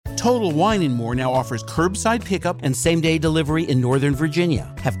Total Wine & More now offers curbside pickup and same-day delivery in Northern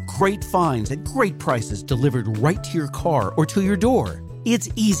Virginia. Have great finds at great prices delivered right to your car or to your door. It's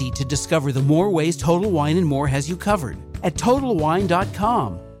easy to discover the more ways Total Wine & More has you covered at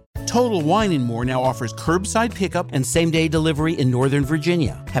TotalWine.com. Total Wine & More now offers curbside pickup and same-day delivery in Northern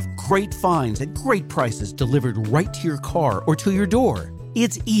Virginia. Have great finds at great prices delivered right to your car or to your door.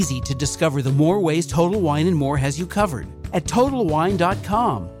 It's easy to discover the more ways Total Wine & More has you covered at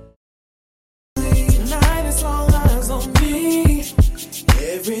TotalWine.com. Tonight is all eyes on me.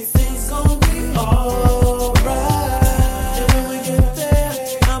 Everything's gonna be alright. And when we get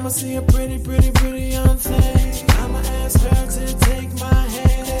there, I'ma see a pretty young thing. I'ma ask her to take my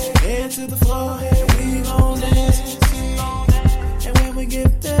hand. Head to the floor, we gon' dance. And when we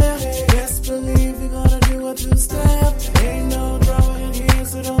get there, best believe we're gonna do a two-step. Ain't no drama in here,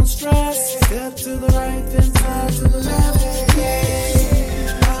 so don't stress. Step to the right, then side to the left.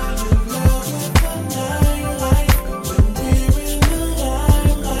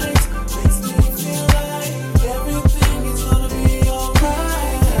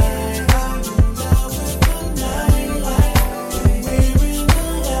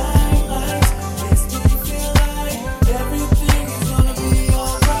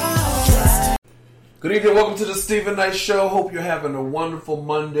 Good evening, welcome to the Stephen Knight Show. Hope you're having a wonderful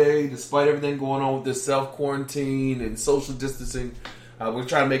Monday, despite everything going on with this self-quarantine and social distancing. We're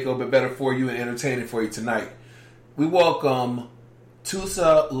trying to make it a little bit better for you and entertaining for you tonight. We welcome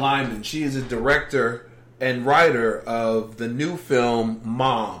Tucia Lyman. She is a director and writer of the new film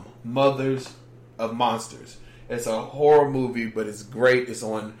Mom, Mothers of Monsters. It's a horror movie, but it's great. It's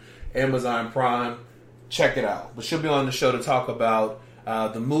on Amazon Prime. Check it out. But she'll be on the show to talk about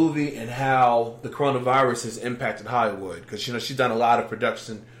the movie and how the coronavirus has impacted Hollywood, because she's done a lot of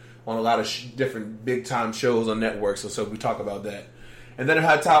production on a lot of different big time shows on networks, so we talk about that. And then at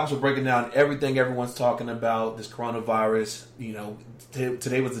Hot Topics, we're breaking down everything everyone's talking about, this coronavirus.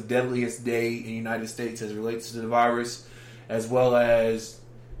 Today was the deadliest day in the United States as it relates to the virus, as well as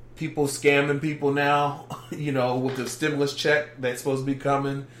people scamming people now, with the stimulus check that's supposed to be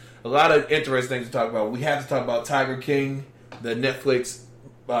coming. A lot of interesting things to talk about. We have to talk about Tiger King, the Netflix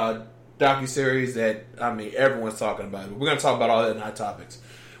docuseries that, everyone's talking about. We're going to talk about all that in Hot Topics.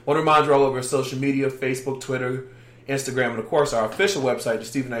 I want to remind you all over social media, Facebook, Twitter, Instagram, and of course our official website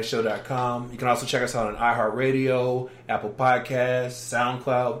is StephenKnightShow.com. You can also check us out on iHeartRadio, Apple Podcasts,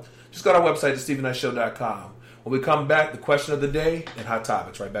 SoundCloud. Just go to our website, StephenKnightShow.com. When we come back, the question of the day and Hot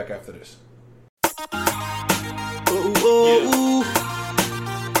Topics right back after this. Then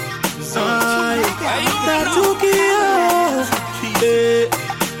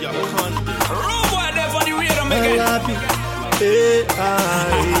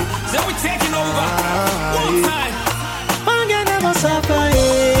we taking over. One time. Mangen never suffer.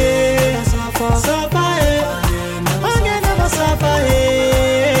 Mangen never suffer.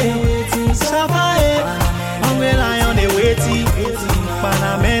 I'm relying on the waiting. But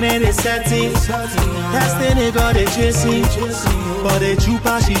I'm in the setting. Destiny got the chasing. But the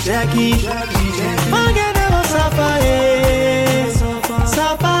trooper she jacking. Mangen never suffer.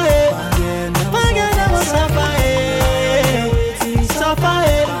 Mangen never suffer.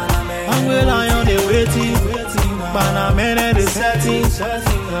 I'm relying on the waiting, but I'm in the setting.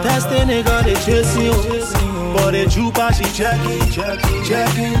 Destiny got the chasing, but the trooper she checking.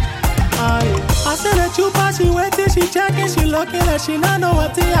 I said the trooper she waiting, she checking, she looking like she not know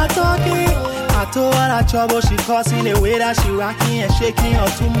what they are talking. I told her that trouble she causing, the way that she rocking and shaking her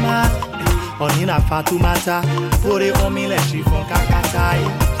too mad. Onina Fatumata, put it on me like she from Kakata.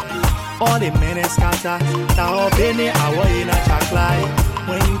 All the men is scatter, now bene awa in a chocolate.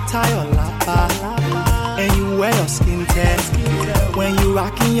 When you tie your lapa and you wear your skin test, when you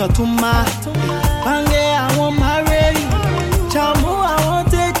rocking your tuma, Bange I want marry you, Chamu I want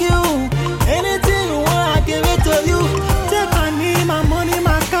take you, anything you want I give it to you. Take my knee, my money,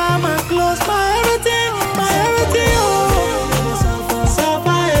 my car, my clothes, my everything, oh.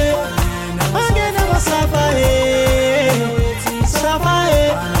 Suffer it, Bange never suffer it, suffer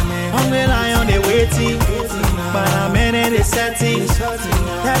it. I'm relying on the waiting, but I'm in the setting.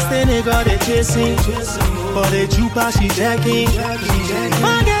 Destiny got the chasing, but the trooper she jacking.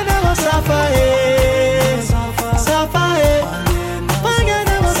 Mangen never suffer. Mangen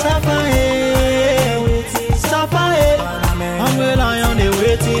never suffer. I'm relying on the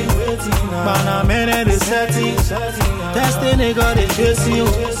waiting, but I'm in the setting. Destiny got the chasing,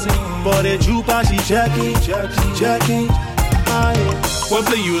 but the trooper she jacking. One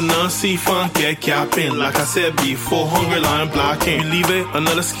play you non-see funk, get capping. Like I said before, hunger line blocking. You leave it,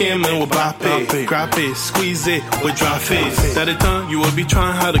 another scamming with bape. Grab it, squeeze it with dry face. That it done, you will be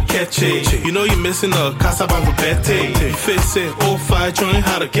trying how to catch it. You know you're missing a Casablanca bete. You fix it, all five, trying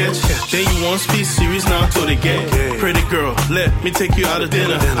how to catch. Then you want speed series now till they get. Pretty girl, let me take you out of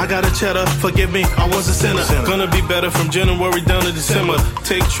dinner. I got a cheddar, forgive me, I was a sinner. Gonna be better from January down to December.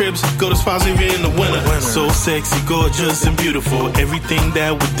 Take trips, go to spas even in the winter. So sexy, gorgeous, and beautiful. Everything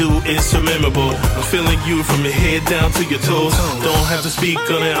that we do is so memorable. I'm feeling you from your head down to your toes. Don't have to speak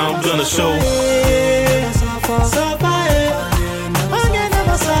on it, I'm gonna show.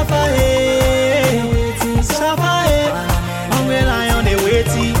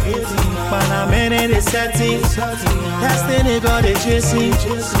 Testing they got it chasing,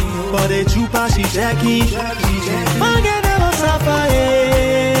 but they chupa she Jackie. Forget never suffer,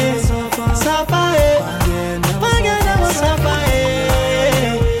 suffer, forget never suffer,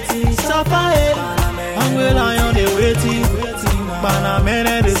 suffer. I'm rely on the waiting, but I'm in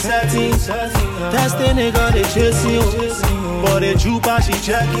the setting. Testing they got it chasing, but they chupa she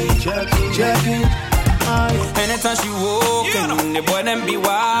Jackie. Anytime she walking, the boy them be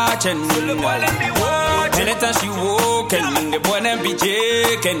watching. Anytime she walking, the boy them be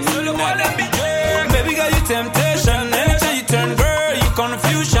jaking. Baby girl, you temptation. Anytime you turn girl, you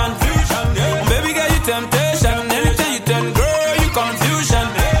confusion. Baby girl, you temptation. Anytime you turn girl, you confusion.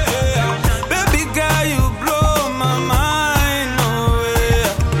 Baby girl, you blow my mind away.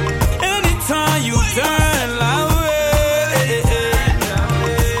 Anytime you turn like way,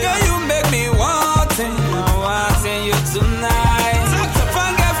 girl, you make me wanting you tonight.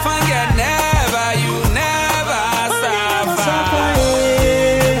 Forget, never, you never suffer.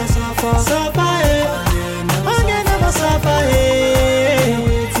 Forget never suffer.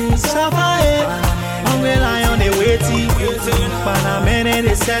 I'm relying on the waiting, but I'm in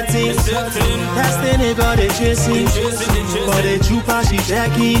the setting. Testing they got it chasing, but the chupa she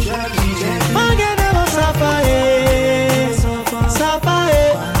Jackie. Forget never suffer.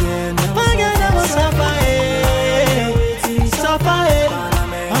 Forget never suffer.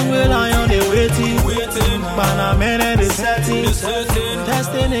 I'm relying on the waiting, but I'm in the setting.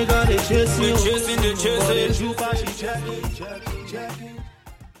 Testing they got it chasing, but the chupa she Jackie.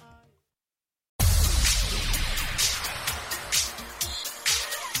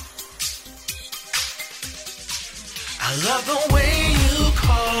 I love the way you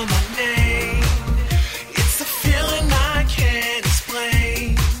call my name. It's a feeling I can't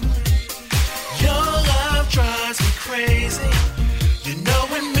explain. Your love drives me crazy. You know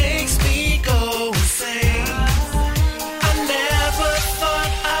it makes me go insane. I never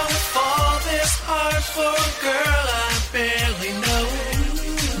thought I would fall this hard for a girl I barely know.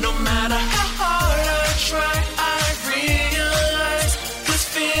 No matter how hard I try, I realize this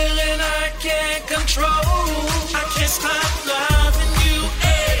feeling I can't control. I can't stop loving you,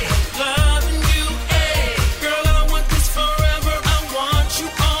 loving you, girl, I want this forever, I want you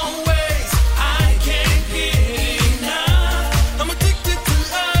always. I can't get enough. I'm addicted to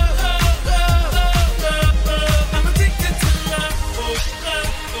love, I'm addicted to love,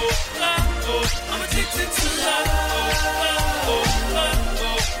 I'm addicted to love,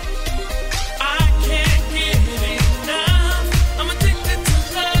 I can't get enough. I'm addicted to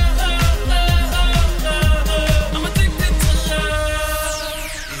love, I'm addicted to love.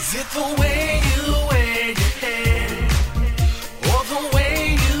 Is it the way you wear your hair, or the way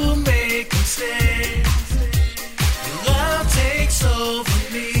you make me stare? Your love takes over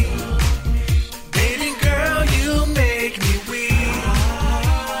me. Baby girl, you make me weak.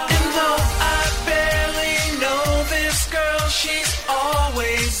 And though I barely know this girl, she's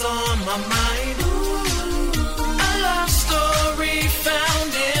always on my mind. A love story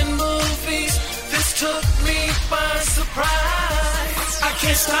found in movies. This took me by surprise. I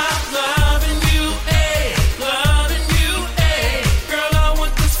can't stop loving you, loving you, girl, I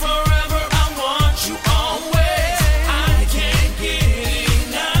want this forever, I want you always. I can't get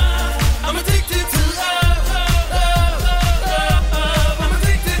enough. I'm addicted to love, I'm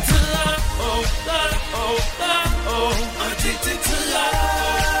addicted to love, I'm addicted to love.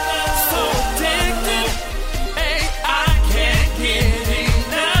 So addicted, I can't get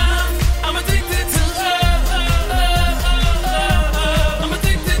enough. I'm addicted to love, I'm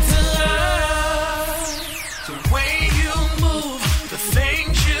addicted to love. The way you move, the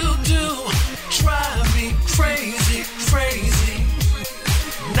things you do, drive me crazy, crazy.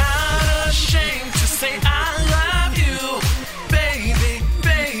 Not ashamed to say I love you, baby,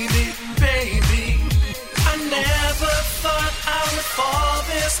 baby, baby. I never thought I would fall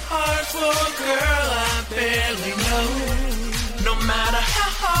this hard for a girl I barely know. No matter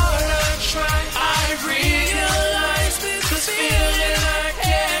try. I realize this feeling I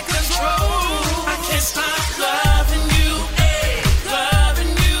can't control. I can't stop loving you,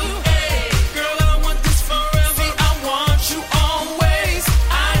 loving you. Girl, I want this forever. I want you always.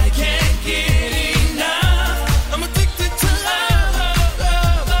 I can't get enough. I'm addicted to love,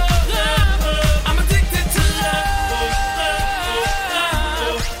 love, love. I'm addicted to love,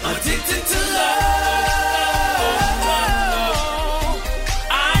 addicted to love.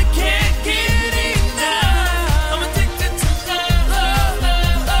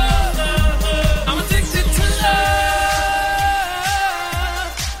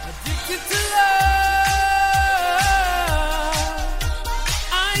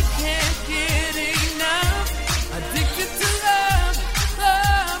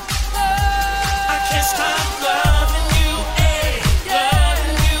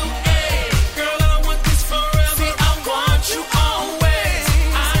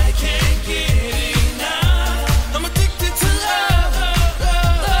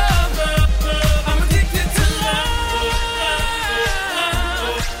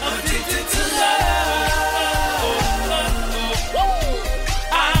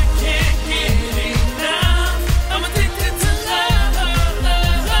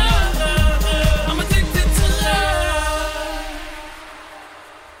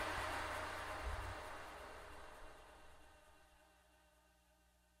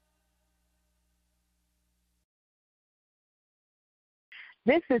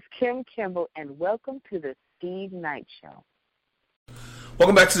 This is Kim Kimball, and welcome to the Steve Knight Show.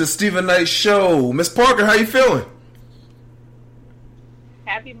 Welcome back to the Stephen Knight Show. Miss Parker, how you feeling?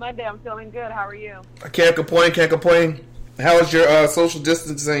 Happy Monday. I'm feeling good. How are you? I can't complain, can't complain. How is your social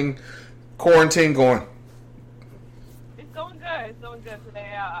distancing quarantine going? It's going good. It's going good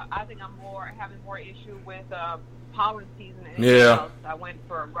today. I think I'm having more issue with pollen season than anything else. I went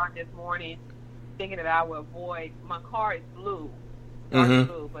for a run this morning thinking that I would avoid. My car is blue.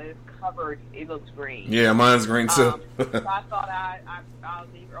 Blue, but it's covered. It looks green. Yeah, mine's green too. So I thought I'll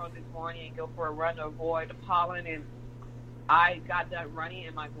leave early this morning and go for a run to avoid the pollen. And I got done running,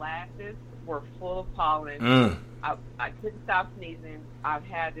 and my glasses were full of pollen. I couldn't stop sneezing. I've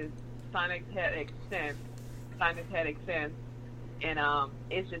had this sinus headache since, and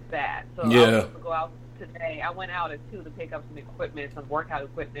it's just bad. So I was supposed to go out today. I went out at 2 to pick up some equipment, some workout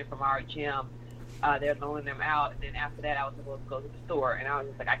equipment from our gym. They're loaning them out, and then after that, I was supposed to go to the store, and I was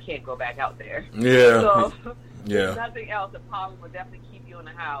just like, I can't go back out there. Yeah. So, nothing else. The pollen will definitely keep you in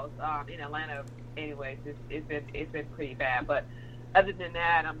the house. In Atlanta, anyways, it's been pretty bad. But other than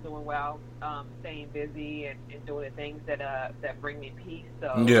that, I'm doing well, staying busy and doing the things that bring me peace.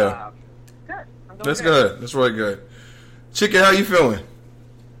 So good. I'm doing That's good. That's really good. Chicken, how you feeling?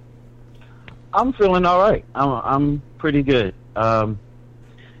 I'm feeling all right. I'm pretty good. I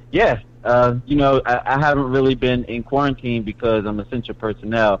haven't really been in quarantine because I'm essential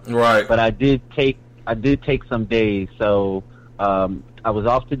personnel. Right. But I did take some days. So I was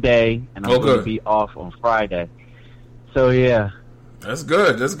off today, and I'm going to be off on Friday. So yeah. That's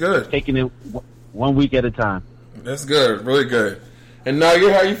good. That's good. Taking it 1 week at a time. That's good. Really good. And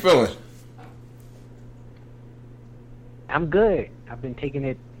Nair, how you feeling? I'm good. I've been taking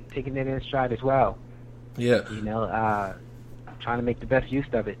it in stride as well. Yeah. I'm trying to make the best use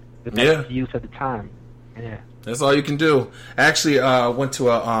of it. The best use of the time. Yeah. That's all you can do. Actually, I went to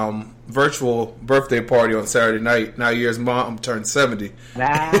a virtual birthday party on Saturday night. Nair's mom turned 70.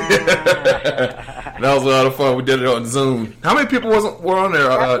 That was a lot of fun. We did it on Zoom. How many people were on there?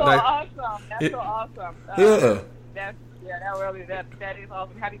 That's so awesome. That is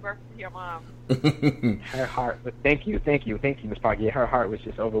awesome. Happy birthday to your mom. Her heart, thank you, Ms. Parker. Yeah, her heart was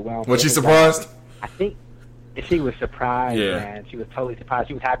just overwhelmed. Was she surprised? I think she was surprised, yeah. Man. She was totally surprised.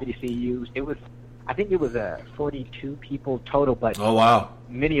 She was happy to see you. I think it was 42 people total, but oh wow,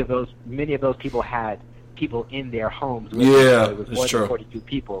 many of those people had people in their homes. Yeah, it was more than 42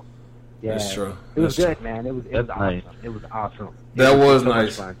 people. Yeah, that's true. It was good, man. It was awesome. Nice. It was awesome. That was so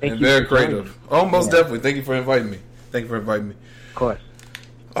nice and very creative. Almost definitely. Thank you for inviting me. Of course.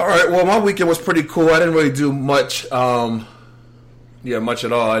 All right. Well, my weekend was pretty cool. I didn't really do much. Much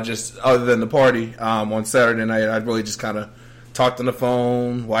at all. I just, other than the party on Saturday night, I really just kind of talked on the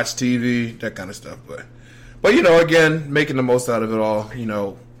phone, watched TV, that kind of stuff. But again, making the most out of it all.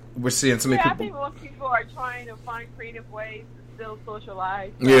 We're seeing so many people. I think most people are trying to find creative ways to still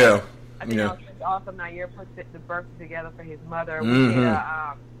socialize. So yeah. I think that was really awesome. Nair put the birthday together for his mother.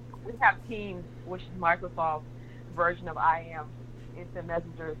 Mm-hmm. We have Teams, which is Microsoft's version of IM. Instant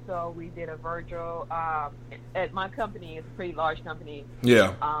Messenger, so we did a virtual at my company. It's a pretty large company.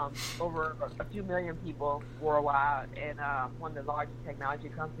 Yeah. Over a few million people worldwide, and one of the largest technology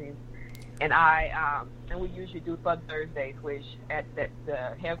companies. and we usually do Fun Thursdays, which at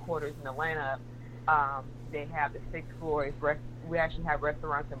the headquarters in Atlanta, they have the 6th floor. We actually have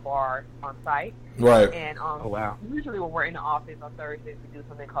restaurants and bars on site. Right. And oh, wow. Usually when we're in the office on Thursdays, we do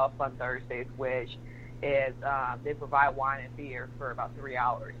something called Fun Thursdays, which is they provide wine and beer for about 3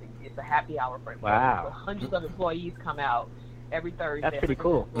 hours. It's a happy hour for employees. Wow. So hundreds of employees come out every Thursday. That's pretty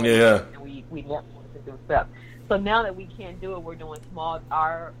cool. Yeah. And we network and do stuff. So now that we can't do it, we're doing small.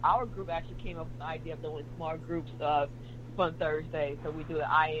 Our group actually came up with the idea of doing small groups of Fun Thursday. So we do the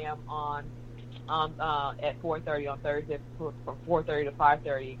IM on at 4:30 on Thursday from 4:30 to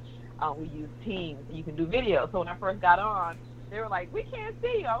 5:30. We use Teams. You can do video. So when I first got on, they were like, "We can't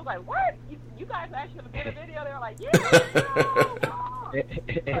see you." I was like, "What? You guys actually made a video?" They were like, "Yeah." So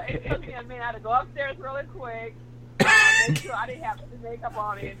it took me a minute. I had to go upstairs really quick. Make sure I didn't have makeup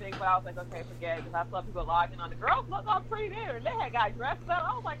on or anything, but I was like, okay, forget it, because I saw people logging on. The girls look all pretty there, and they had got dressed up.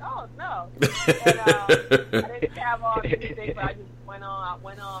 I was like, oh no. And I didn't have on anything, but I just went on. I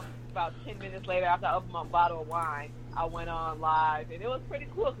went on about 10 minutes later after I opened my bottle of wine. I went on live, and it was pretty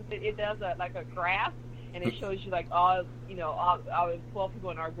cool because it does like a graph, and it shows you like all 12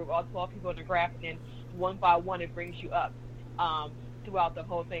 people in our group, all 12 people in the graph, and then one by one it brings you up throughout the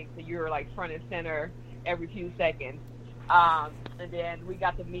whole thing, so you're like front and center every few seconds. And then we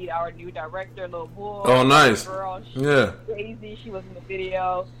got to meet our new director, Lil Bull. Oh, nice. Girl, Daisy, she was in the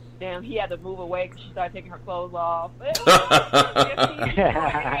video. Damn, he had to move away because she started taking her clothes off. But it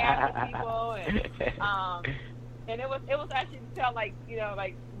and it was actually felt like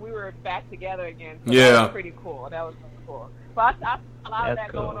like we were back together again. So that was pretty cool. That was really cool. But I a lot of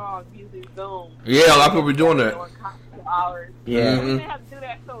that going on using Zoom. Yeah, a lot of people be doing that. Hours. Yeah. We didn't have to do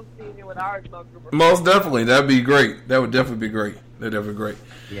that so Stevie with our little group. Most definitely. That'd be great. That would definitely be great. That'd definitely be great.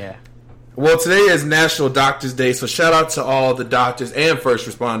 Yeah. Well, today is National Doctors Day, so shout out to all the doctors and first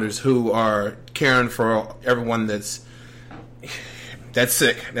responders who are caring for everyone that's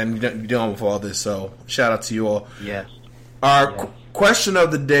sick and dealing with all this. So shout out to you all. Yes. Our question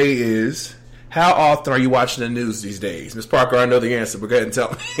of the day is, how often are you watching the news these days? Ms. Parker, I know the answer, but go ahead and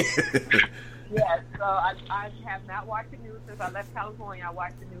tell me. Yes, so I have not watched the news since I left California. I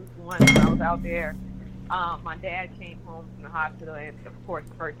watched the news once when I was out there. My dad came home from the hospital, and of course,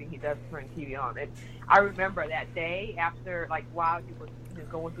 the first thing he does is turn TV on. And I remember that day after, while he was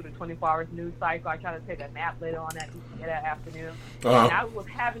going through the 24 hours news cycle, I tried to take a nap later on that afternoon. And I was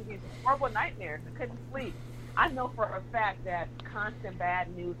having these horrible nightmares. I couldn't sleep. I know for a fact that constant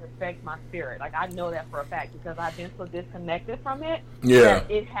bad news affects my spirit. I know that for a fact because I've been so disconnected from it. Yeah. That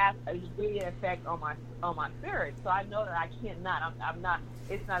it has a immediate effect on my spirit. So I know that I can't not. I'm not.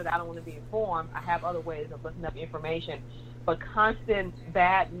 It's not that I don't want to be informed. I have other ways of looking up information, but constant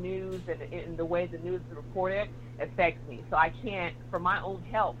bad news and the way the news is reported affects me. So I can't, for my own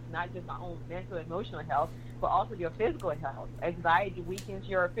health, not just my own mental and emotional health, but also your physical health. Anxiety weakens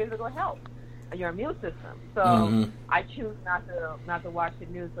your physical health, your immune system. So I choose not to watch the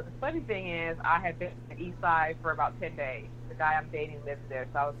news. So the funny thing is, I have been at East Side for about 10 days. The guy I'm dating lives there,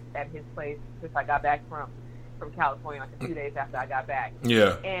 so I was at his place since I got back from California, a few days after I got back.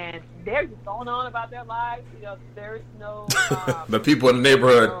 Yeah. And they're just going on about their lives. There's no. The people in the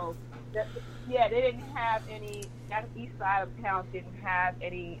neighborhood. They didn't have any. That East Side of town didn't have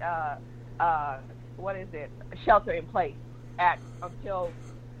any. Shelter in place until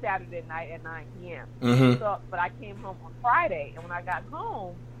Saturday night at 9 p.m. So, but I came home on Friday, and when I got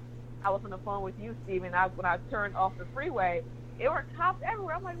home, I was on the phone with you, Steve, and when I turned off the freeway, there were cops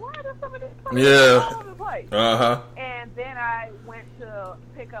everywhere. I'm like, why are there so many cops all over the place? And then I went to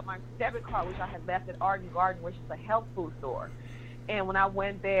pick up my debit card, which I had left at Arden Garden, which is a health food store. And when I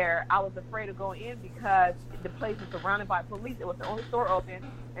went there, I was afraid of going in because the place was surrounded by police. It was the only store open,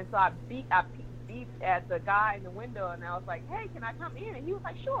 and so I beeped at the guy in the window, and I was like, "Hey, can I come in?" And he was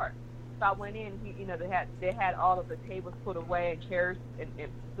like, "Sure." So I went in. They had all of the tables put away and chairs and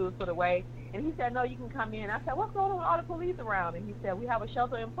stools put away, and he said, "No, you can come in." I said, "What's going on with all the police around?" And he said, "We have a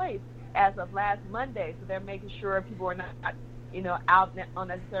shelter in place as of last Monday, so they're making sure people are not, out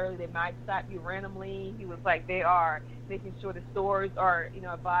unnecessarily. They might stop you randomly." He was like, "They are making sure the stores are,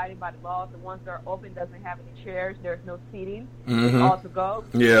 abiding by the laws. The ones that are open doesn't have any chairs. There's no seating. It's all to go."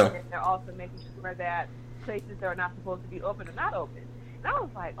 Yeah. And they're also making sure that places that are not supposed to be open are not open. And I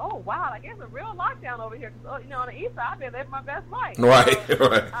was like, oh, wow, it's a real lockdown over here. Cause, on the east side, I've been living my best life. Right, so,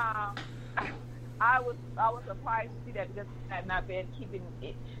 right. I was surprised to see that because I had not been keeping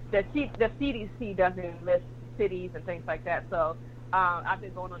it. The CDC doesn't list cities and things like that. So I've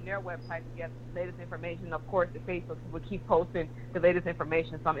been going on their website to get the latest information. Of course, the Facebook will keep posting the latest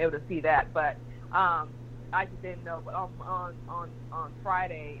information, so I'm able to see that. But I just didn't know. But on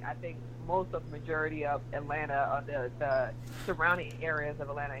Friday, I think most of the majority of Atlanta, the surrounding areas of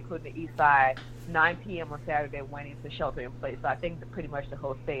Atlanta, including the east side, 9 p.m. on Saturday went into shelter in place. So I think that pretty much the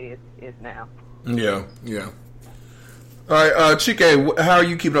whole state is now. Yeah. All right, Chike, how are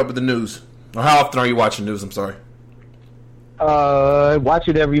you keeping up with the news? Or how often are you watching news? I'm sorry. Watch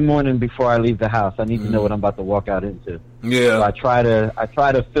it every morning before I leave the house. I need to know what I'm about to walk out into. Yeah. So I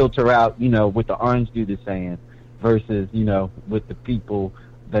try to filter out, what the orange dude is saying versus, what the people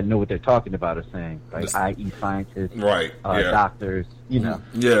that know what they're talking about are saying, like i.e. scientists, right? Doctors,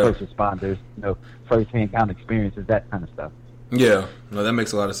 first responders, first-hand count experiences, that kind of stuff. Yeah, no, that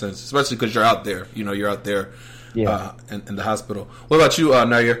makes a lot of sense, especially because you're out there. You're out there, in the hospital. What about you,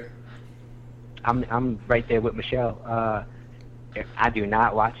 Nair? I'm right there with Michelle. I do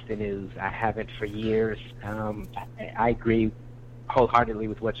not watch the news. I haven't for years. I agree wholeheartedly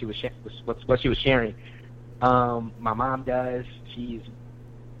with what she was sharing. My mom does. She's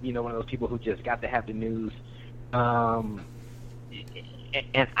one of those people who just got to have the news. And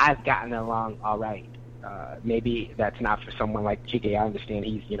I've gotten along all right. Maybe that's not for someone like Chike. I understand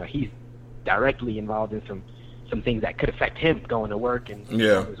he's directly involved in some things that could affect him going to work and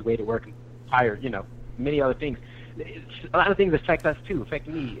his way to work and tired, many other things. A lot of things affect us too, affect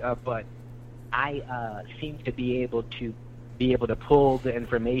me. But I seem to be able to pull the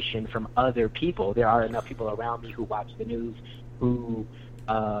information from other people. There are enough people around me who watch the news, who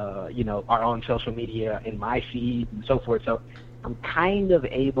are on social media in my feed and so forth. So I'm kind of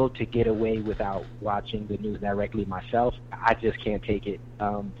able to get away without watching the news directly myself. I just can't take it.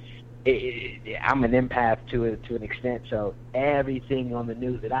 I'm an empath to an extent, so everything on the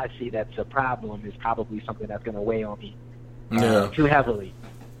news that I see that's a problem is probably something that's going to weigh on me too heavily.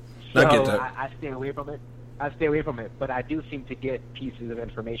 So I get that. I stay away from it. But I do seem to get pieces of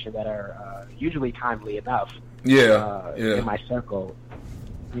information that are usually timely enough. In my circle.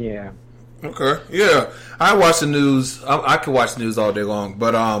 Yeah. Okay. Yeah. I watch the news. I can watch the news all day long,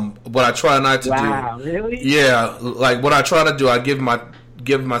 but what I try not to do. Wow, really? Yeah. Like what I try to do, I give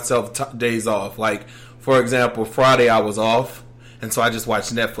myself days off. Like for example, Friday I was off, and so I just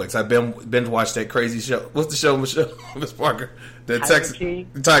watched Netflix. I binge watched that crazy show. What's the show, Miss Parker? The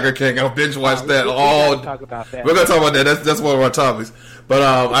Tiger King. I binge watched that all. We're gonna talk about that. That's one of our topics. But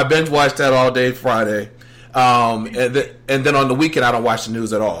I binge watched that all day Friday, and then on the weekend I don't watch the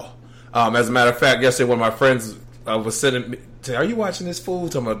news at all. As a matter of fact, yesterday one of my friends was sending me, "Are you watching this fool?"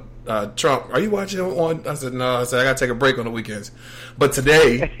 Talking about Trump. Are you watching it on? I said no. I said I gotta take a break on the weekends. But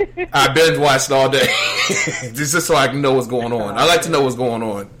today I binge watched all day, just so I can know what's going on. I like to know what's going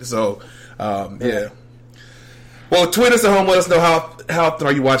on. So yeah. Well, tweet us at home. Let us know how often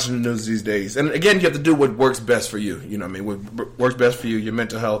are you watching the news these days. And again, you have to do what works best for you. You know what I mean? What works best for you, your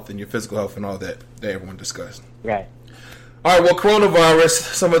mental health and your physical health and all that everyone discussed. Right. All right. Well, coronavirus.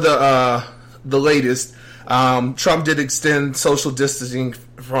 Some of the latest. Trump did extend social distancing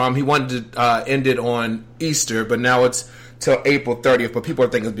he wanted to end it on Easter, but now it's till April 30th. But people are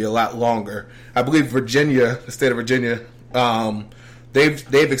thinking it'll be a lot longer. I believe Virginia, the state of Virginia,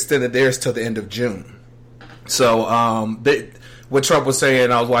 they've extended theirs till the end of June. So what Trump was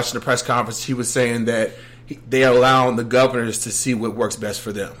saying, I was watching the press conference, he was saying that they are allowing the governors to see what works best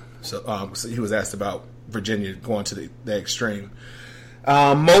for them. So he was asked about Virginia going to the extreme.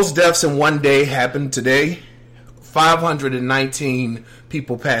 Most deaths in one day happened today. 519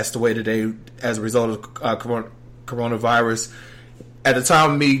 people passed away today as a result of coronavirus. At the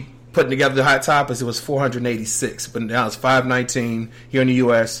time of me putting together the hot topics, it was 486, but now it's 519 here in the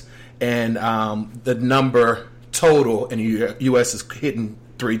U.S., and the number total in the U.S. is hitting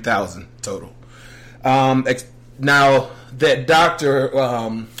 3,000 total. Now, that doctor,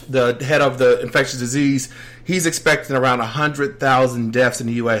 the head of the infectious disease, he's expecting around 100,000 deaths in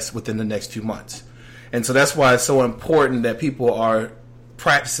the U.S. within the next few months. And so that's why it's so important that people are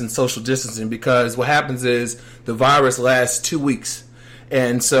practicing social distancing, because what happens is the virus lasts 2 weeks.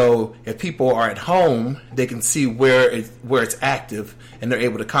 And so if people are at home, they can see where it's active, and they're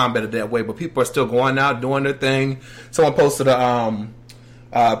able to combat it that way. But people are still going out, doing their thing. Someone posted a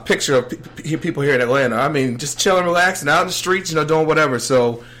picture of people here in Atlanta. I mean, just chilling, relaxing, out in the streets, doing whatever.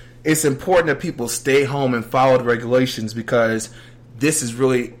 So it's important that people stay home and follow the regulations, because this is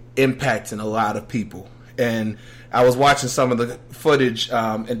really impacting a lot of people. And I was watching some of the footage,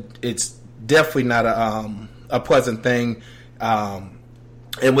 and it's definitely not a pleasant thing.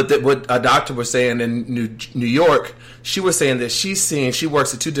 And what a doctor was saying in New York, she was saying that she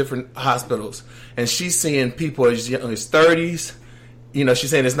works at two different hospitals, and she's seeing people as young as 30s. She's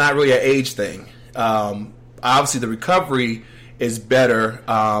saying it's not really an age thing. Obviously, the recovery is better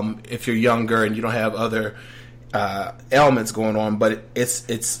if you're younger and you don't have other ailments going on. But it's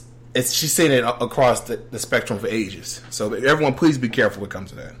she's seeing it across the spectrum for ages. So everyone, please be careful when it comes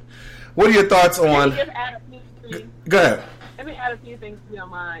to that. What are your thoughts on? Go ahead. Let me add a few things to your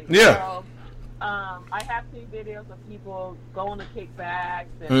mind. Yeah. So, I have seen videos of people going to kickbacks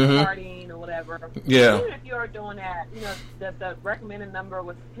and partying or whatever. Yeah. Even if you're doing that, the recommended number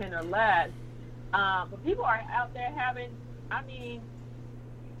was 10 or less. But people are out there having,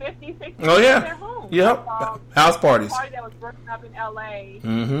 50, 60 oh, yeah. at their home. Yep. House parties. A party that was broken up in L.A.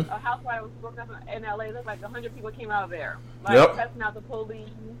 A house party that was broken up in L.A. It looked like 100 people came out of there. Like, testing out the police.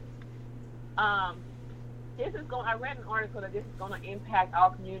 I read an article that this is going to impact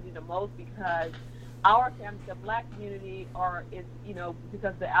our community the most because the black community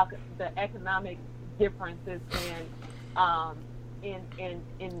because the economic differences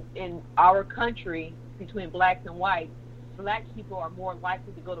in our country between blacks and whites. Black people are more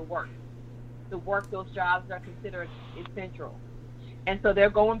likely to go to work those jobs that are considered essential. And so they're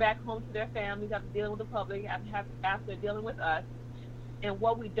going back home to their families after dealing with the public, after dealing with us. And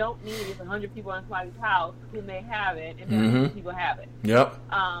what we don't need is 100 people in somebody's house who may have it, and then 100 people have it. Yep.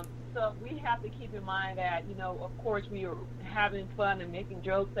 So we have to keep in mind that, of course, we are having fun and making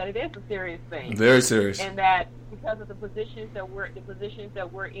jokes, that it is a serious thing. Very serious. And that because of the positions that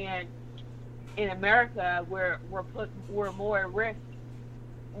we're in America, we're more at risk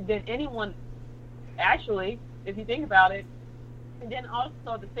than anyone. Actually, if you think about it. And then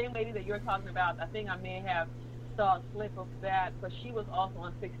also the same lady that you're talking about, I think I may have saw a slip of that, but she was also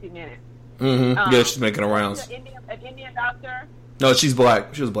on 60 Minutes. Yeah, she's making rounds. An Indian doctor? No, she's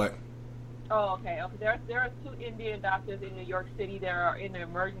black. She was black. Oh, okay. There are 2 Indian doctors in New York City that are in the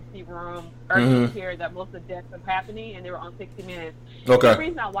emergency room, urgent care, that most of the deaths are happening, and they were on 60 Minutes. Okay. The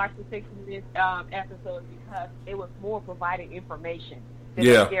reason I watched the 60 Minutes episode is because it was more providing information than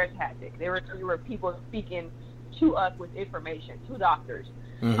a scare tactic. There were people speaking to us with information, 2 doctors.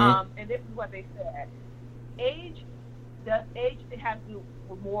 And this is what they said. Age has to do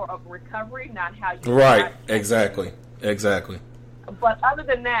with more of recovery, not how you right. Exactly. But other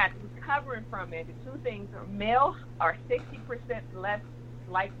than that, recovering from it, the 2 things are: males are 60% less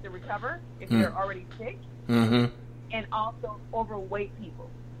likely to recover if they're already sick, and also overweight people.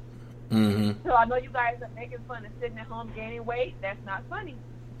 So I know you guys are making fun of sitting at home gaining weight. That's not funny.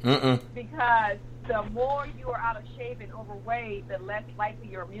 Because the more you are out of shape and overweight, the less likely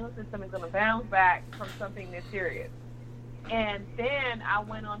your immune system is going to bounce back from something that's serious. And then I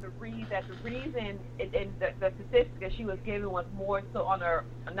went on to read that the reason, and the statistic that she was given was more so on her,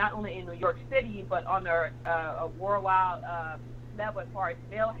 not only in New York City, but on her a worldwide level as far as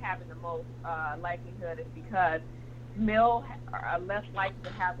male having the most likelihood, is because males are less likely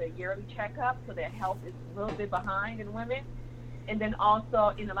to have their yearly checkup, so their health is a little bit behind in women. And then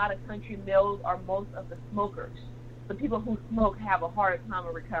also, in a lot of countries, males are most of the smokers. The people who smoke have a harder time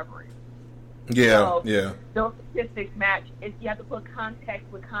of recovering. Yeah, so those statistics match. You have to put context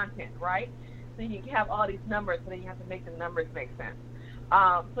with content, right? So you have all these numbers, but then you have to make the numbers make sense.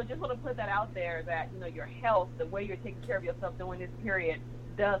 So just want to put that out there that, your health, the way you're taking care of yourself during this period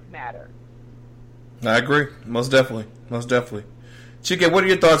does matter. I agree. Most definitely. Chike, what are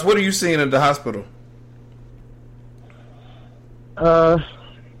your thoughts? What are you seeing at the hospital?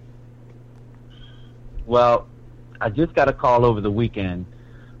 Well, I just got a call over the weekend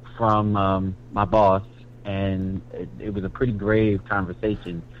from my boss, and it was a pretty grave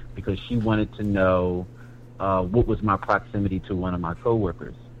conversation because she wanted to know what was my proximity to one of my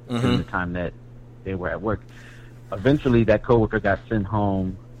coworkers during the time that they were at work. Eventually, that coworker got sent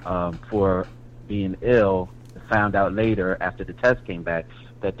home for being ill. Found out later, after the test came back,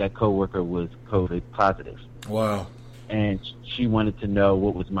 that coworker was COVID positive. Wow. And she wanted to know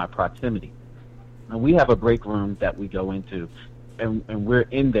what was my proximity. And we have a break room that we go into, and we're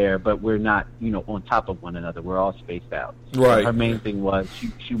in there, but we're not, on top of one another. We're all spaced out. Right. And her main thing was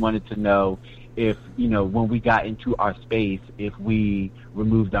she wanted to know if, when we got into our space, if we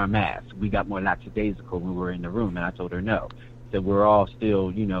removed our masks. We got more lackadaisical when we were in the room, and I told her no. That we're all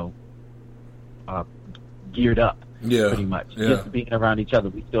still, geared up. Yeah, pretty much. Yeah. Just being around each other,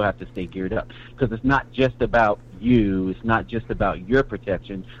 we still have to stay geared up. Because it's not just about you. It's not just about your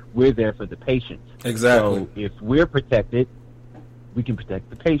protection. We're there for the patients. Exactly. So if we're protected, we can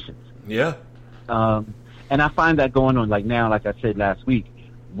protect the patients. Yeah. And I find that going on, like now, like I said last week,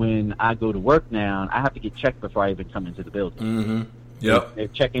 when I go to work now, I have to get checked before I even come into the building. Yep. They're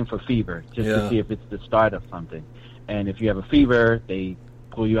checking for fever, just to see if it's the start of something. And if you have a fever, they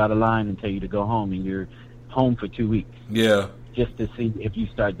pull you out of line and tell you to go home, and you're home for 2 weeks. Yeah. Just to see if you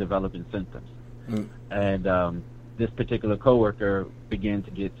start developing symptoms. And this particular coworker began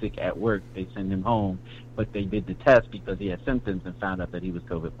to get sick at work. They sent him home, but they did the test because he had symptoms and found out that he was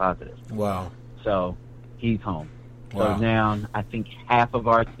COVID positive. Wow. So he's home. Wow. So now I think half of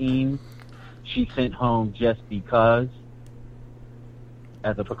our team she sent home just because,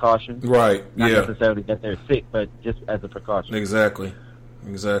 as a precaution. Right. Not necessarily that they're sick, but just as a precaution. Exactly.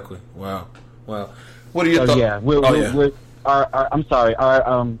 Wow. What are your thoughts? Yeah, I'm sorry.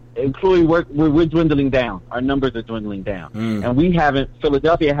 Our employee work, we're dwindling down. Our numbers are dwindling down, and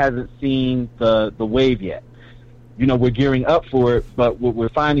Philadelphia hasn't seen the wave yet. We're gearing up for it, but what we're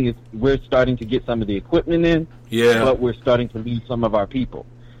finding is we're starting to get some of the equipment in, but we're starting to lose some of our people.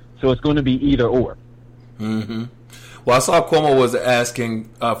 So it's going to be either or. Mm-hmm. Well, I saw Cuomo was asking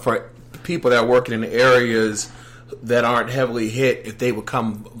for people that are working in areas that aren't heavily hit if they would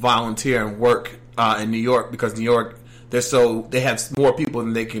come volunteer and work in New York, because New York, they have more people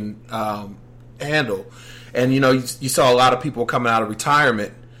than they can handle. And you saw a lot of people coming out of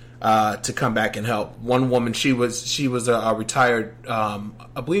retirement to come back and help. One woman, she was a retired, I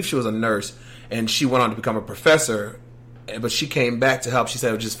believe she was a nurse, and she went on to become a professor. But she came back to help. She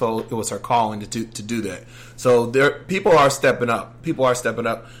said it was her calling to do that. So people are stepping up.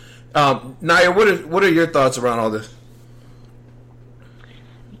 Naya, what are your thoughts around all this?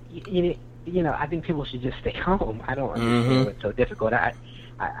 I think people should just stay home. I don't understand what's so difficult. I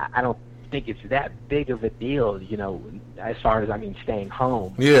don't think it's that big of a deal, as far as staying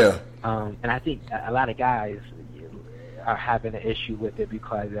home. Yeah. And I think a lot of guys are having an issue with it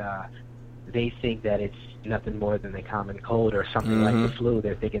because they think that it's nothing more than a common cold or something like the flu.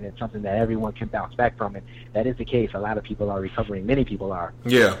 They're thinking it's something that everyone can bounce back from, and that is the case. A lot of people are recovering. Many people are.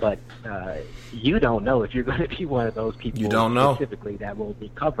 Yeah. But you don't know if you're going to be one of those people. You don't know. Specifically that will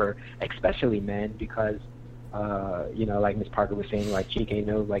recover, especially men, because like Ms. Parker was saying, like Chike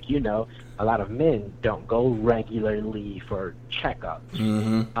knows, like a lot of men don't go regularly for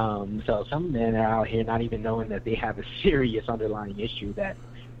checkups. So some men are out here not even knowing that they have a serious underlying issue that,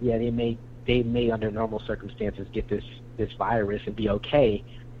 they may under normal circumstances get this virus and be okay,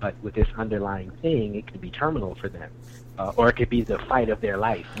 but with this underlying thing, it could be terminal for them, or it could be the fight of their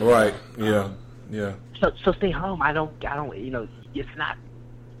life. Right. Yeah. So stay home. I don't. It's not.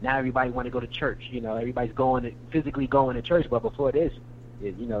 Now everybody want to go to church. Everybody's physically going to church. But before this,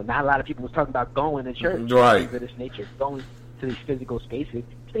 not a lot of people was talking about going to church. Right. Things of this nature, going to these physical spaces.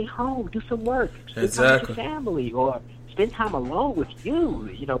 Stay home. Do some work. Spend Exactly. time with your family, or spend time alone with you.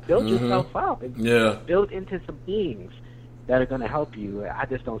 Build yourself up and build into some things that are going to help you. I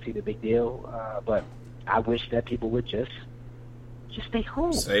just don't see the big deal. But I wish that people would just stay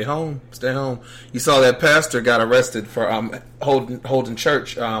home. Stay home. You saw that pastor got arrested for holding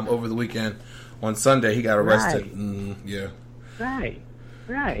church over the weekend. On Sunday, he got arrested. Right.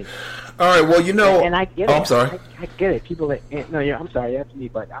 Right. All right. Well, and I get it. I'm sorry. I get it. People are I'm sorry. That's me,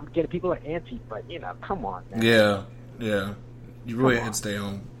 but I'm getting people are antsy. But come on, man. Yeah. You really had to stay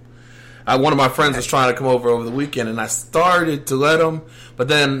home. One of my friends was trying to come over the weekend, and I started to let him, but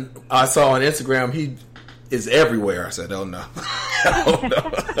then I saw on Instagram he is everywhere. I said, "Oh no, oh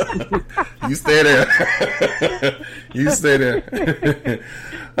no, you stay there, you stay there."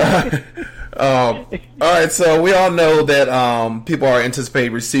 All right, so we all know that people are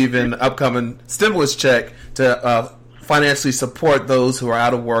anticipating receiving upcoming stimulus check to financially support those who are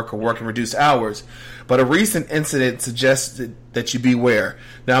out of work or working reduced hours. But a recent incident suggested that you beware.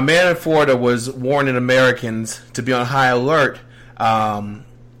 Now, a man in Florida was warning Americans to be on high alert to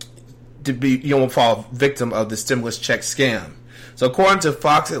be fall victim of the stimulus check scam. So, according to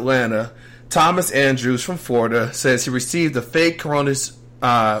Fox Atlanta, Thomas Andrews from Florida says he received a fake coronavirus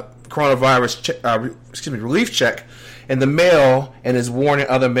relief check in the mail and is warning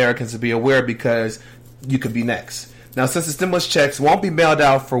other Americans to be aware because you could be next. Now, since the stimulus checks won't be mailed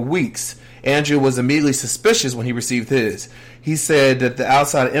out for weeks, Andrew was immediately suspicious when he received his. He said that the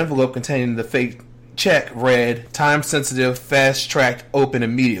outside envelope containing the fake check read, time-sensitive, fast-tracked, open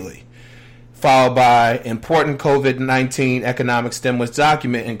immediately, followed by important COVID-19 economic stimulus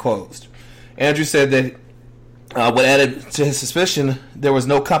document enclosed. Andrew said that what added to his suspicion, there was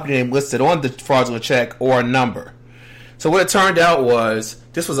no company name listed on the fraudulent check or a number. So what it turned out was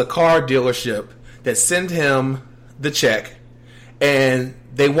this was a car dealership that sent him the check, and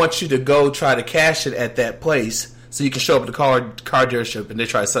they want you to go try to cash it at that place so you can show up at the car dealership and they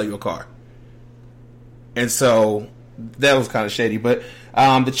try to sell you a car. And so that was kind of shady. But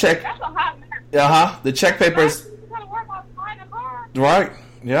the check, the check papers, right?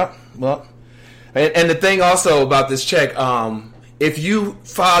 Yep. Well, and the thing also about this check, if you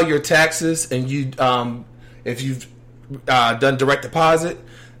file your taxes and if you've done direct deposit,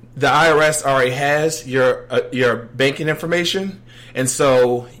 the IRS already has your banking information, and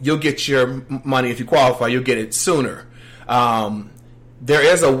so you'll get your money if you qualify. You'll get it sooner. There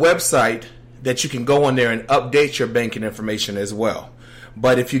is a website that you can go on there and update your banking information as well.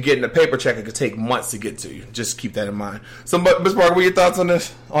 But if you're getting a paper check, it could take months to get to you. Just keep that in mind. So, Ms. Parker, what are your thoughts on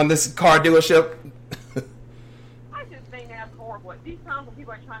this car dealership? I just think that's horrible. These times when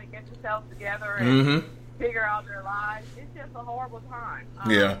people are trying to get themselves together and figure out their lives, it's just a horrible time.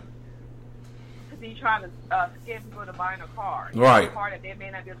 Yeah. To be trying to scam people to buying a car. Right. A car that they may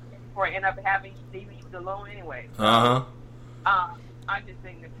not be able to pay for, end up having to leave you the loan anyway. I just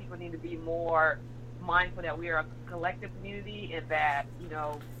think that people need to be more mindful that we are a collective community and that,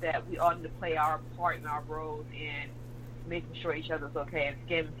 that we all need to play our part in our roles in making sure each other's okay, and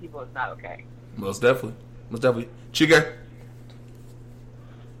scamming people is not okay. Most definitely. Chica?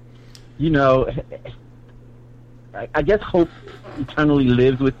 I guess hope eternally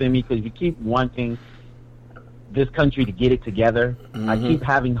lives within me because you keep wanting this country to get it together. I keep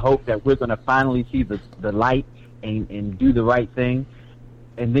having hope that we're going to finally see the light and do the right thing.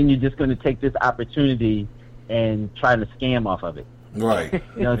 And then you're just going to take this opportunity and try to scam off of it. Right.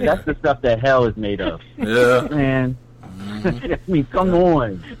 That's the stuff that hell is made of. Yeah. Man. I mean, come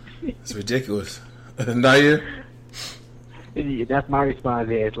on. It's ridiculous. Naya? That's my response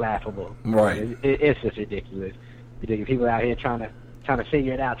there. It's laughable. Right. It's just ridiculous. People out here trying to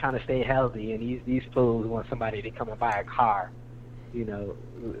figure it out, trying to stay healthy, and these fools want somebody to come and buy a car,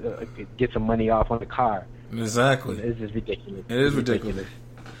 get some money off on the car. Exactly. It's just ridiculous. It is ridiculous.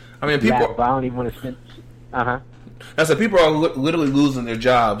 I mean, people. I don't even want to spend. That's what people are literally losing their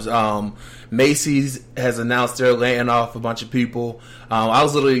jobs. Macy's has announced they're laying off a bunch of people. I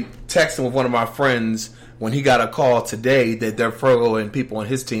was literally texting with one of my friends when he got a call today that they're furloughing people on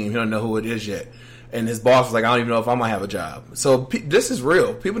his team. He don't know who it is yet. And his boss was like, I don't even know if I'm going to have a job. So this is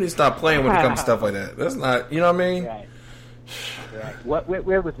real. People need to stop playing when it comes to stuff like that. That's not, you know what I mean? Right.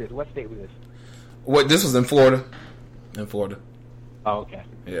 Where was this? What state was this? This was in Florida. In Florida. Oh, okay.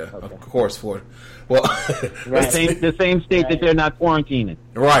 Yeah, okay. Of course, Florida. Well, the same state that they're not quarantining.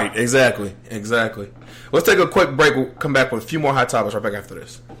 Right, exactly. Let's take a quick break. We'll come back with a few more hot topics right back after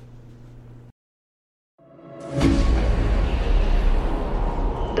this.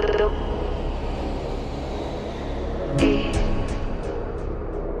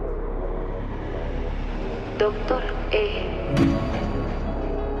 Doctor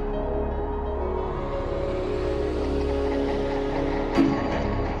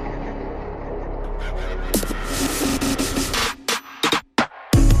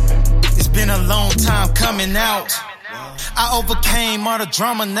It's been a long time coming out. I overcame all the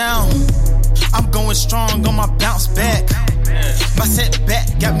drama now. I'm going strong on my bounce back. My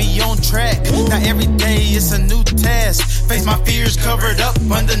setback got me on track. Now every day it's a new task. Face my fears covered up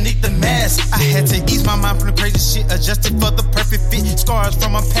underneath the mask. I had to ease my mind from the crazy shit, adjusted for the perfect fit. Scars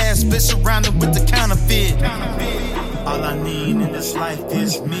from my past, split surrounded with the counterfeit. All I need in this life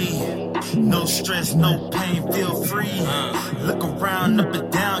is me. No stress, no pain, feel free. Look around, up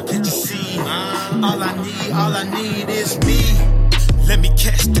and down, can't you see? All I need is me. Let me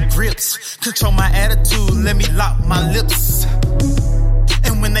catch the grips, control my attitude, let me lock my lips.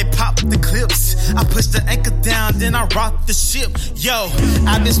 And when they pop the clips, I push the anchor down, then I rock the ship. Yo,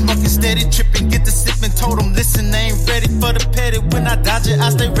 I been smoking steady, tripping, get the sipping. Told them, listen, I ain't ready for the petty. When I dodge it, I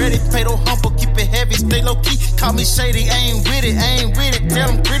stay ready. Fatal humble, keep it heavy, stay low key. Call me shady, I ain't with it. Tell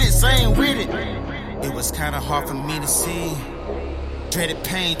them critics, I ain't with it. It was kinda hard for me to see. Dreaded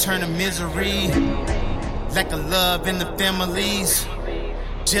pain turn to misery. Lack of love in the families.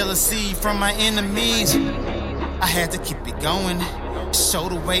 Jealousy from my enemies. I had to keep it going.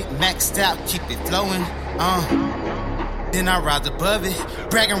 Shoulder weight maxed out, keep it flowing. Then I rise above it.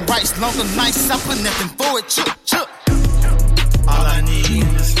 Bragging rights, longer nights, I put nothing for it. Chup. All I need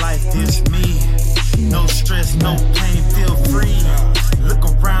in this life is me. No stress, no pain, feel free. Look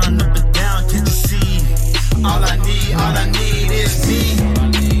around, up and down, can't you see? All I need is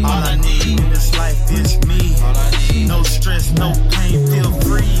me. All I need in this life is me. No stress, no pain, feel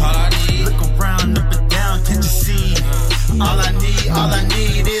free. Look around, up and down, can't you see? All I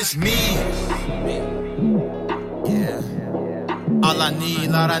need is me. Yeah. All I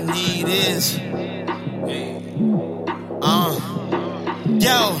need is.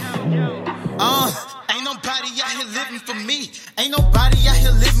 Ain't nobody out here living for me. Ain't nobody out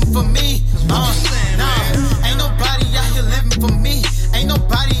here living for me. Ain't nobody out here living for me. Ain't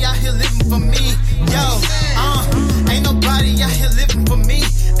nobody out here living for me. Ain't nobody out here living for me.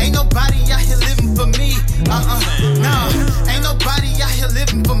 Ain't nobody out here living for me. Ain't nobody out here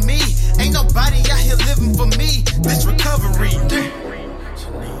living for me. Ain't nobody out here living for me. This recovery.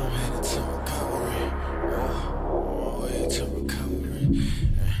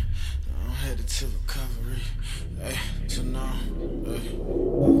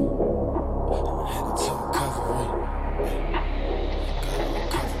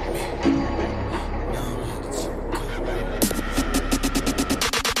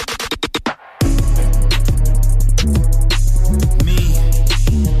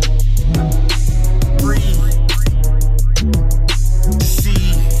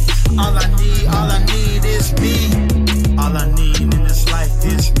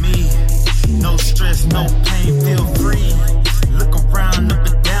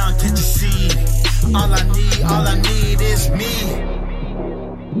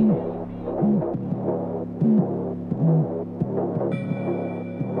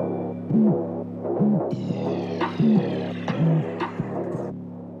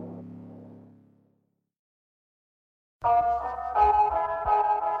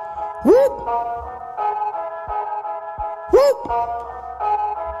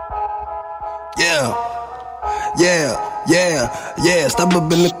 Yeah. Step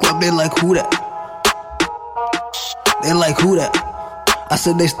up in the club, they like who that? They like who that? I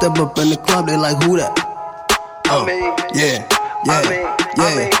said they step up in the club, they like who that? Yeah.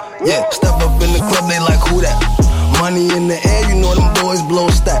 Step up in the club, they like who that? Money in the air, you know them boys blow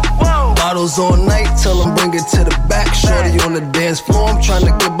stack. Bottles all night, tell them bring it to the back. Shorty on the dance floor, I'm trying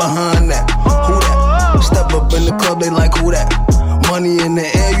to get behind that. Who that? Step up in the club, they like who that? Money in the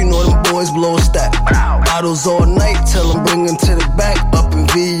air, you know them boys blow stack. Bottles all night, tell them bring them to the back. Up in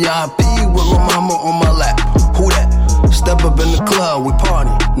VIP with my mama on my lap. Who that? Step up in the club, we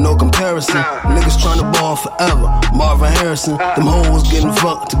party, no comparison. Niggas tryna ball forever. Marvin Harrison, them hoes getting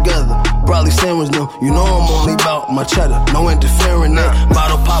fucked together. Probably sandwich them, you know I'm only about my cheddar. No interfering there,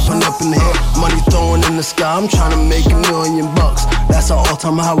 bottle popping up in the air. Money throwing in the sky, I'm tryna make $1 million. That's our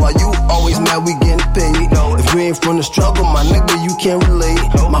all-time high, while you always mad we getting paid. If you ain't from the struggle, my nigga, you can't relate.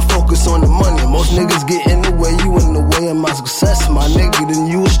 My focus on the money, most niggas get in the way. You in the way of my success, my nigga, then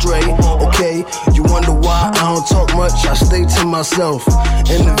you astray. Okay, you wonder why I don't talk much, I stay to myself.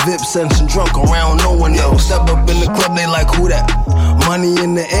 In the VIP session, drunk around no one else. Step up in the club, they like who that? Money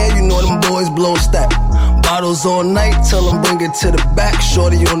in the air, you know them boys blow stack. Bottles all night, tell them bring it to the back.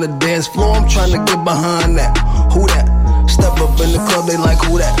 Shorty on the dance floor, I'm trying to get behind that. Who that? Step up in the club, they like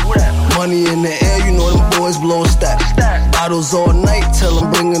who that? Money in the air, you know them boys blow stack. Bottles all night, tell them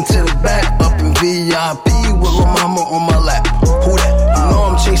bring them to the back. Up in VIP with my mama on my lap. Who that? You know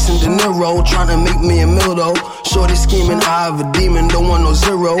I'm chasing De Niro, trying to make me $1 million though. Shorty scheming, I have a demon, don't want no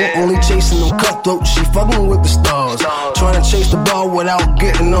zero. Only chasing them cutthroats, she fucking with the stars. Trying to chase the ball without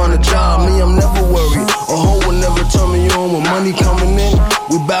getting on the job. Me, I'm never worried, a hoe will never turn me on. When money coming in,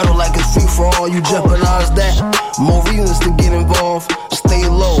 we battle like it's free for all. You jeopardize that, more reasons to get involved. Stay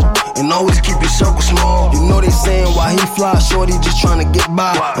low, and always keep your circle small. You know they saying why he fly, shorty just trying to get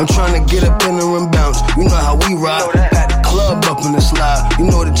by. I'm trying to get up in the rim bounce, you know how we ride. Had the club up in the slide, you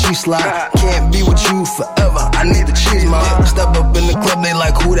know the G slide. Can't be with you forever, I need the cheese, man. Step up in the club, they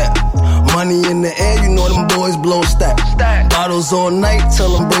like who that? Money in the air, you know them boys blow stack. Bottles all night,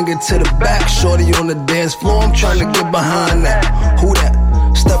 tell them bring it to the back. Shorty on the dance floor, I'm trying to get behind that. Who that?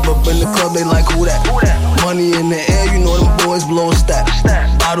 Step up in the club, they like who that? Money in the air, you know them boys blow stack.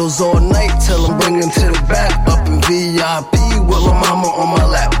 Bottles all night, tell them bring them to the back. Up in VIP with my mama on my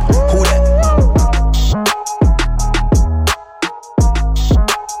lap. Who that?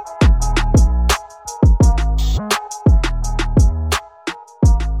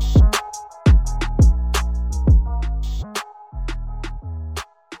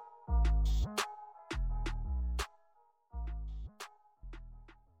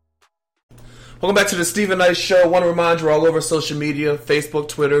 Welcome back to the Stephen Knight Show. I want to remind you, we're all over social media, Facebook,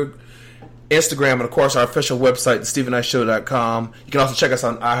 Twitter, Instagram, and of course our official website, StephenKnightShow.com. You can also check us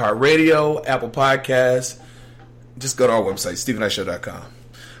on iHeartRadio, Apple Podcasts. Just go to our website, StephenKnightShow.com. All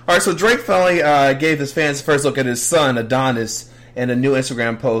right, so Drake finally gave his fans first look at his son, Adonis, in a new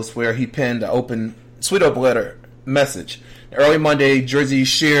Instagram post where he penned a sweet open letter message. Early Monday, Jersey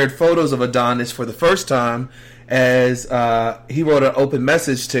shared photos of Adonis for the first time as he wrote an open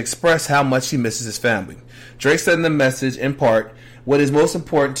message to express how much he misses his family. Drake said in the message, in part, "What is most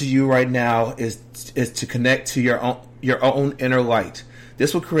important to you right now is to connect to your own inner light.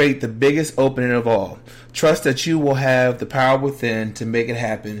 This will create the biggest opening of all. Trust that you will have the power within to make it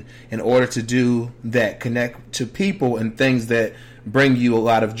happen. In order to do that, connect to people and things that bring you a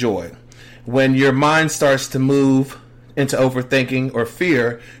lot of joy. When your mind starts to move into overthinking or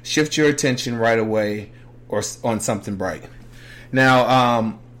fear, shift your attention right away or on something bright."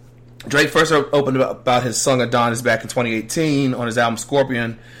 Now, Drake first opened about his son Adonis back in 2018 on his album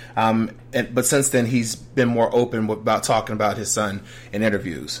Scorpion, but since then he's been more open about talking about his son in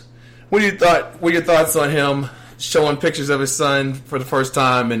interviews. What were your thoughts on him showing pictures of his son for the first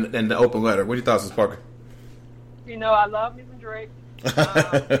time in the open letter? What are your thoughts, Ms. Parker? You know, I love me some Drake.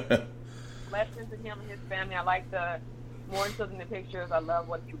 Lessons to him and his family. I like more than the pictures. I love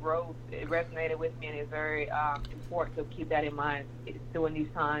what he wrote. It resonated with me, and it's very important to keep that in mind during these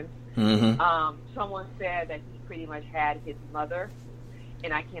times. Mm-hmm. Someone said that he pretty much had his mother,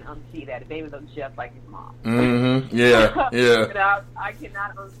 and I can't unsee that. The baby looks just like his mom. Mm-hmm. Yeah, yeah. But I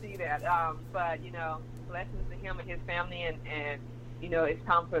cannot unsee that. But, you know, blessings to him and his family, and you know, it's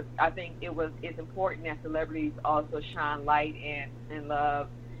time for, I think it's important that celebrities also shine light and love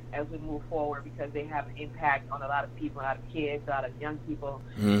as we move forward, because they have an impact on a lot of people, a lot of kids, a lot of young people.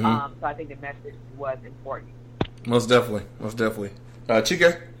 Mm-hmm. So I think the message was important. Most definitely.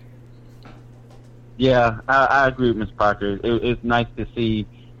 Chike? Yeah, I agree with Ms. Parker. It's nice to see,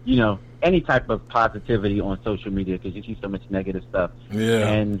 you know, any type of positivity on social media because you see so much negative stuff. Yeah.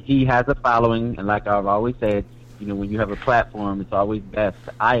 And he has a following, and like I've always said, when you have a platform, it's always best.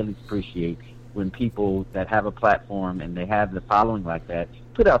 I at least appreciate when people that have a platform and they have the following like that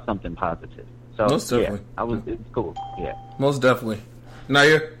put out something positive. So Most definitely. It's cool. Yeah. Most definitely.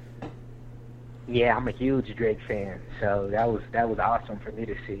 Naya? Yeah, I'm a huge Drake fan, so that was awesome for me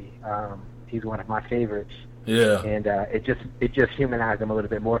to see. He's one of my favorites. Yeah. And it just humanized him a little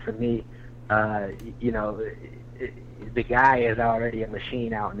bit more for me. The guy is already a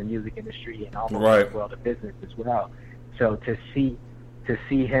machine out in the music industry and almost in the world of business as well. So to see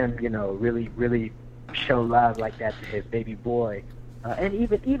him, really, really show love like that to his baby boy, and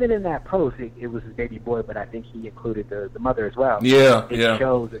even in that post, it was his baby boy, but I think he included the mother as well. Yeah, it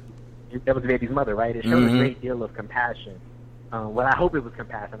shows that was the baby's mother, right? It shows a great deal of compassion. Well, I hope it was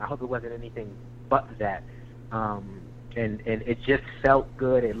compassion. I hope it wasn't anything but that. And it just felt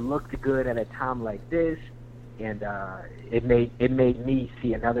good. It looked good at a time like this, and it made me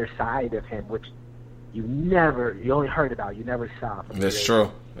see another side of him, which you only heard about, you never saw. That's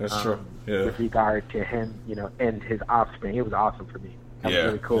true. That's true. Yeah. With regard to him, and his offspring, it was awesome for me. That was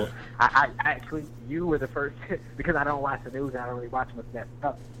really cool. I actually, you were the first because I don't watch the news. And I don't really watch much of that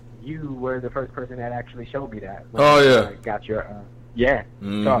stuff. You were the first person that actually showed me that. I got your saw it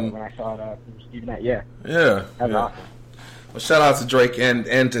when I saw it. Even that, yeah. That was awesome. Well, shout out to Drake and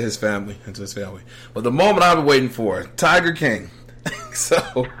to his family Well, the moment I've been waiting for, Tiger King.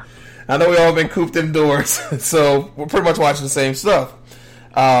 So I know we all been cooped indoors, so we're pretty much watching the same stuff.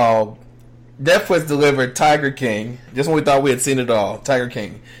 Netflix delivered Tiger King just when we thought we had seen it all. Tiger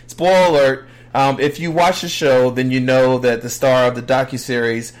King. Spoiler alert. If you watch the show, then you know that the star of the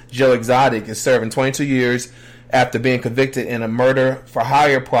docuseries, Joe Exotic, is serving 22 years after being convicted in a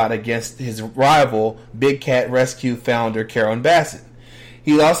murder-for-hire plot against his rival, Big Cat Rescue founder Carolyn Bassett.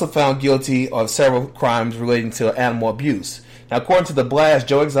 He was also found guilty of several crimes relating to animal abuse. Now, according to The Blast,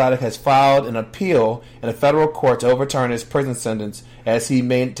 Joe Exotic has filed an appeal in a federal court to overturn his prison sentence as he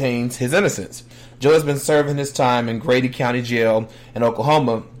maintains his innocence. Joe has been serving his time in Grady County Jail in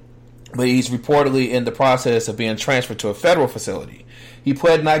Oklahoma, but he's reportedly in the process of being transferred to a federal facility. He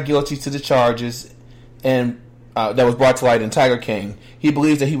pled not guilty to the charges and that was brought to light in Tiger King. He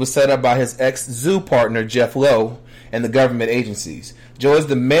believes that he was set up by his ex-zoo partner, Jeff Lowe, and the government agencies. Joe is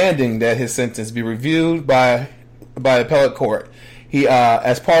demanding that his sentence be reviewed by appellate court. He,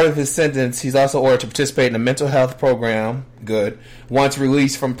 as part of his sentence, he's also ordered to participate in a mental health program, once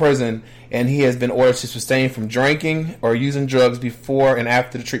released from prison, and he has been ordered to abstain from drinking or using drugs before and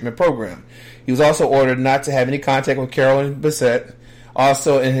after the treatment program. He was also ordered not to have any contact with Carolyn Bassett.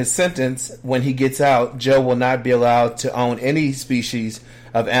 Also, in his sentence, when he gets out, Joe will not be allowed to own any species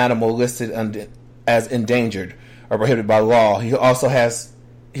of animal listed as endangered or prohibited by law. He also has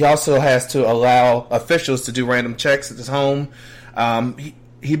to allow officials to do random checks at his home.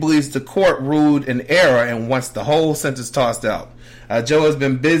 He believes the court ruled in error and wants the whole sentence tossed out. Joe has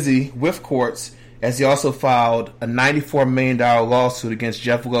been busy with courts as he also filed a $94 million lawsuit against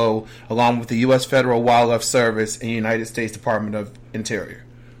Jeff Lowe along with the U.S. Federal Wildlife Service and United States Department of Interior.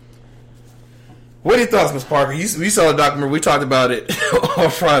 What are your thoughts, Ms. Parker? We saw the documentary. We talked about it on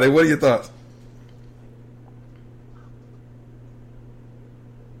Friday. What are your thoughts?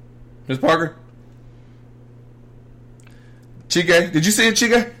 Ms. Parker? Chike? Did you see it,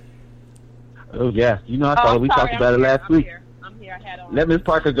 Chike? Oh, yeah. I thought we talked about it last week. I'm here. I had on. Let Ms.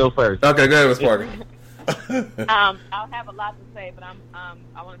 Parker go first. Okay, go ahead, Ms. Parker. I'll have a lot to say, but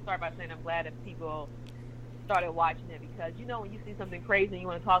I want to start by saying I'm glad that people started watching it because when you see something crazy and you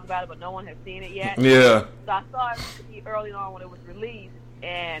want to talk about it, but no one has seen it yet. Yeah. So I saw it early on when it was released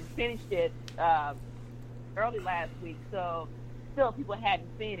and finished it early last week. So still people hadn't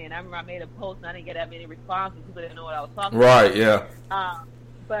seen it. And I remember I made a post and I didn't get that many responses. People didn't know what I was talking about. Right. Yeah.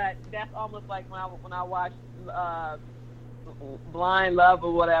 But that's almost like when I watched Blind Love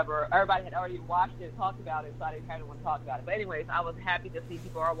or whatever. Everybody had already watched it and talked about it, so I didn't kind of want to talk about it. But anyways, I was happy to see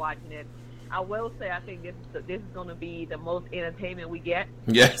people are watching it. I will say I think this is going to be the most entertainment we get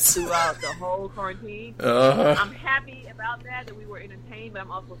throughout the whole quarantine. I'm happy about that we were entertained, but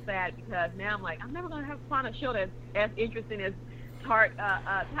I'm also sad because now I'm like, I'm never going to find a show that's as interesting as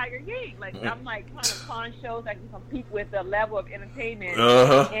Tiger King. Like I'm like trying to find shows that can compete with the level of entertainment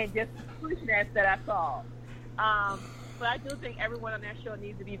and just foolishness that I saw. But I do think everyone on that show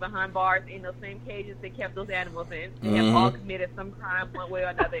needs to be behind bars in those same cages they kept those animals in. They have all committed some crime one way or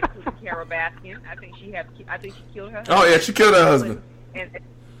another, including Carol Baskin. I think she killed her husband. Oh yeah, she killed her husband.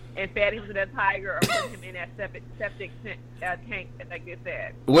 And fed him to that tiger or put him in that septic tank, like they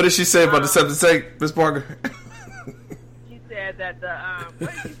said. What did she say about the septic tank, Miss Parker? She said that the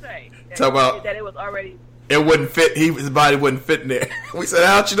what did he say? Talk about that it was already. It wouldn't fit. His body wouldn't fit in there. We said,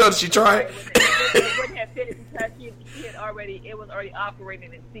 "How'd you know? Did she try it?" It wouldn't have fitted because she had already. It was already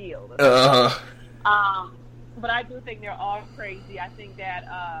operating and sealed. But I do think they're all crazy. I think that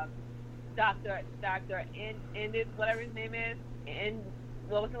Dr. Ennis, whatever his name is, and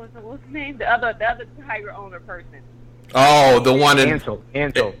what's his name? The other tiger owner person. Oh, the one in Ansel.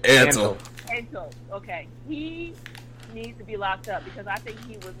 Okay, he needs to be locked up because I think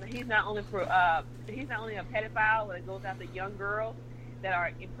he's not only a pedophile when it goes after young girls that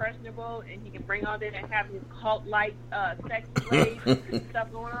are impressionable, and he can bring all that and have his cult-like sex slave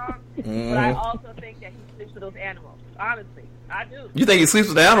stuff going on. But I also think that he sleeps with those animals. Honestly, I do. You think he sleeps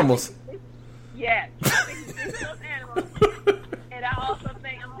with animals? Yes, I think he sleeps with those animals. And I also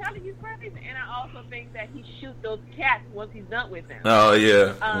think, I'm telling you, crazy. And I also think that he shoots those cats once he's done with them. Oh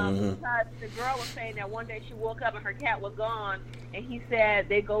yeah. Because the girl was saying that one day she woke up and her cat was gone, and he said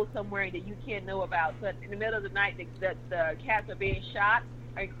they go somewhere that you can't know about. So in the middle of the night, the cats are being shot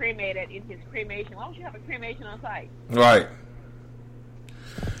or cremated in his cremation. Why would you have a cremation on site? Right.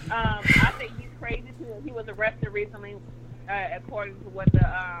 I think he's crazy too. He was arrested recently, according to what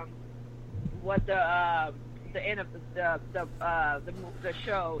the end of the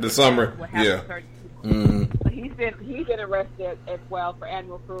show. The summer, yeah. He's been arrested as well for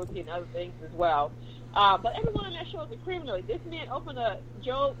animal cruelty and other things as well. But everyone on that show is a criminal. This man opened a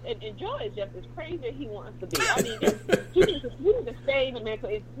Joe, and Joe is just as crazy as he wants to be. I mean, he needs to stay in a mental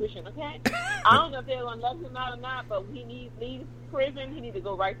institution. Okay, I don't know if they're going to let him out or not, but he leaves prison. He needs to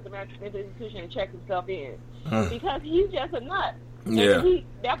go right to the mental institution and check himself in because he's just a nut. Yeah,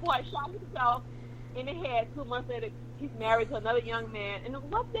 that boy shot himself in the head. 2 months later, he's married to another young man. And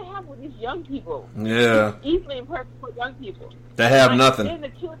what the hell with these young people? Yeah. It's easily imperfect for young people. They have nothing. Then the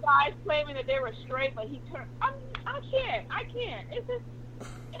 2 guys claiming that they were straight, but he turned. I can't. It's just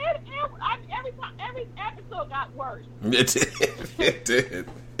every episode got worse. It did.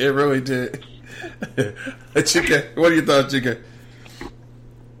 It really did. Chica, what are your thoughts, Chica?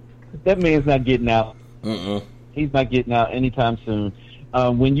 That man's not getting out. He's not getting out anytime soon.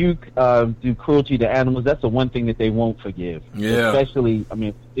 When you do cruelty to animals, that's the one thing that they won't forgive. Yeah. Especially,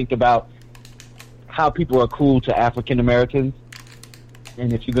 think about how people are cruel to African Americans.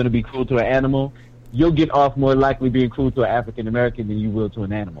 And if you're going to be cruel to an animal, you'll get off more likely being cruel to an African American than you will to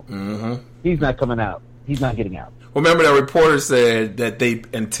an animal. He's not coming out. He's not getting out. Well, remember that reporter said that they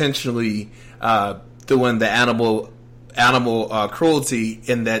intentionally doing the animal cruelty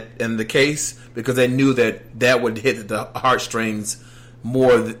in the case because they knew that would hit the heartstrings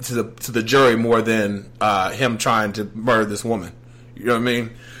more to the jury more than him trying to murder this woman. You know what I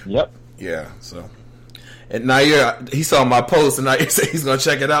mean? Yep. Yeah. So, and Nair, he saw my post, and Nair said he's gonna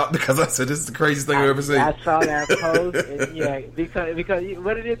check it out because I said this is the craziest thing I've ever seen. I saw that post, and because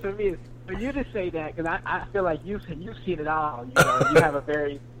what it is for me is for you to say that because I feel like you've seen it all. You know, you have a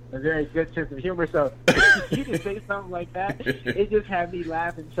very good sense of humor. So you can say something like that, it just had me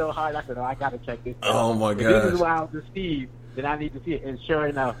laughing so hard. I said, "Oh, I gotta check this out." Oh my god! This is wild to Steve. That I need to see it, and sure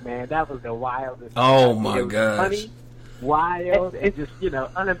enough, man, that was the wildest. Oh my gosh! Funny, wild, and just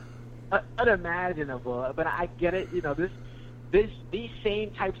unimaginable. But I get it. You know, these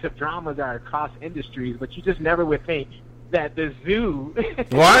same types of dramas are across industries, but you just never would think that the zoo,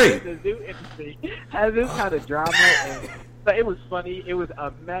 right? The zoo industry has this kind of drama. And but it was funny. It was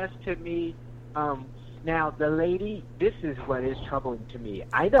a mess to me. Now, the lady, this is what is troubling to me.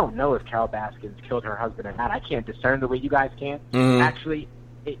 I don't know if Carol Baskins killed her husband or not. I can't discern the way you guys can. Actually,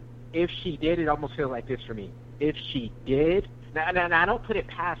 if she did, it almost feels like this for me. If she did, now I don't put it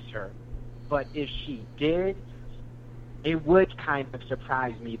past her, but if she did, it would kind of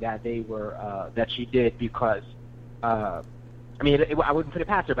surprise me that that she did because, I wouldn't put it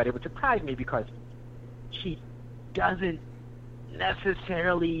past her, but it would surprise me because she doesn't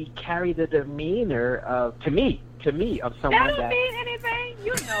necessarily carry the demeanor of to me of someone that don't mean anything.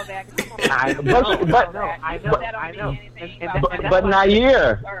 You know that. Come on. I know. But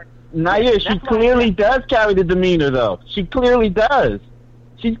Nair, she clearly does carry the demeanor, though. She clearly does.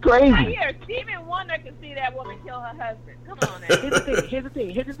 She's crazy. Nair, Stephen Wonder can see that woman kill her husband. Come on, now. Here's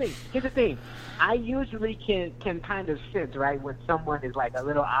the thing. I usually can kind of sense right when someone is like a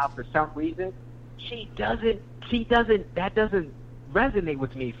little out for some reason. That doesn't resonate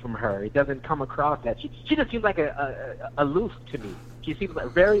with me from her. It doesn't come across that. She just seems like a aloof to me. She seems like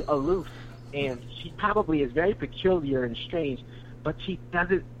very aloof, and she probably is very peculiar and strange, but she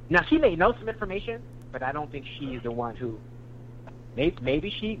doesn't. Now, she may know some information, but I don't think she's the one who Maybe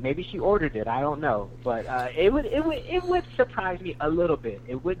she ordered it. I don't know, but it would surprise me a little bit.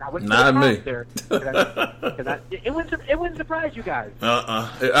 It would. I wouldn't. Not me. It wouldn't surprise you guys.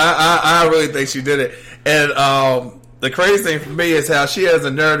 I really think she did it. And the crazy thing for me is how she has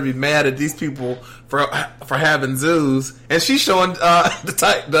the nerve to be mad at these people for having zoos, and she's showing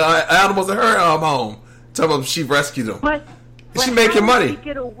the animals in her home. Talking about she rescued them. But she making money. How would she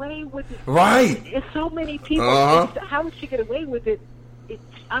get away with it? Right. It's so many people. How would she get away with it?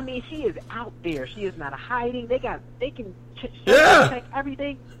 I mean, she is out there. She is not hiding. They can check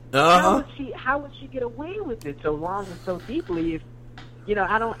everything. How would she get away with it so long and so deeply? If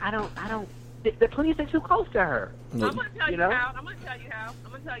I don't. The police are too close to her. I'm gonna tell you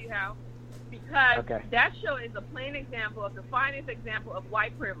how. Because that show is a plain example of the finest example of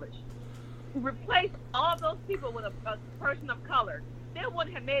white privilege. Replace all those people with a person of color. They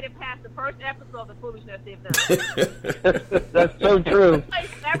wouldn't have made it past the first episode of the foolishness they've done. That's so true.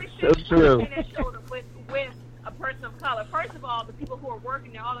 So true. In that show with a person of color. First of all, the people who are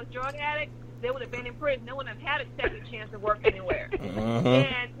working there, all those drug addicts, they would have been in prison. They wouldn't have had a second chance to work anywhere.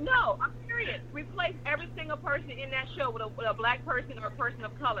 And no, I'm serious. Replace every single person in that show with a black person or a person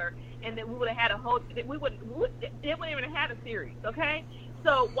of color, and then we would have had a whole. They wouldn't even have had a series. Okay.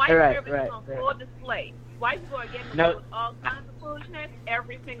 So white privilege is on full display. White people are getting away with all kinds of foolishness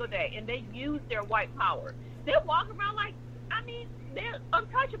every single day, and they use their white power. They walk around like, they're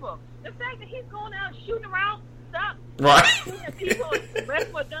untouchable. The fact that he's going out shooting around stuff, shooting people and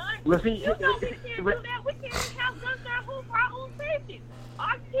rest with guns, we can't do that. We can't have guns at home for our own safety.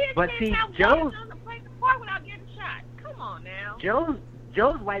 Our kids can't have guns on the place to park without getting shot. Come on now.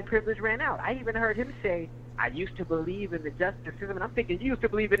 Joe's white privilege ran out. I even heard him say, I used to believe in the justice system, and I'm thinking you used to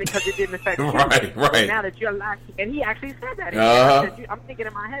believe in it because it didn't affect you. Right. And now that you're locked, and he actually said that. I'm thinking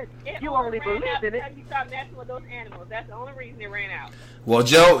in my head, you only believe in it. You start messing with those animals. That's the only reason it ran out. Well,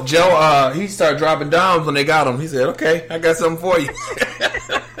 Joe, he started dropping dimes when they got him. He said, "Okay, I got something for you."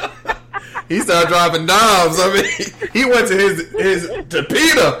 He started dropping dimes. I mean, he went to his to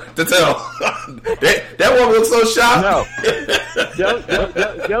Peter to tell that one looks so shocked. No,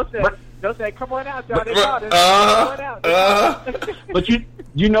 Joe said, "Come on out, Johnny. Come on out." But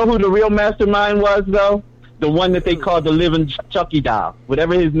you know who the real mastermind was, though? The one that they called the living Chucky doll,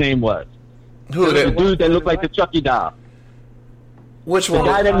 whatever his name was. Who the dude that looked like the Chucky doll? Which one?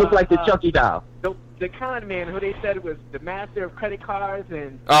 The guy that looked like the Chucky doll. The con man who they said was the master of credit cards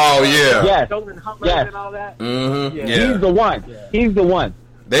and stolen Hummers and all that. Mm-hmm. Yeah. He's the one. Yeah. He's the one.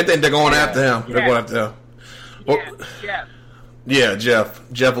 They think they're going after him. They're going after him. Well,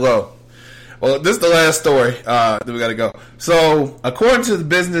 Jeff Lowe. Well, this is the last story that we got to go. So, according to the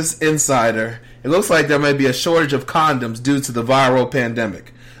Business Insider, it looks like there may be a shortage of condoms due to the viral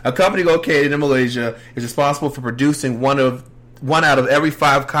pandemic. A company located in Malaysia is responsible for producing one out of every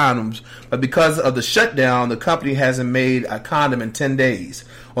 5 condoms, but because of the shutdown, the company hasn't made a condom in 10 days.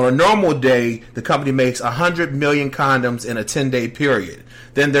 On a normal day, the company makes 100 million condoms in a 10-day period.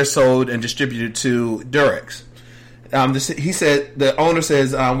 Then they're sold and distributed to Durex. The owner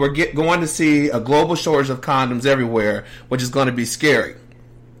says, we're going to see a global shortage of condoms everywhere, which is going to be scary.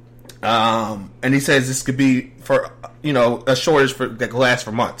 And he says this could be for, a shortage that could last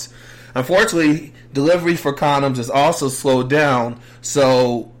for months. Unfortunately, delivery for condoms is also slowed down,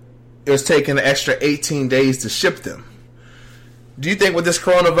 so it's taking an extra 18 days to ship them. Do you think with this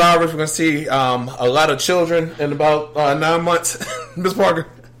coronavirus we're going to see a lot of children in about 9 months, Ms. Parker?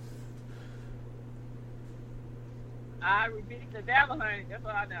 I rebuke the devil, honey. That's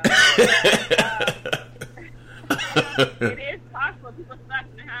all I know. It is possible people stuck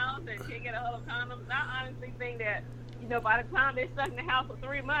in the house and can't get a hold of condoms. I honestly think that, by the time they're stuck in the house for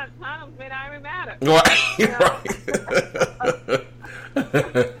 3 months, condoms may not even matter. There's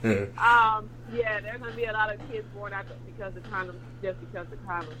going to be a lot of kids born out because of the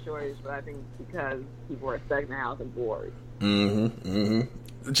condom shortage, but I think because people are stuck in the house and bored.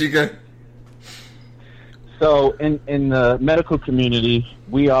 Chica? So in the medical community,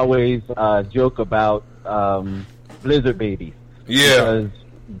 we always joke about blizzard babies. Yeah.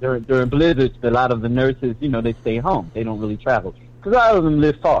 Because during blizzards, a lot of the nurses, they stay home. They don't really travel. Because a lot of them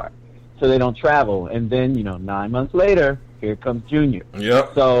live far. So they don't travel. And then, 9 months later, here comes Junior.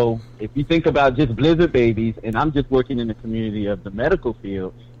 Yep. So if you think about just blizzard babies, and I'm just working in the community of the medical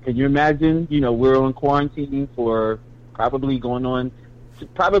field, can you imagine, we're on quarantine for probably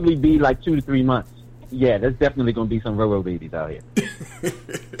be like 2 to 3 months. Yeah, there's definitely going to be some Roro babies out here.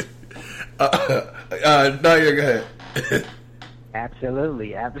 No, go ahead.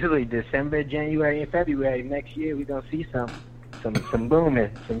 Absolutely. December, January, and February next year, we're going to see some booming,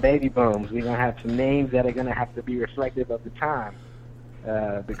 some baby booms. We're going to have some names that are going to have to be reflective of the time.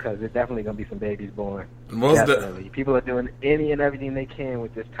 because there's definitely going to be some babies born. Most definitely. People are doing any and everything they can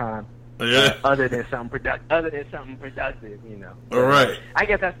with this time. Other than something productive, you know. All right. I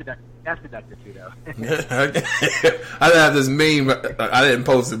guess that's productive too, though. I have this meme. I didn't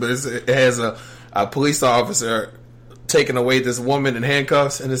post it, but it has a police officer taking away this woman in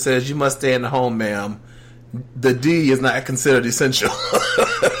handcuffs, and it says, "You must stay in the home, ma'am. The D is not considered essential."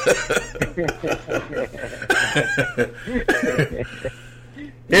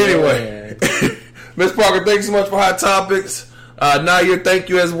 Anyway, Miss Parker, thanks so much for Hot Topics. Nair, thank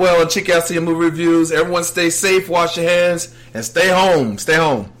you as well. And check out some movie reviews. Everyone stay safe, wash your hands, and stay home. Stay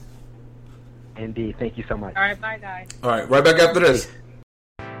home. Indeed. Thank you so much. All right, bye, guys. All right, right back after this.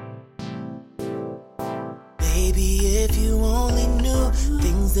 Baby, if you only knew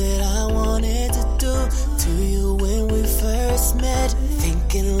things that I wanted to do to you when we first met,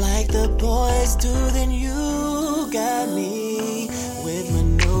 thinking like the boys do, then you got me with my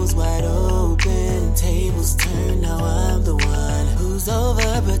nose wide open, tables turned, now I'm the one who's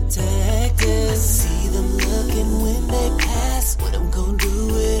overprotected. I see them looking when they pass, what I'm gonna do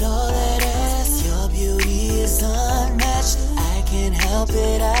with all that ass? Your beauty is unmatched, I can't help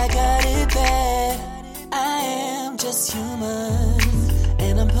it, I got it bad. I am just human,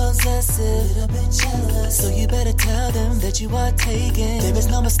 and I'm possessive, little bit jealous. So you better tell them that you are taken. There is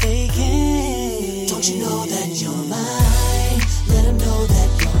no mistaking. Don't you know that you're mine? Let them know that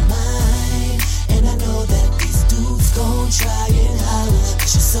you're mine. And I know that these dudes gon' try and holler,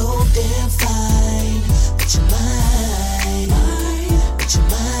 'cause you're so damn fine. But you're mine, but you're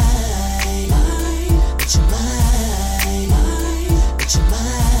mine, but you're mine, but you're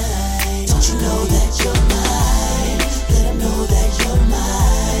mine. Don't you know that you're mine? Let them know that you're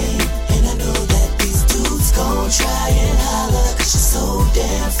mine. And I know that these dudes gon' try and holler, 'cause you're so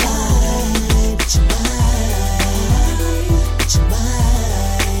damn fine. But you're mine, but you're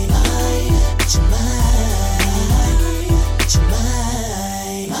mine, but you're mine, but you're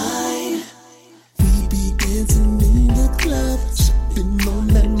mine. We be dancing in the club, sipping on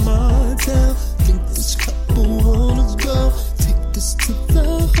that Martell. Think this couple wanna go, take this to the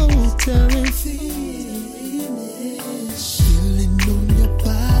hotel and finish. Feeling on your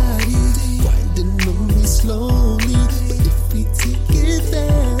body, grinding on me slowly. But if we take it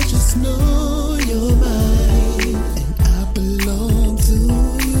there, just know you're mine, and I belong to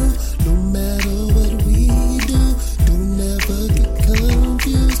you. No matter what we do, don't ever get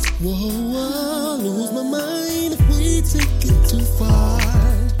confused. Whoa, lose my mind if we take it too far.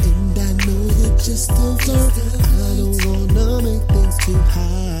 And I know you're just a flirt, I don't wanna make things too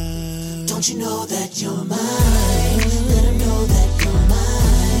hard. Don't you know that you're mine? Let them know that you're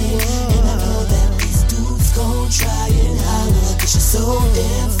mine. And I know that these dudes gon' try and holler, 'cause you're so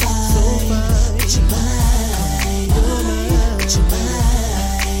damn fine. But you're mine, but you're mine,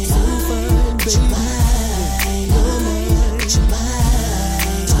 but you're mine, but you're mine.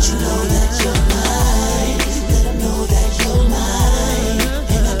 Don't you know that you're mine? Let them know that you're mine.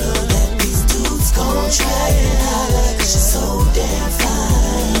 And I know that these dudes gon' try and holler, 'cause you're so damn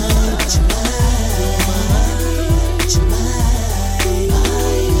fine. But you're mine, but you're mine,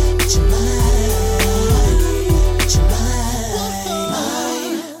 but you're mine, but you're mine.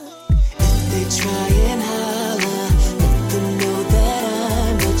 If they try and holler, let them know that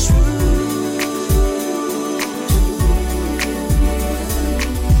I'm the truth.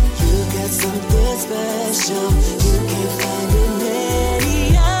 You got something special you can't find in any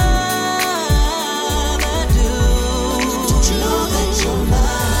other dude. Don't you know that you're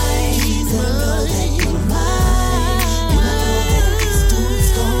mine? Let them know that you're mine. And I know that these dudes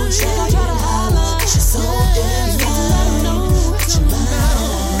gon' try and holler, 'cause you're so damn fine. But you're mine,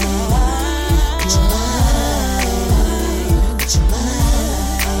 but you're mine, but you're mine,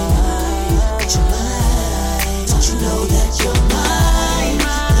 but you're mine. Don't you know that you're mine?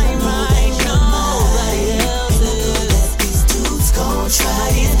 Let them know that you're mine. And I know that these dudes gon' try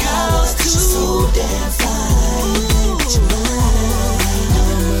and holler, 'cause you're so damn fine. But you're mine,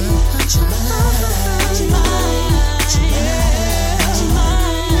 but you're mine, but you're mine, but you're mine, but you're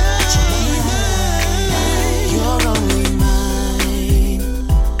mine. You're only mine.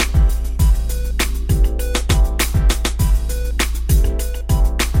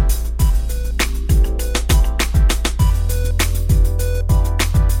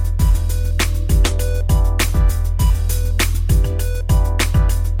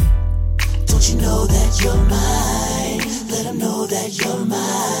 Don't you know that you're mine? Let them know that you're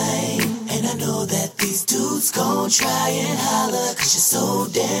mine. And I know that these dudes gon' try and holler, 'cause you're so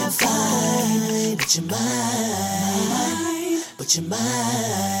damn fine. But you're mine, but you're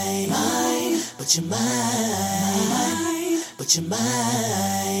mine, but you're mine, but you're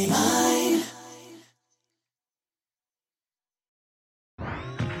mine.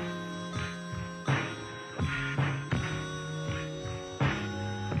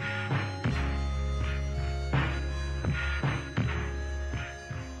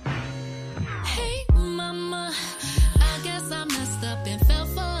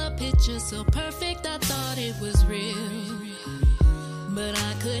 So perfect, I thought it was real, but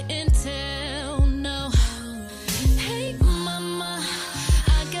I couldn't tell, no. Hey mama,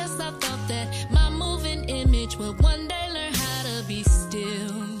 I guess I thought that my moving image would one day learn how to be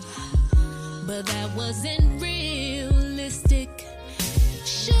still, but that wasn't realistic.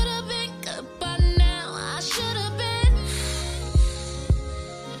 Should've been good by now, I should've been.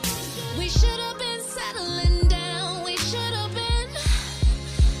 We should've been settling down, we should've been.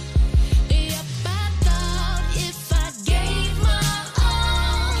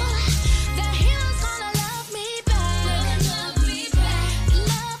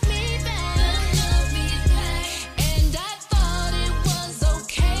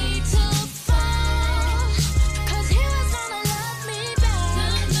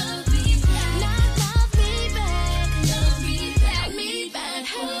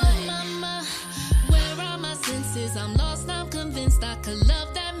 I'm lost, I'm convinced I could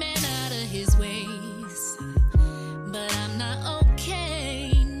love that man out of his ways, but I'm not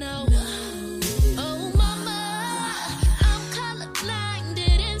okay, no. Oh mama, I'm colorblind,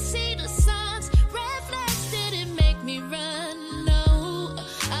 didn't see the signs, red flags didn't make me run, no.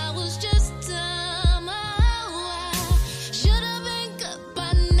 I was just dumb, oh, I should've been good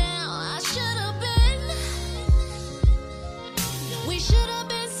by now, I should've been. We should've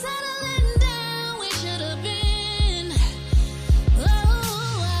been settling down, we should've been.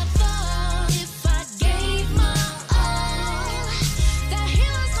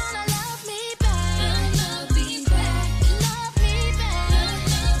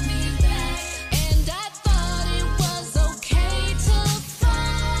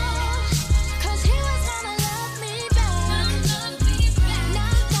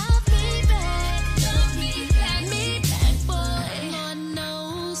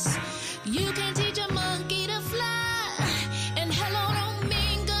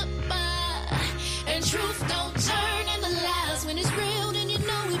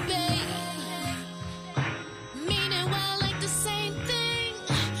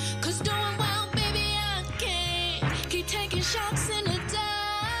 Shots in the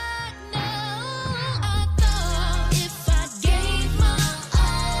dark, no. I thought if I gave my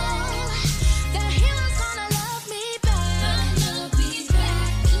all, that he was gonna love me back, love me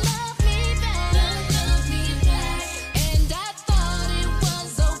back, love me back, love me back. And I thought it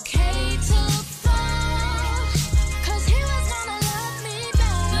was okay to fall, 'cause he was gonna love me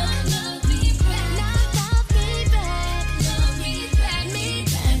back, love me back, not love me back, love me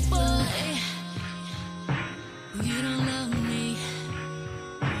back, boy. You don't love me.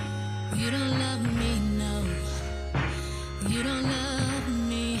 You don't love me, no. You don't love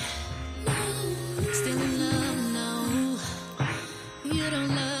me. No. Still in love, no. You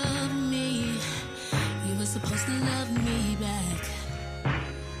don't love me. You were supposed to love me back.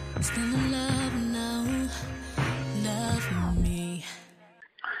 Still in love, no. Love me.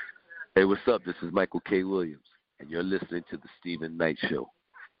 Hey, what's up? This is Michael K. Williams, and you're listening to The Stephen Knight Show.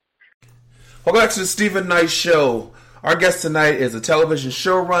 Welcome back to The Stephen Knight Show. Our guest tonight is a television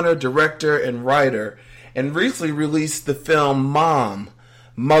showrunner, director, and writer, and recently released the film Mom,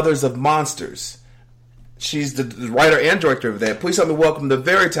 Mothers of Monsters. She's the writer and director of that. Please help me welcome the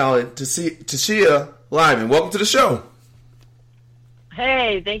very talented Tucia Lyman. Welcome to the show.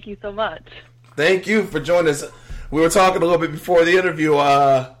 Hey, thank you so much. Thank you for joining us. We were talking a little bit before the interview.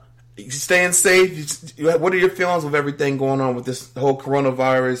 Staying safe. What are your feelings of everything going on with this whole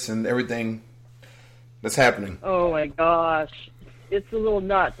coronavirus and everything that's happening? Oh my gosh, it's a little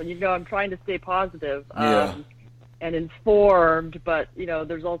nuts, and I'm trying to stay positive and informed, but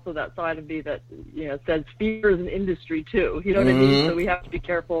there's also that side of me that says fear is an industry too. You know what I mean? So we have to be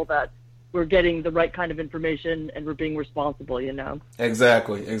careful that we're getting the right kind of information and we're being responsible.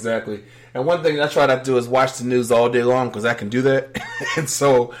 Exactly. And one thing I try not to do is watch the news all day long because I can do that, and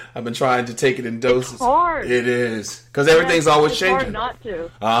so I've been trying to take it in doses. It's hard. It is because everything's always changing. It's hard not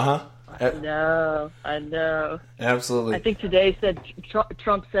to. I know. Absolutely. I think today said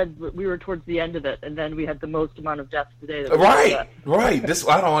Trump said we were towards the end of it, and then we had the most amount of deaths today. Right. This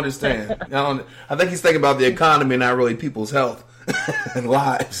I don't understand. I think he's thinking about the economy, not really people's health and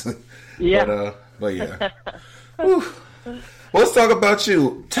lives. Yeah. But yeah. Well, let's talk about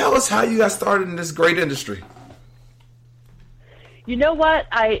you. Tell us how you got started in this great industry. You know what?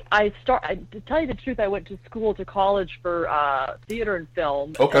 To tell you the truth, I went to college for theater and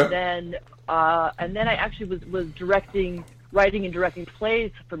film. Okay. And then I actually was writing and directing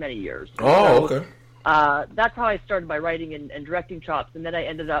plays for many years. Oh, okay. That's how I started my writing and directing chops, and then I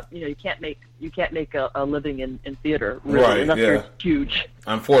ended up, you can't make a living in theater, really, right? Unless Yeah. you're huge.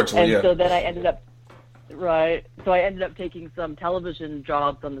 Unfortunately, and so then I ended up. Right. So I ended up taking some television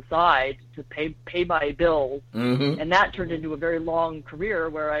jobs on the side to pay my bills, and that turned into a very long career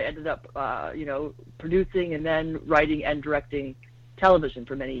where I ended up, producing and then writing and directing television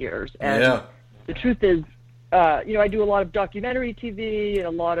for many years. And the truth is, I do a lot of documentary TV and a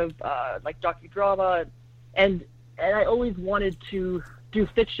lot of docudrama, and I always wanted to do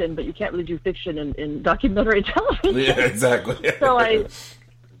fiction, but you can't really do fiction in documentary television. Yeah, exactly.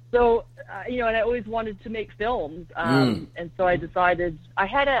 And I always wanted to make films, and so I decided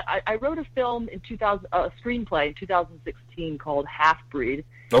I wrote a film in a screenplay in 2016 called Half Breed.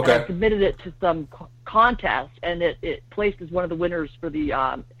 Okay. And I submitted it to some contest, and it placed as one of the winners for the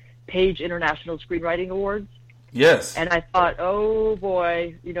Page International Screenwriting Awards. Yes. And I thought, oh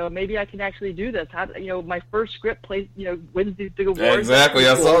boy, maybe I can actually do this. My first script wins these big awards. Exactly,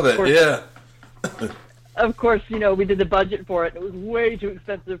 I saw that. Yeah. Of course, we did the budget for it, and it was way too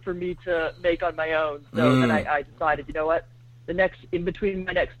expensive for me to make on my own. So then I decided, you know what, in between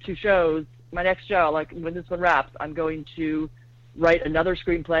my next show, like when this one wraps, I'm going to write another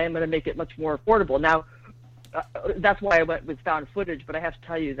screenplay. I'm going to make it much more affordable. Now, that's why I went with found footage, but I have to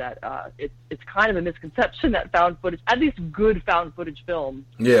tell you that it's kind of a misconception that found footage, at least good found footage films,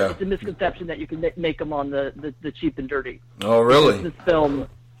 it's a misconception that you can make them on the cheap and dirty. Oh, really? This film...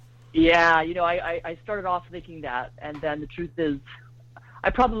 Yeah, I started off thinking that, and then the truth is, I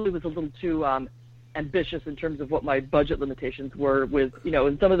probably was a little too ambitious in terms of what my budget limitations were. With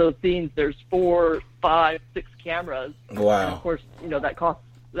in some of those scenes, there's 4, 5, 6 cameras. Wow. And of course, that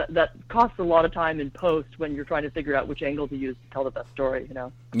costs a lot of time in post when you're trying to figure out which angle to use to tell the best story.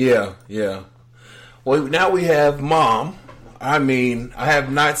 Yeah, yeah. Well, now we have Mom. I mean, I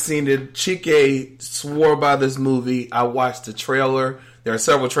have not seen it. Chike swore by this movie. I watched the trailer. There are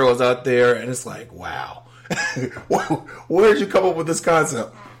several trailers out there, and it's like, wow. Where did you come up with this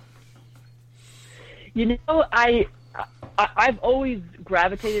concept? I've always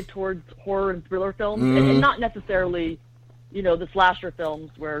gravitated towards horror and thriller films, and not necessarily, the slasher films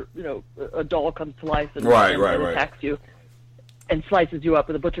where, a doll comes to life and attacks you and slices you up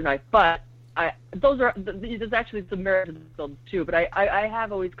with a butcher knife. But there's actually some merit to the films too. But I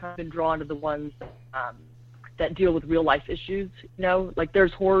have always kind of been drawn to the ones that deal with real life issues. Like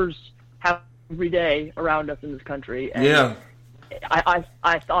there's horrors every day around us in this country. And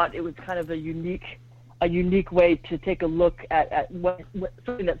I thought it was kind of a unique way to take a look at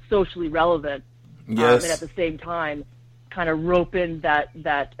something that's socially relevant. Yes. And at the same time, kind of rope in that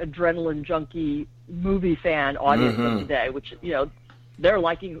adrenaline junkie movie fan audience of today, which they're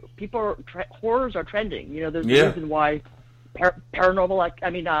liking. Horrors are trending. There's a reason why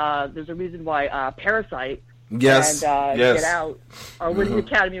paranormal. There's a reason why Parasite. Yes. And yes. Get Out are winning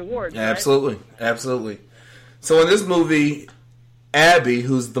Academy Awards. Right? Absolutely, absolutely. So in this movie, Abby,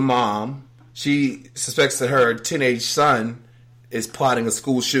 who's the mom, she suspects that her teenage son is plotting a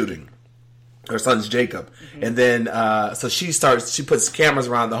school shooting. Her son's Jacob, and then so she puts cameras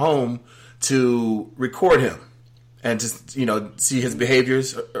around the home to record him and just see his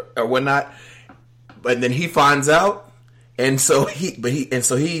behaviors or whatnot. But then he finds out. And so he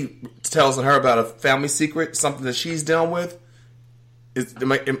tells her about a family secret, something that she's dealing with.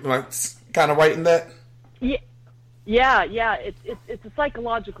 Am I kind of right in that? Yeah. It's a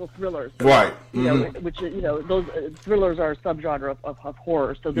psychological thriller, so, right? Which those thrillers are a subgenre of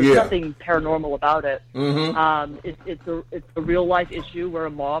horror. So there's nothing paranormal about it. It's a real life issue where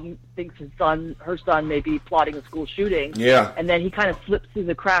a mom thinks her son may be plotting a school shooting. Yeah, and then he kind of slips through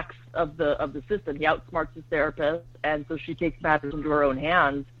the cracks of the system. He outsmarts his therapist, and so she takes matters into her own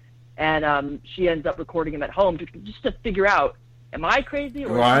hands, and she ends up recording him at home just to figure out, am I crazy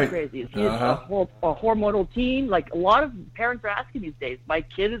or is he crazy? Is he a hormonal teen? Like a lot of parents are asking these days. My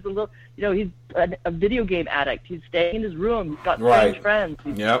kid is he's a video game addict. He's staying in his room. He's got strange friends.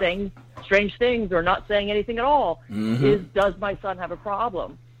 He's saying strange things or not saying anything at all. Does my son have a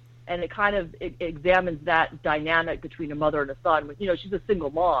problem? And it kind of examines that dynamic between a mother and a son. She's a single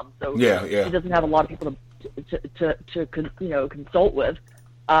mom, so she doesn't have a lot of people to consult with.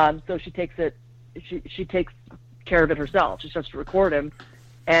 So she takes it. She takes care of it herself. She starts to record him,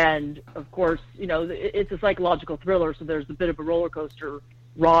 and of course, it's a psychological thriller. So there's a bit of a roller coaster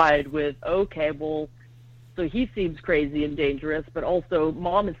ride with so he seems crazy and dangerous, but also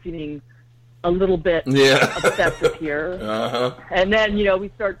mom is seeming a little bit obsessive here. Uh-huh. And then, we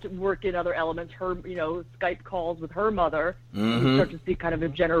start to work in other elements. Her, Skype calls with her mother. Mm-hmm. We start to see kind of a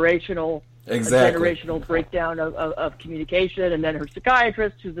generational breakdown of communication. And then her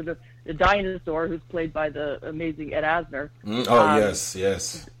psychiatrist, who's a dinosaur, who's played by the amazing Ed Asner. Yes. He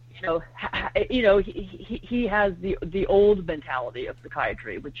has the old mentality of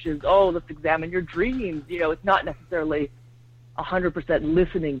psychiatry, which is, let's examine your dreams. It's not necessarily 100%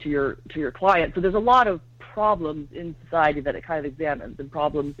 listening to your client. So there's a lot of problems in society that it kind of examines, and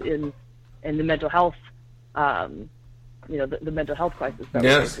problems in the mental health, the mental health crisis that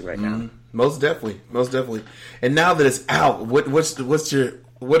we're facing right now. Most definitely. And now that it's out, what's your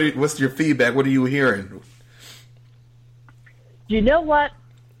feedback? What are you hearing? You know what?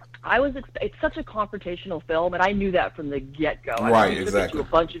 It's such a confrontational film, and I knew that from the get-go. Right, we exactly. took it to a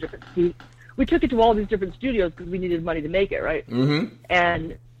bunch of different. We took it to all these different studios because we needed money to make it, right? Mm-hmm.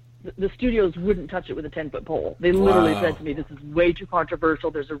 And the studios wouldn't touch it with a 10-foot pole. They literally said to me, "This is way too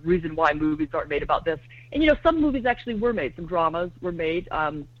controversial. There's a reason why movies aren't made about this." And some movies actually were made. Some dramas were made.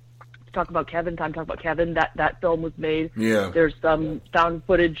 Time to Talk About Kevin. That film was made. Yeah. There's some found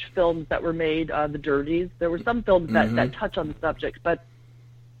footage films that were made. The Dirties. There were some films that touch on the subject, but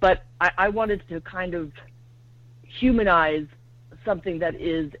I wanted to kind of humanize something that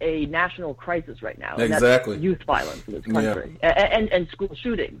is a national crisis right now. And exactly. That's youth violence in this country. And school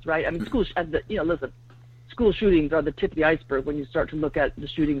shootings, right? I mean, school shootings are the tip of the iceberg when you start to look at the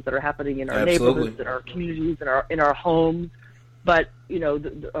shootings that are happening in our neighborhoods, in our communities, in our homes. But,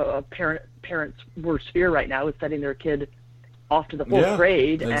 the parent's worst fear right now is sending their kid off to the fourth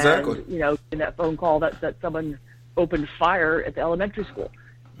grade. Exactly. And, in that phone call that someone opened fire at the elementary school.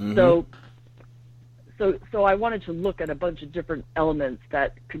 Mm-hmm. So I wanted to look at a bunch of different elements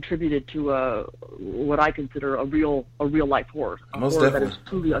that contributed to what I consider a real life horror, Most horror definitely. that is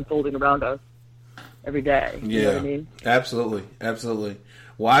truly unfolding around us every day. You know what I mean? Absolutely.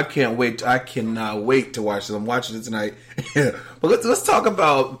 Well, I cannot wait to watch it. I'm watching it tonight. But let's talk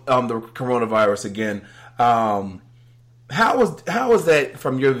about the coronavirus again. How was that,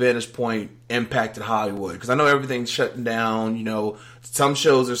 from your vantage point, impacted Hollywood? Because I know everything's shutting down. Some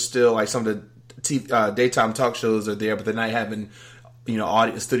shows are still, like some of the daytime talk shows are there, but they're not having,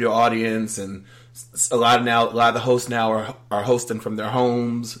 studio audience, and a lot of the hosts now are hosting from their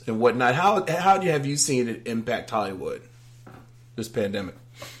homes and whatnot. How have you seen it impact Hollywood, this pandemic?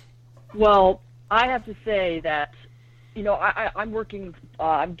 Well, I have to say that, I'm working.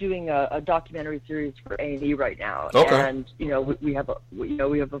 I'm doing a documentary series for A&E right now, and we have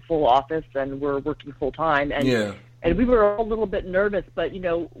a full office, and we're working full time, and we were all a little bit nervous, but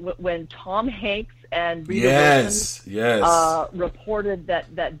when Tom Hanks and Rita Wilson reported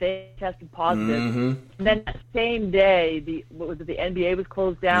that they tested positive, and then that same day the NBA was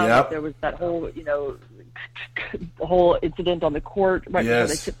closed down. There was that whole whole incident on the court right before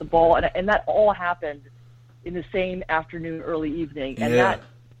they tipped the ball, and that all happened in the same afternoon, early evening, and that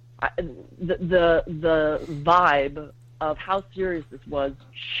the vibe of how serious this was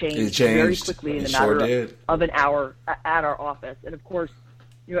changed very quickly in a matter of an hour at our office. And of course,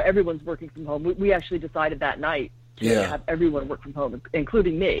 everyone's working from home. We actually decided that night to have everyone work from home,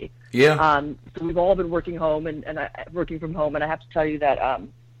 including me. So we've all been working home and working from home, and I have to tell you that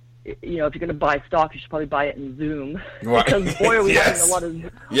if you're going to buy stock, you should probably buy it in Zoom. Right. Because boy, are we having a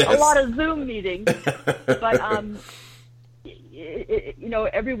lot of Zoom meetings. But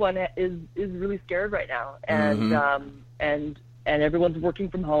everyone is really scared right now, and everyone's working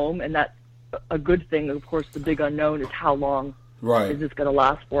from home, and that's a good thing. Of course, the big unknown is how long is this going to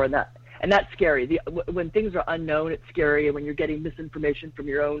last for, and that's scary. When things are unknown, it's scary, and when you're getting misinformation from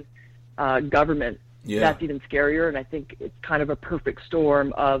your own government, that's even scarier. And I think it's kind of a perfect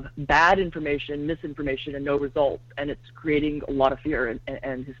storm of bad information, misinformation, and no results, and it's creating a lot of fear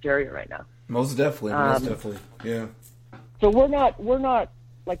and hysteria right now. Most definitely. Yeah. So we're not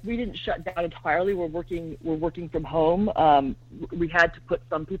like, we didn't shut down entirely. We're working from home. We had to put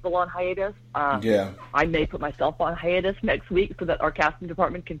some people on hiatus. I may put myself on hiatus next week so that our casting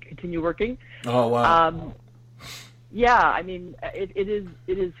department can continue working. Oh wow. I mean, it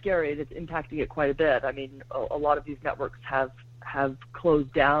is scary, and it's impacting it quite a bit. I mean, a lot of these networks have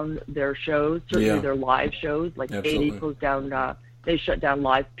closed down their shows, certainly their live shows. Like A&E closed down. They shut down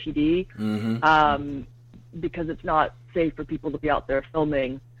live PD because it's not safe for people to be out there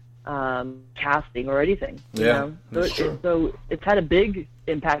filming, casting, or anything. So it's had a big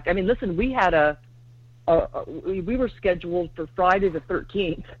impact. I mean, listen, we had we were scheduled for Friday the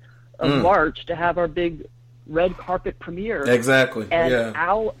 13th of March to have our big red carpet premiere. Exactly. And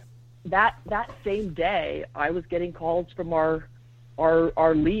that same day, I was getting calls from our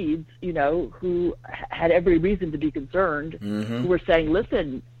our leads, who had every reason to be concerned, who were saying,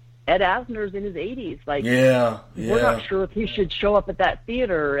 listen, Ed Asner's in his 80s. Like, we're not sure if he should show up at that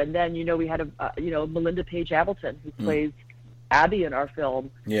theater. And then, we had Melinda Page Hamilton, who plays Abby in our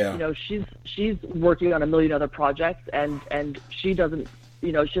film. Yeah. She's working on a million other projects, and she doesn't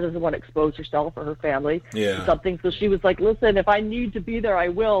want to expose herself or her family to something. So she was like, listen, if I need to be there, I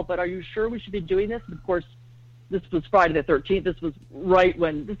will, but are you sure we should be doing this? And of course, this was Friday the 13th. This was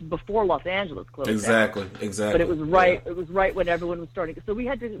this is before Los Angeles closed Exactly. down. But it was right. It was right when everyone was starting. So we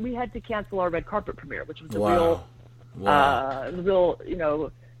had to cancel our red carpet premiere, which was the real,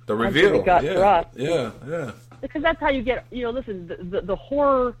 the reveal. For us. Yeah. Because that's how you get. Listen, the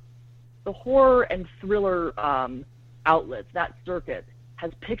horror and thriller outlets, that circuit,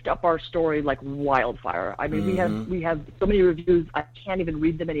 has picked up our story like wildfire. I mean, we have so many reviews, I can't even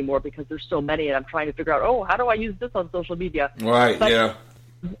read them anymore because there's so many, and I'm trying to figure out, how do I use this on social media? Right. But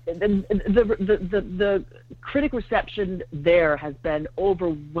the critic reception there has been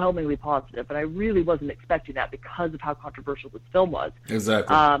overwhelmingly positive, and I really wasn't expecting that because of how controversial this film was.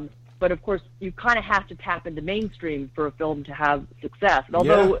 Exactly. But of course, you kind of have to tap into mainstream for a film to have success. And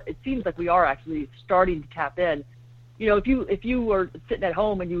although it seems like we are actually starting to tap in, if you were sitting at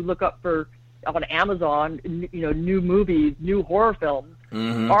home and you look up on Amazon, new movies, new horror films,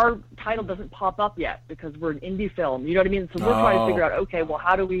 our title doesn't pop up yet because we're an indie film. You know what I mean? So we're trying to figure out, okay, well,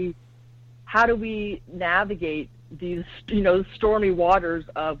 how do we navigate these, stormy waters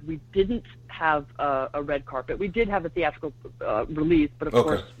of, we didn't have a red carpet. We did have a theatrical release, but of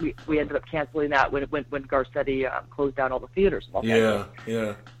course we ended up canceling that when Garcetti closed down all the theaters. Yeah.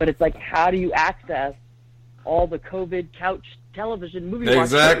 But it's like, how do you access all the COVID couch television movie watching?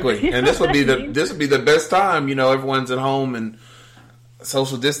 Exactly. And this would be the best time, everyone's at home and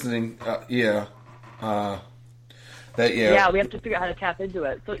social distancing. We have to figure out how to tap into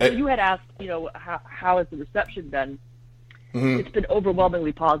it. So you had asked, how has the reception been? It's been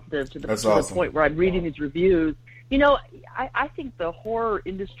overwhelmingly positive to the point where I'm reading these reviews. I think the horror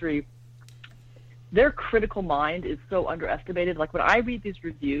industry, their critical mind is so underestimated. Like, when I read these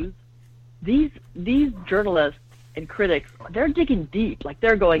reviews, these journalists and critics, they're digging deep. Like,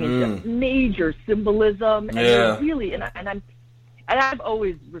 they're going into major symbolism, and they're really, and I've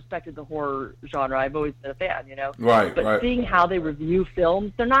always respected the horror genre. I've always been a fan, Right. But seeing how they review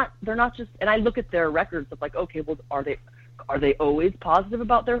films, they're not just. And I look at their records of like, okay, well, are they always positive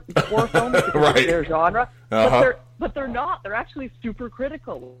about their horror films because of their genre? But they're not. They're actually super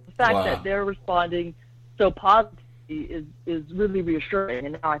critical. The fact that they're responding so positively is really reassuring.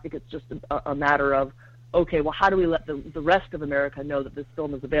 And now I think it's just a matter of, okay, well, how do we let the rest of America know that this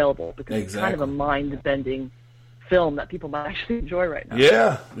film is available? Because it's kind of a mind-bending film that people might actually enjoy right now.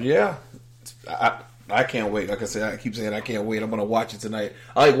 Yeah. I can't wait. Like I said, I keep saying I can't wait. I'm going to watch it tonight.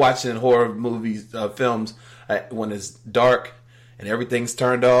 I like watching horror movies, films when it's dark and everything's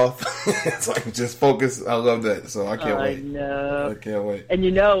turned off. It's like, just focus. I love that. So I can't wait. I know. I can't wait. And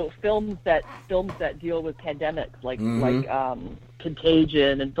films that deal with pandemics, like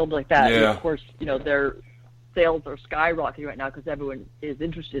Contagion and films like that. And of course, their sales are skyrocketing right now because everyone is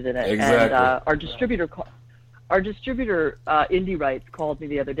interested in it. Exactly. And our distributor, Indie Rights, called me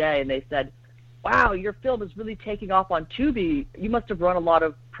the other day and they said, wow, your film is really taking off on Tubi. You must have run a lot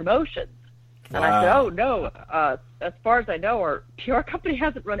of promotions. And I said, oh, no. As far as I know, our PR company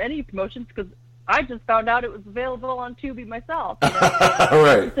hasn't run any promotions because I just found out it was available on Tubi myself.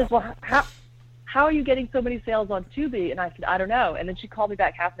 Right. She says, well, how are you getting so many sales on Tubi? And I said, I don't know. And then she called me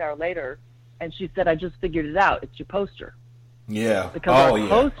back half an hour later, and she said, I just figured it out. It's your poster. Yeah. Because our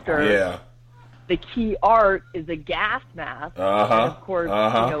poster, the key art is a gas mask. And of course,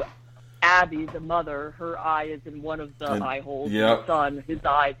 Abby, the mother, her eye is in one of the eye holes. The son, his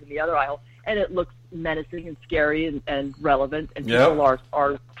eye is in the other eye hole. And it looks menacing and scary and relevant, and people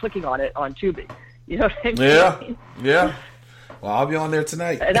are clicking on it on Tubi. You know what I mean? Yeah. Well, I'll be on there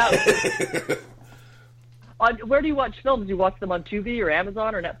tonight. And where do you watch films? Do you watch them on Tubi or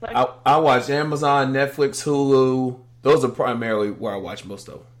Amazon or Netflix? I watch Amazon, Netflix, Hulu. Those are primarily where I watch most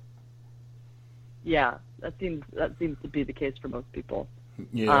of them. Yeah, that seems to be the case for most people.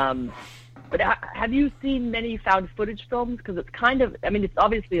 Yeah. But have you seen many found footage films? Because it's kind of, it's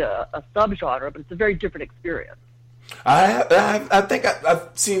obviously a subgenre, but it's a very different experience. I think I've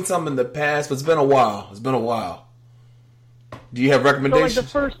seen some in the past, but it's been a while. Do you have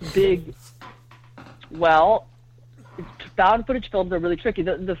recommendations? So, like, the first big, found footage films are really tricky.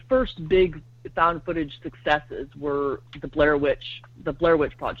 The first big found footage successes were the Blair Witch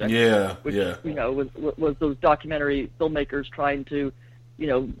Project. Yeah, which, was those documentary filmmakers trying to,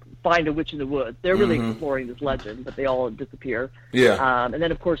 find a witch in the woods. They're really exploring this legend, but they all disappear. Yeah. And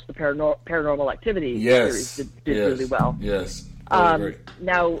then, of course, the Paranormal Activity Yes. series did really well. Yes.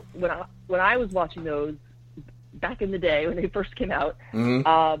 Now, when I was watching those back in the day when they first came out,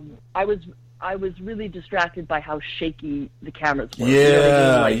 I was really distracted by how shaky the cameras were.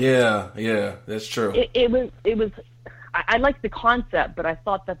 Yeah, you know, yeah, that's true. It was. I liked the concept, but I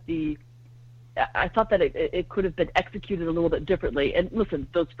thought that it could have been executed a little bit differently. And listen,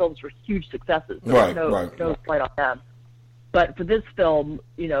 those films were huge successes. So Right. No slight on them. But for this film,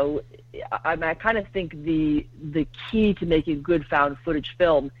 you know, I kind of think the key to making good found footage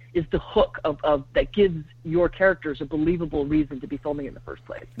film is the hook of that gives your characters a believable reason to be filming in the first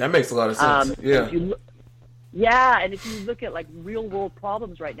place. That makes a lot of sense. And if you look at like real world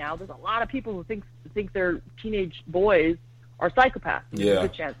problems right now, there's a lot of people who think their teenage boys are psychopaths. There's a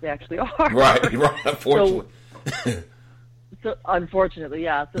good chance they actually are. Right. Unfortunately. So unfortunately,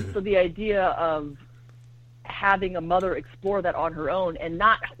 yeah. So the idea of having a mother explore that on her own and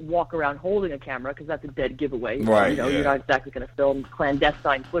not walk around holding a camera, because that's a dead giveaway. Right. You know, you're not exactly going to film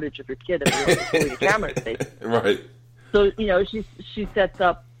clandestine footage of your kid if you're holding a camera. Right. So, you know, she sets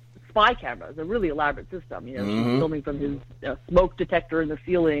up spy cameras, a really elaborate system. You know, she's filming from his smoke detector in the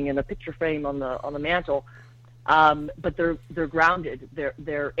ceiling and a picture frame on the mantle. But they're grounded.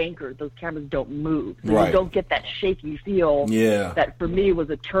 They're anchored. Those cameras don't move. So you don't get that shaky feel. Yeah. That for me was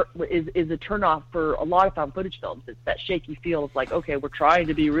a turnoff for a lot of found footage films. It's that shaky feel. It's like, okay, we're trying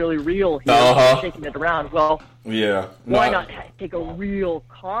to be really real here, shaking it around. Well, why not take a real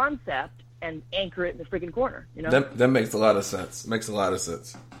concept and anchor it in the freaking corner? You know, that makes a lot of sense.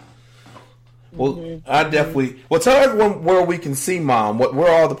 Well, I definitely. Well, tell everyone where we can see Mom. Where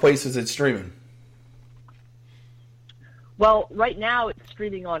are all the places it's streaming? Well, right now it's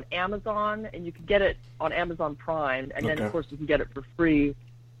streaming on Amazon, and you can get it on Amazon Prime, and then of course you can get it for free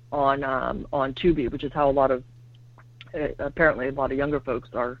on Tubi, which is how apparently a lot of younger folks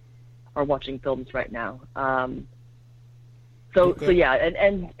are watching films right now. So yeah,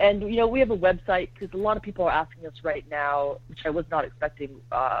 and you know, we have a website because a lot of people are asking us right now, which I was not expecting,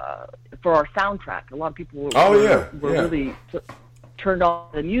 for our soundtrack. A lot of people were really turned on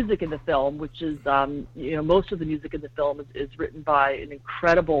the music in the film, which is, you know, most of the music in the film is written by an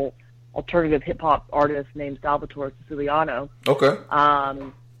incredible alternative hip hop artist named Salvatore Siciliano. Okay.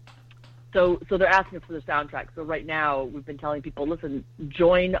 So they're asking us for the soundtrack. So right now we've been telling people, listen,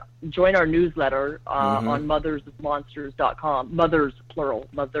 join our newsletter on mothersmonsters.com, mothers plural,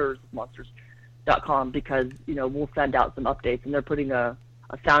 mothersmonsters.com, because, you know, we'll send out some updates, and they're putting a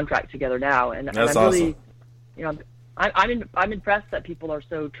soundtrack together now, and that's I'm awesome. Really, you know, I'm impressed that people are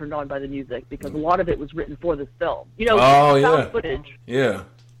so turned on by the music, because a lot of it was written for this film. You know, found footage. Yeah.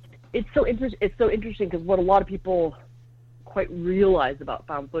 It's so interesting because what a lot of people quite realize about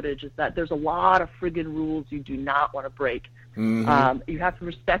found footage is that there's a lot of friggin' rules you do not want to break. You have to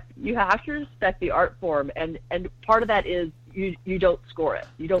respect the art form, and part of that is you don't score it.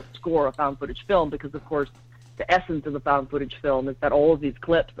 You don't score a found footage film because, of course, the essence of a found footage film is that all of these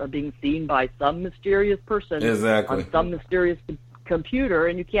clips are being seen by some mysterious person on some mysterious computer,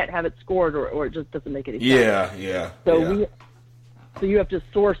 and you can't have it scored or it just doesn't make any sense. So you have to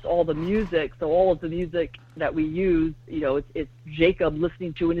source all the music. So all of the music that we use, you know, it's Jacob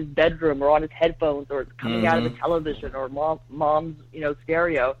listening to in his bedroom or on his headphones, or it's coming out of the television or mom's, you know,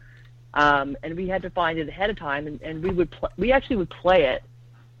 stereo. And we had to find it ahead of time, and we actually would play it.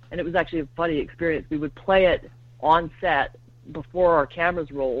 And it was actually a funny experience. We would play it on set before our cameras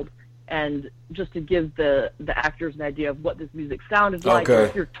rolled, and just to give the actors an idea of what this music sounded like. Okay.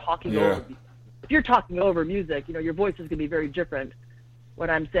 If you're talking over music, you know, your voice is going to be very different when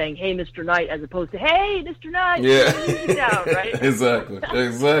I'm saying, "Hey, Mr. Knight," as opposed to, "Hey, Mr. Knight, yeah, put the music down," right? exactly.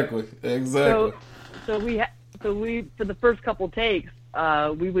 So we for the first couple takes,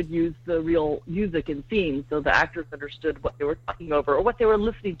 we would use the real music and scenes, so the actors understood what they were talking over or what they were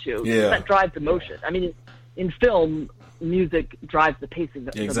listening to. Yeah. That drives emotion. I mean, in film, music drives the pacing,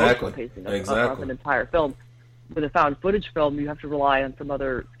 the emotional pacing of an entire film. With a found footage film, you have to rely on some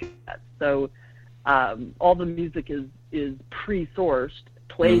other skill sets. So all the music is pre-sourced,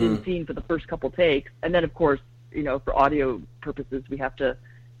 played and seen for the first couple takes, and then, of course, you know, for audio purposes, we have to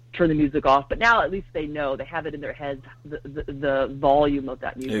turn the music off. But now at least they know, they have it in their heads, the volume of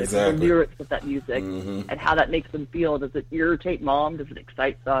that music, the lyrics of that music, and how that makes them feel. Does it irritate mom? Does it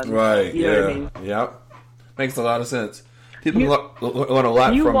excite son? Right. You know what I mean? Yep. Makes a lot of sense. People learn a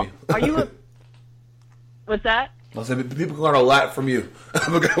lot from you. Are you? What's that? I said people learn a lot from you.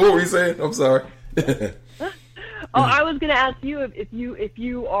 What were you saying? I'm sorry. I was going to ask you if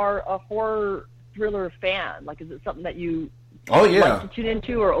you are a horror thriller fan. Like, is it something that you Oh yeah. like to tune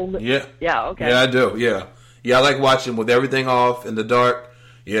into or only? Yeah. Yeah. Okay. Yeah, I do. Yeah. Yeah, I like watching with everything off in the dark.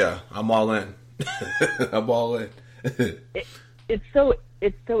 Yeah, I'm all in. I'm all in. It's so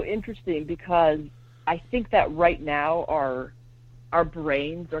interesting because I think that right now our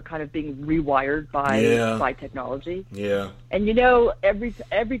brains are kind of being rewired by technology. Yeah. And you know,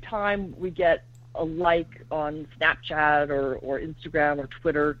 every time we get a like on Snapchat or Instagram or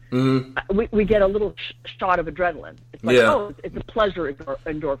Twitter, we get a little shot of adrenaline. It's like, oh, it's a pleasure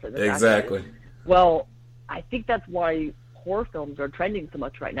endorphin. Exactly. Well, I think that's why horror films are trending so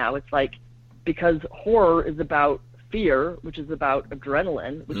much right now. It's like, because horror is about fear, which is about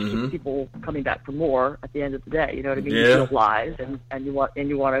adrenaline, which keeps people coming back for more at the end of the day. You know what I mean? Yeah. You feel alive, and you want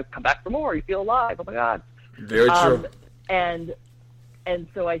to come back for more. You feel alive. Oh my God. Very true. And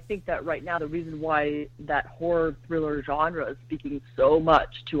so I think that right now the reason why that horror thriller genre is speaking so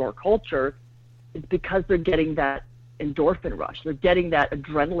much to our culture is because they're getting that endorphin rush. They're getting that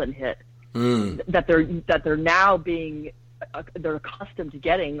adrenaline hit that they're now being they're accustomed to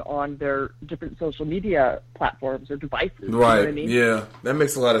getting on their different social media platforms or devices. Right. You know what I mean? Yeah, that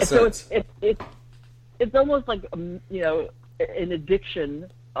makes a lot of sense. So it's almost like an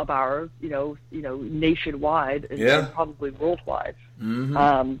addiction of ours, nationwide and probably worldwide.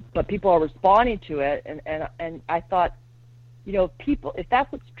 But people are responding to it, and I thought, people, if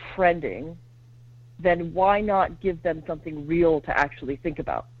that's what's trending, then why not give them something real to actually think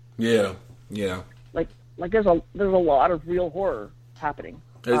about? Yeah. Like there's a lot of real horror happening.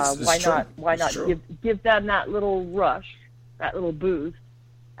 Why not give them that little rush, that little boost,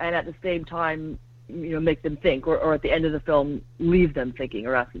 and at the same time, make them think, or at the end of the film, leave them thinking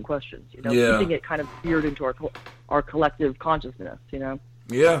or asking questions. Keeping it kind of seared into our collective consciousness.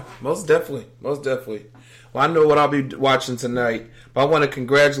 Yeah, most definitely. Well, I know what I'll be watching tonight, but I want to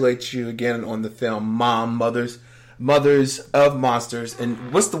congratulate you again on the film Mothers of Monsters.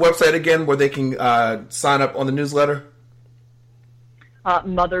 And what's the website again where they can sign up on the newsletter?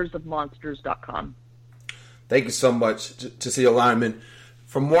 mothersofmonsters.com. Thank you so much, Tucia Lyman.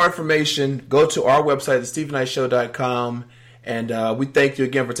 For more information, go to our website, thestephenknightshow.com, and we thank you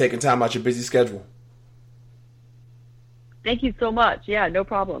again for taking time out your busy schedule. Thank you so much. Yeah, no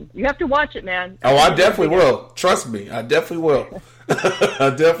problem. You have to watch it, man. Oh, I definitely will. Trust me, I definitely will.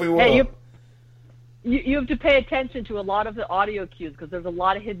 I definitely will. Hey, you have to pay attention to a lot of the audio cues because there's a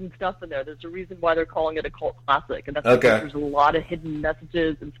lot of hidden stuff in there. There's a reason why they're calling it a cult classic, and that's because there's a lot of hidden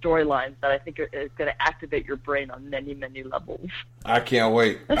messages and storylines that I think is going to activate your brain on many, many levels. I can't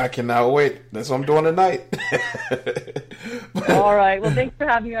wait. I cannot wait. That's what I'm doing tonight. All right. Well, thanks for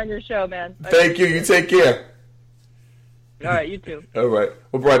having me on your show, man. Thank you. You take care. All right. You too. All right.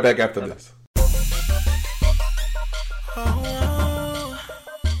 We'll be right back after this.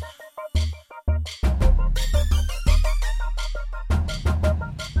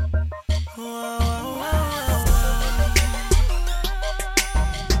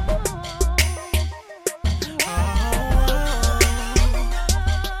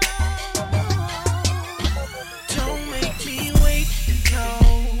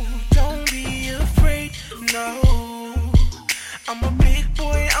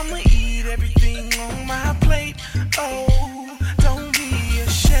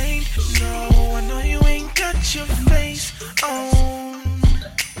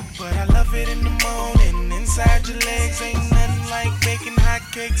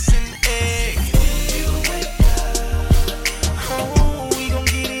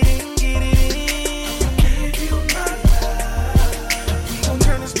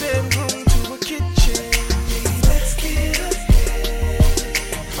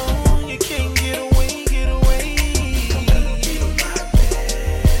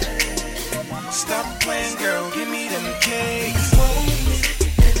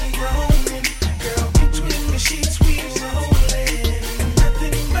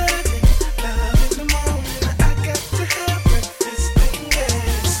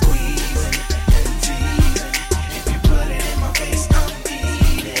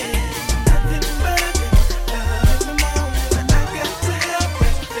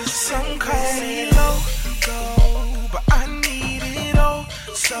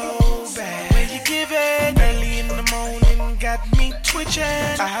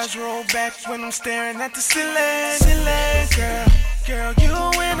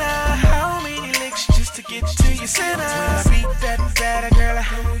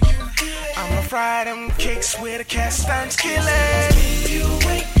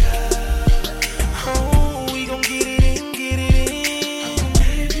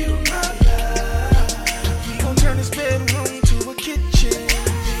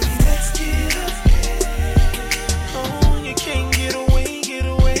 You can't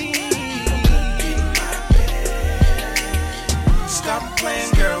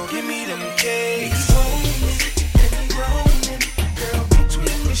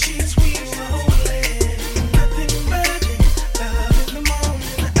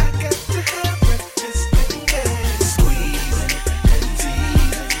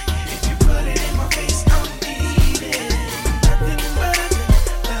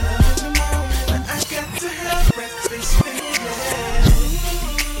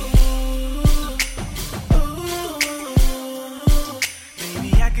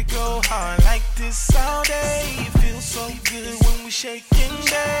good when we shake and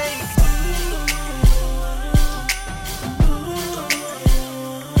bake.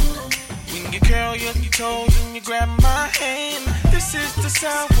 When you curl your toes and you grab my hand, this is the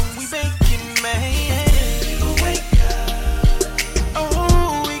sound when we baking, man. Wake up,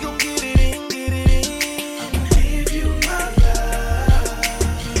 oh, we gon' get it in, get it in. Give you my love.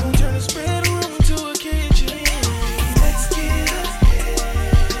 Gon' turn this bedroom into a kitchen. Let's get up there.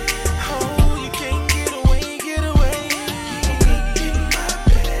 Oh, you can't get away, get away. In my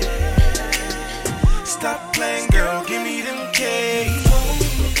bed. Stop playing, girl, give me them K's.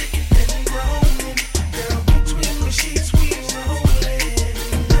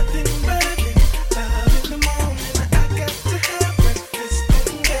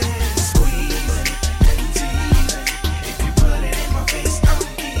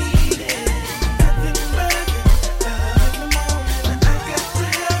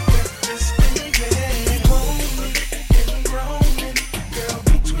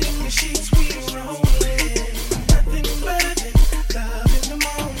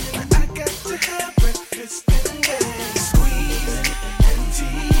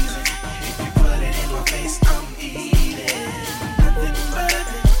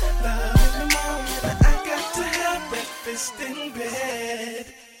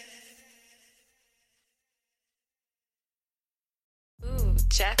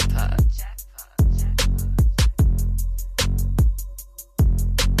 Jackpot.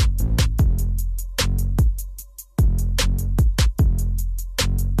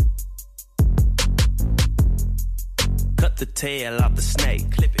 Cut the tail off the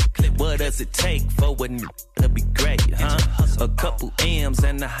snake. Clip it, clip. What does it take for a n*** to be great, huh? A couple M's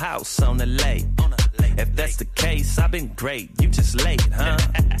in the house on the lake. If that's the case, I've been great. You just late, huh?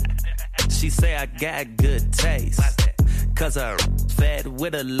 She say I got good taste. Cause her fat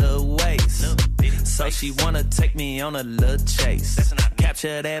with a little waist. So she wanna take me on a little chase.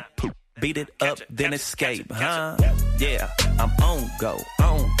 Capture that poop, beat it up, then escape, huh? Yeah, I'm on go,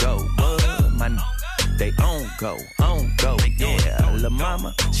 my they on go, yeah. La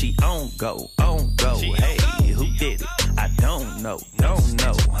mama, she on go, hey, who did it? I don't know,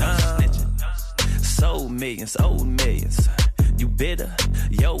 huh? Sold millions, old millions. You bitter,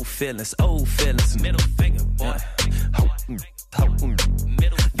 yo feelings, old feelings. Middle finger, boy.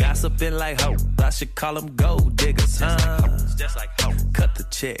 Gossiping like hoe, I should call them gold diggers, huh? Just like hoe. Cut the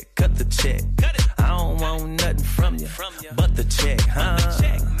check, cut the check. I don't want nothing from you, but the check, huh?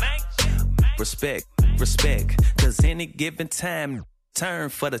 Respect, cause any given time, turn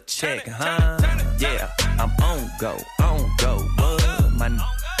for the check, huh? Yeah, I'm on go, my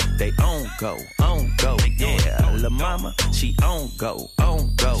they on go, yeah. La mama, she on go,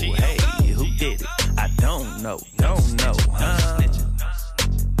 hey, who did it? I don't know, huh?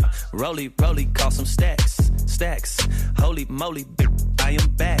 Rolly, call some stacks. Holy moly, I am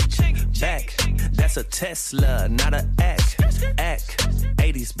back. That's a Tesla, not a act.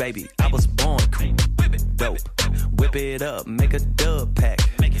 80s baby, I was born dope. Whip it up, make a dub pack.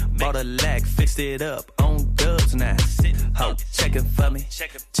 Bought a lack, fixed it up on dubs now. Ho, checking for me,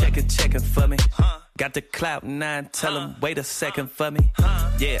 checking for me. Got the clout 9, tell them wait a second for me.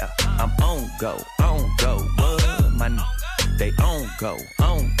 Yeah, I'm on go, my they on go,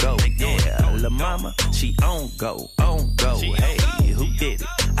 yeah. La mama, she on go, hey, who did it?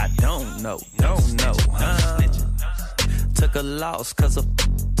 I don't know, huh? Took a loss, cause of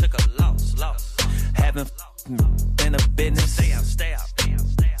took a loss. Having in a business. Stay out.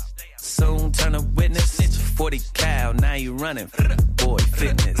 Soon turn a witness. 40 cal, now you running. Boy,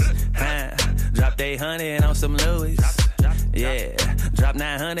 fitness. Drop 800 on some Louis. Yeah, drop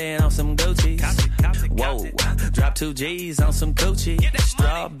 900 on some Gucci. Whoa, drop 2 G's on some Gucci.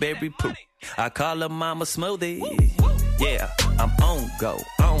 Strawberry poop, I call her mama smoothie. Yeah, I'm on go,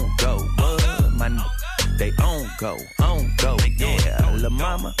 my they on go, yeah. La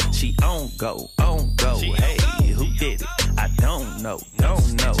mama, she on go, hey, who did it? I don't know,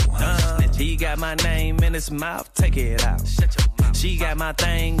 huh? He got my name in his mouth, take it out. She got my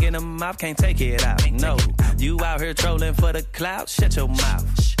thing in her mouth, can't take it out. No, you out here trolling for the clout, shut your mouth.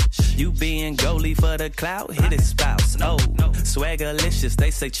 You being goalie for the clout, hit his spouse. Oh, swaggerlicious,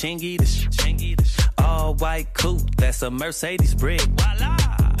 they say chingy this. All white coupe, that's a Mercedes brick.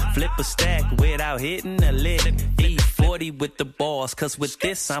 Flip a stack without hitting a lick. E40 with the balls, cause with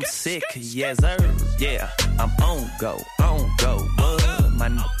this I'm sick. Yes, sir. Yeah, I'm on go, my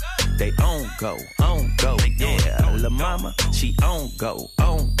they on go, yeah. La mama, she on go,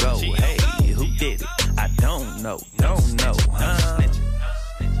 hey, who did it? I don't know, huh?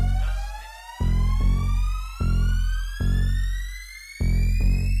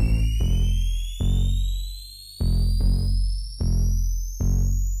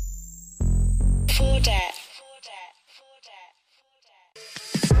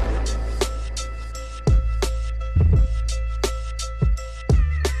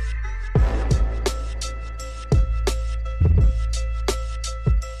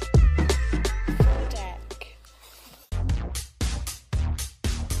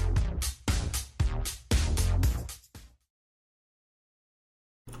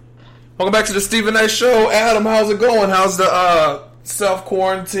 Welcome back to the Stephen Knight Show. Adam, how's it going? How's the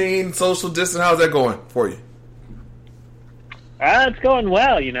self-quarantine, social distance, how's that going for you? It's going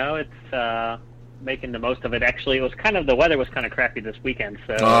well, It's making the most of it. Actually, the weather was kind of crappy this weekend,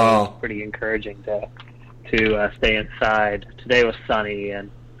 so it was pretty encouraging to stay inside. Today was sunny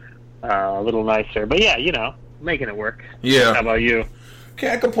and a little nicer. But yeah, making it work. Yeah. How about you?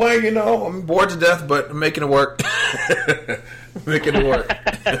 Can't complain, I'm bored to death, but I'm making it work. Making it work.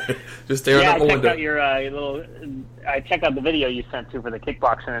 Just staring out the window. I checked out the video you sent for the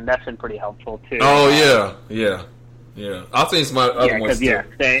kickboxing, and that's been pretty helpful too. Oh yeah. I'll send you some other ones too.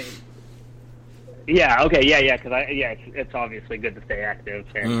 It's obviously good to stay active,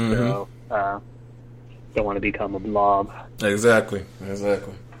 and so don't want to become a blob. Exactly.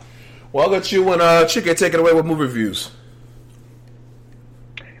 Well, I'll let you and Chica take it away with movie reviews.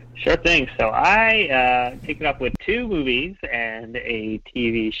 Sure thing. So I take it up with 2 movies and a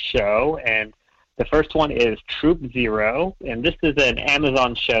TV show, and the first one is Troop Zero, and this is an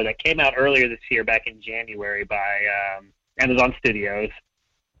Amazon show that came out earlier this year, back in January, by Amazon Studios,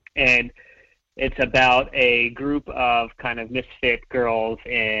 and it's about a group of kind of misfit girls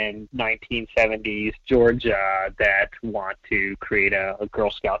in 1970s Georgia that want to create a Girl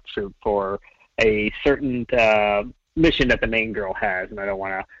Scout troop for a certain mission that the main girl has, and I don't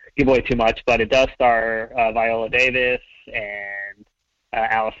want to give away too much, but it does star Viola Davis and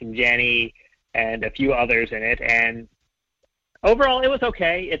Allison Janney and a few others in it, and overall it was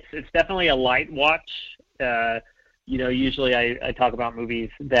okay. It's definitely a light watch. Usually I talk about movies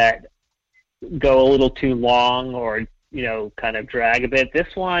that go a little too long or kind of drag a bit.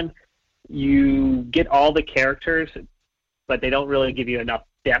 This one, you get all the characters, but they don't really give you enough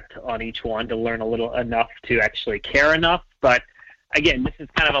depth on each one to learn enough to actually care enough. But again, this is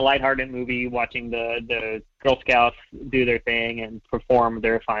kind of a lighthearted movie, watching the Girl Scouts do their thing and perform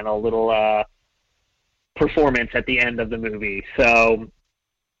their final little performance at the end of the movie. So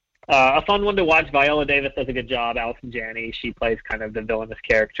a fun one to watch. Viola Davis does a good job. Allison Janney, she plays kind of the villainous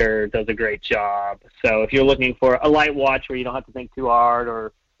character, does a great job. So if you're looking for a light watch where you don't have to think too hard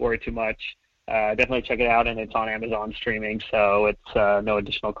or worry too much, definitely check it out, and it's on Amazon streaming, so it's no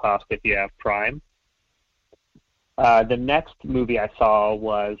additional cost if you have Prime. The next movie I saw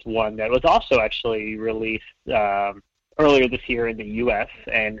was one that was also actually released earlier this year in the U.S.,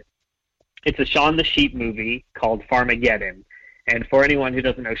 and it's a Shaun the Sheep movie called Farmageddon. And for anyone who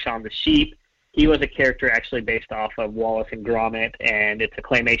doesn't know Shaun the Sheep, he was a character actually based off of Wallace and Gromit, and it's a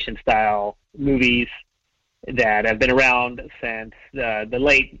claymation-style movies that have been around since the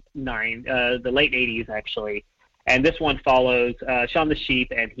late 80s, actually. And this one follows Shaun the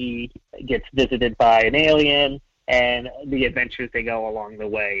Sheep, and he gets visited by an alien, and the adventures they go along the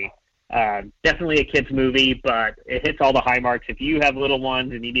way. Definitely a kid's movie, but it hits all the high marks. If you have little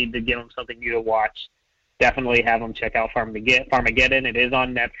ones and you need to give them something new to watch, definitely have them check out Farmageddon. It is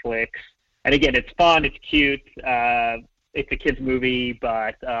on Netflix. And again, it's fun, it's cute, it's a kid's movie,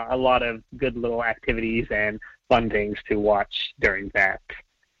 but a lot of good little activities and fun things to watch during that.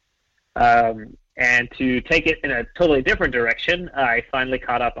 And to take it in a totally different direction, I finally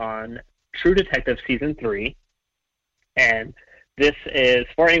caught up on True Detective Season 3. And this is,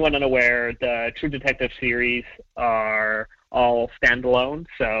 for anyone unaware, the True Detective series are all standalone,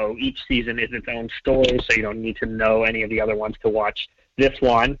 so each season is its own story, so you don't need to know any of the other ones to watch this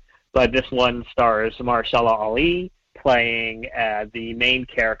one. But this one stars Mahershala Ali playing the main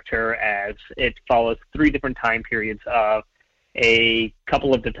character, as it follows 3 different time periods of a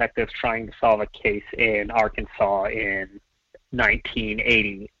couple of detectives trying to solve a case in Arkansas in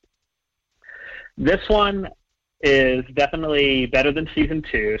 1980. This one is definitely better than Season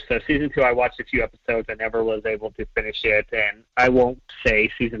 2. So Season 2, I watched a few episodes. I never was able to finish it, and I won't say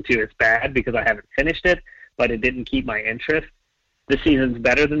Season 2 is bad because I haven't finished it, but it didn't keep my interest. The season's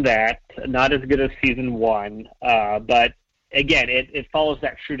better than that, not as good as Season 1, but again, it follows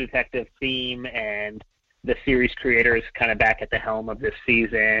that True Detective theme, and the series creator is kind of back at the helm of this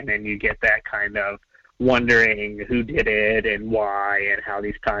season, and you get that kind of wondering who did it and why and how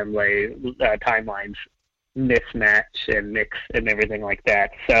these timelines mismatch and mix and everything like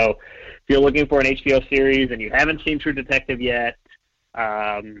that. So if you're looking for an HBO series and you haven't seen True Detective yet,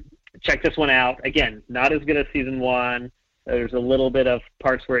 check this one out. Again, not as good as Season 1. There's a little bit of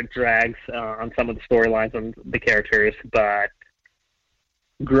parts where it drags on some of the storylines on the characters, but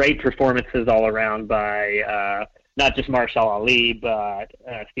great performances all around by not just Mahershala Ali, but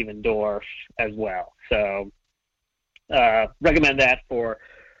Stephen Dorff as well. So recommend that for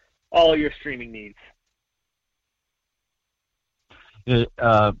all your streaming needs.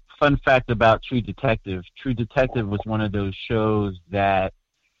 Fun fact about True Detective. True Detective was one of those shows that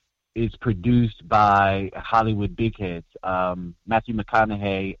is produced by Hollywood big heads, Matthew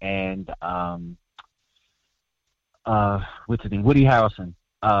McConaughey and what's his name, Woody Harrelson.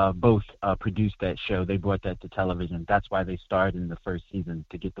 Both produced that show. They brought that to television. That's why they starred in the first season,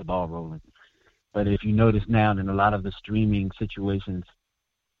 to get the ball rolling. But if you notice now, in a lot of the streaming situations,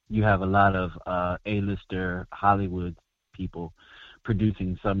 you have a lot of A-lister Hollywood people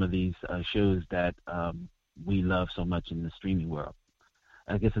producing some of these shows that we love so much in the streaming world.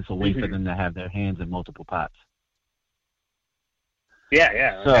 I guess it's a way for them to have their hands in multiple pots.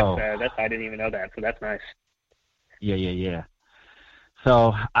 Yeah. So, that's I didn't even know that, so that's nice. Yeah.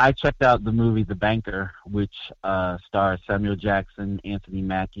 So I checked out the movie The Banker, which stars Samuel Jackson, Anthony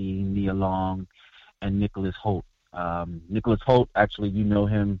Mackie, Nia Long, and Nicholas Hoult. Nicholas Hoult, actually, you know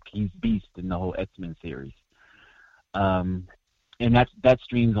him. He's Beast in the whole X-Men series. And that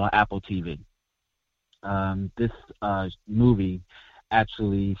streams on Apple TV. This movie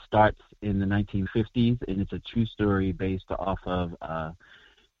actually starts in the 1950s, and it's a true story based off of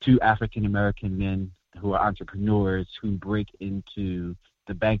two African-American men who are entrepreneurs who break into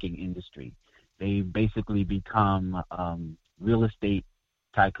the banking industry. They basically become real estate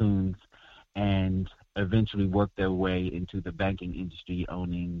tycoons and eventually work their way into the banking industry,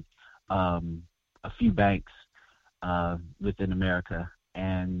 owning a few banks within America.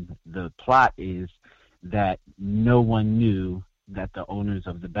 And the plot is that no one knew that the owners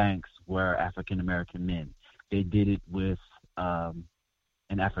of the banks were African-American men. They did it with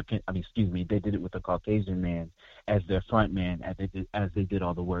they did it with a Caucasian man as their front man, as they did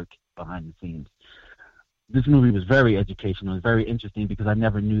all the work behind the scenes. This movie was very educational. It was very interesting because I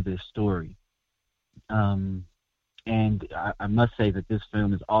never knew this story. And I must say that this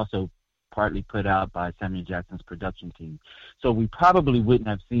film is also partly put out by Samuel Jackson's production team. So we probably wouldn't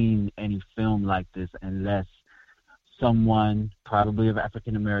have seen any film like this unless someone, probably of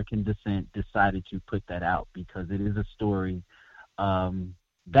African-American descent, decided to put that out, because it is a story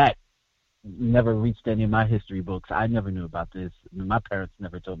that never reached any of my history books. I never knew about this. My parents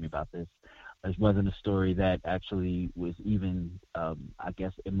never told me about this. It wasn't a story that actually was even, I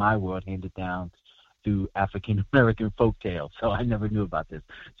guess, in my world, handed down through African-American folktales. So I never knew about this.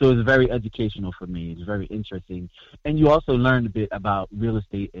 So it was very educational for me. It was very interesting. And you also learned a bit about real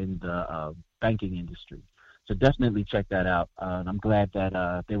estate in the banking industry. So definitely check that out. And I'm glad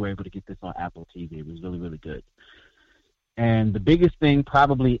that they were able to get this on Apple TV. It was really, really good. And the biggest thing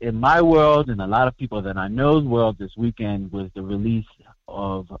probably in my world and a lot of people that I know's world this weekend was the release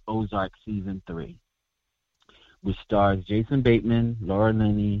of Ozark Season 3, which stars Jason Bateman, Laura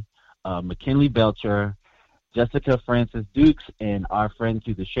Linney, McKinley Belcher, Jessica Francis Dukes, and our friend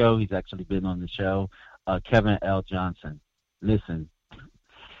to the show, he's actually been on the show, Kevin L. Johnson. Listen,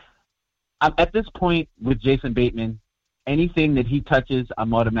 I'm at this point with Jason Bateman, anything that he touches,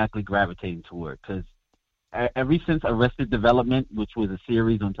 I'm automatically gravitating toward, because ever since Arrested Development, which was a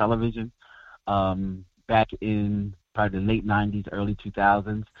series on television back in probably the late 90s, early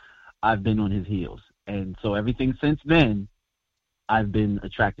 2000s, I've been on his heels. And so everything since then, I've been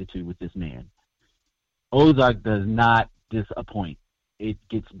attracted to with this man. Ozark does not disappoint. It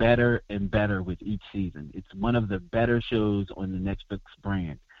gets better and better with each season. It's one of the better shows on the Netflix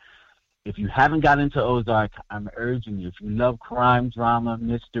brand. If you haven't got into Ozark, I'm urging you, if you love crime, drama,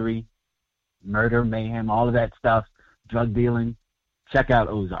 mystery, murder, mayhem, all of that stuff, drug dealing, check out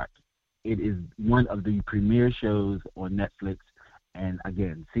Ozark. It is one of the premier shows on Netflix. And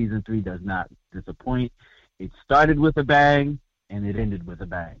again, season 3 does not disappoint. It started with a bang and it ended with a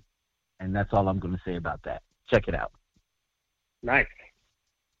bang. And that's all I'm going to say about that. Check it out. Nice.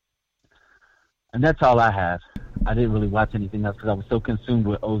 And that's all I have. I didn't really watch anything else because I was so consumed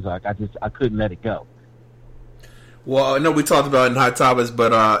with Ozark. I couldn't let it go. Well, I know we talked about it in Hot Topics,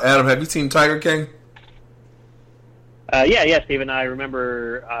 but Adam, have you seen Tiger King? Yeah, Stephen. I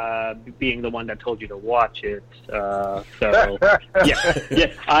remember being the one that told you to watch it. So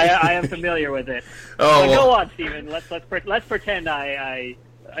yeah, I am familiar with it. Oh, well. Go on, Stephen. Let's pretend I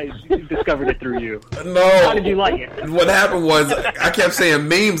discovered it through you. No. How did you like it? What happened was I kept saying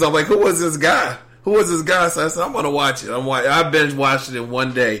memes. I'm like, who was this guy? So I said, I'm going to watch it. I binge watched it in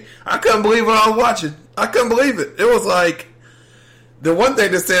one day. I couldn't believe what I was watching. I couldn't believe it. It was like, the one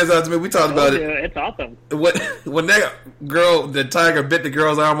thing that stands out to me, we talked about it. It's awesome. When that girl, the tiger, bit the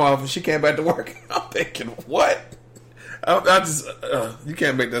girl's arm off and she came back to work, I'm thinking, what? I just, you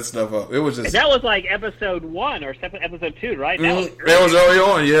can't make that stuff up. It was just. That was like episode 1 or episode 2, right? That was early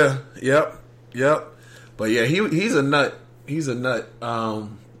on, yeah. Yep. But yeah, he's a nut. He's a nut.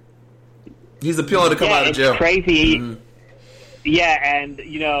 He's appealing to come out of jail. It's crazy. Mm-hmm. Yeah, and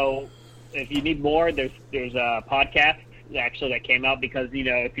if you need more, there's podcasts actually that came out because,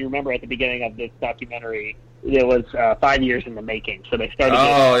 if you remember at the beginning of this documentary, it was 5 years in the making. So they started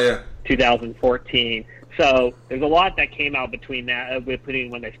in 2014. So there's a lot that came out between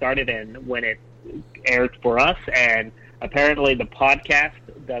when they started and when it aired for us. And apparently the podcast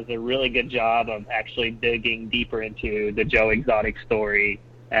does a really good job of actually digging deeper into the Joe Exotic story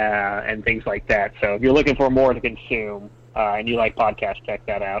and things like that. So if you're looking for more to consume and you like podcasts, check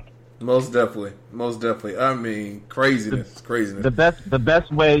that out. Most definitely. I mean, craziness. The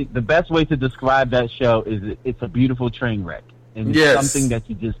best way to describe that show is it's a beautiful train wreck, and it's something that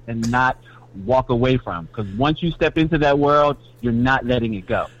you just cannot walk away from, because once you step into that world, you're not letting it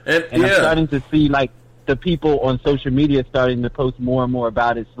go. And I'm starting to see like the people on social media starting to post more and more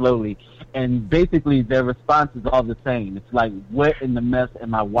about it slowly, and basically their response is all the same. It's like, what in the mess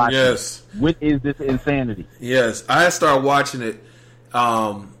am I watching? Yes. What is this insanity? Yes, I started watching it.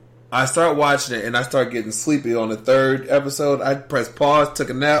 I started watching it and I started getting sleepy on the third episode. I pressed pause, took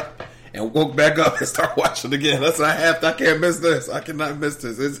a nap, and woke back up and started watching it again. That's what I can't miss this. I cannot miss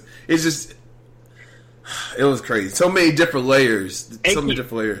this. It's just, it was crazy. So many different layers.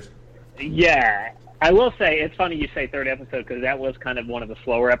 Yeah. I will say, it's funny you say third episode because that was kind of one of the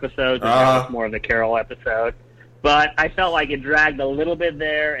slower episodes. And that was more of the Carol episode. But I felt like it dragged a little bit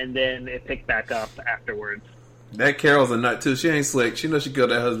there and then it picked back up afterwards. That Carol's a nut too. She ain't slick. She knows she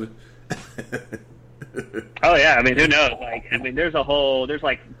killed that husband. Oh yeah, I mean, who knows? There's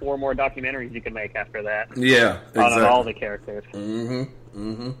like 4 more documentaries you can make after that. Yeah, exactly. On all the characters.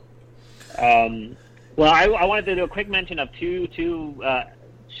 Mm-hmm. Well, I wanted to do a quick mention of two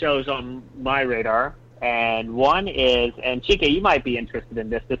shows on my radar, and one is, and Chike, you might be interested in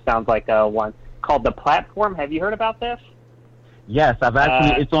this. This sounds like one called The Platform. Have you heard about this? Yes, I've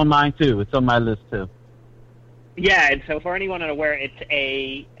actually. It's on mine too. It's on my list too. Yeah, and so for anyone unaware,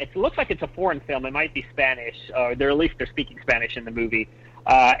 it looks like it's a foreign film. It might be Spanish, or at least they're speaking Spanish in the movie.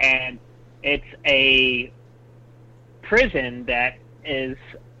 And it's a prison that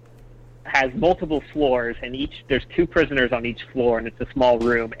has multiple floors, and there's 2 prisoners on each floor, and it's a small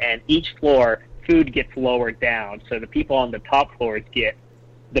room. And each floor, food gets lowered down, so the people on the top floors get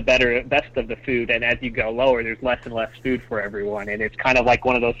the best of the food. And as you go lower, there's less and less food for everyone. And it's kind of like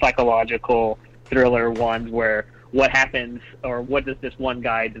one of those psychological thriller ones where what happens, or what does this one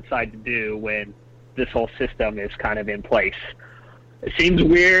guy decide to do when this whole system is kind of in place. It seems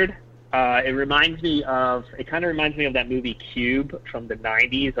weird. It kind of reminds me of that movie Cube from the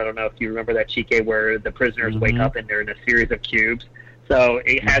 90s. I don't know if you remember that, Chike, where the prisoners wake up and they're in a series of cubes. So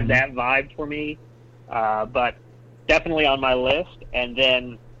it had that vibe for me, but definitely on my list. And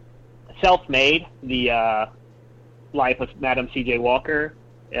then Self-Made, the life of Madam C.J. Walker.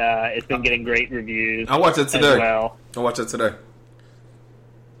 It's been getting great reviews. I watched it today. As well. I watched it today.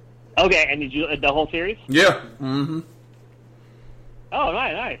 Okay, and did you the whole series? Yeah. Mm-hmm. Oh,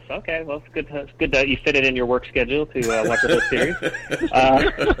 nice. Okay, well, it's good that you fit it in your work schedule to watch the whole series.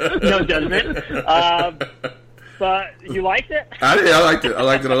 No judgment. But you liked it? I did. I liked it. I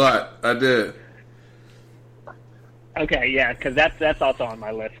liked it a lot. I did. Okay, yeah, because that's also on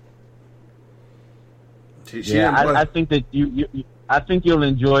my list. I think that I think you'll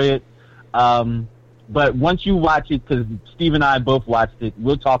enjoy it. But once you watch it, because Steve and I both watched it,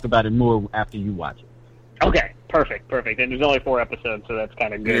 we'll talk about it more after you watch it. Okay, perfect. And there's only 4 episodes, so that's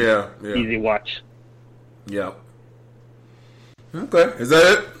kind of good. Yeah. Easy watch. Yeah. Okay, is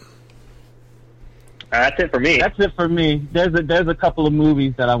that it? That's it for me. That's it for me. There's a couple of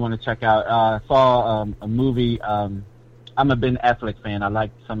movies that I want to check out. I saw a movie. I'm a Ben Affleck fan. I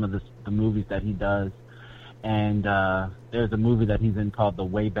like some of the movies that he does. And there's a movie that he's in called The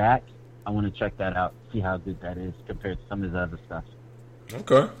Way Back. I want to check that out, see how good that is compared to some of his other stuff.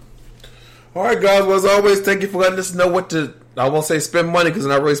 Okay. All right, guys. Well, as always, thank you for letting us know what to, I won't say spend money because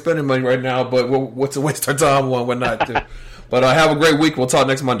I'm not really spending money right now, but what to waste our time on, what not to. But have a great week. We'll talk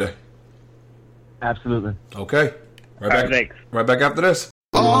next Monday. Absolutely. Okay. Thanks. Right back after this.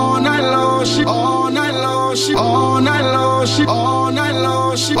 All night long, she all night long, she all night long, she all night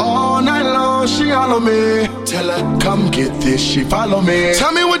long, she all night long, she all on me. Tell her, come get this, she follow me.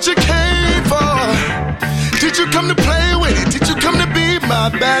 Tell me what you came for. Did you come to play with it? Did you come to be my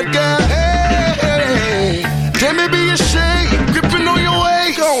bad girl? Hey, damn it, be ashamed, gripping on your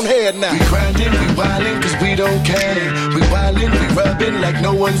waist. Go on ahead now. We grinding, we wildin', cause we don't care. We wildin', we rubbing like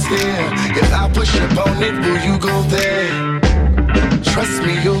no one's there. If I push up on it, will you go there? Trust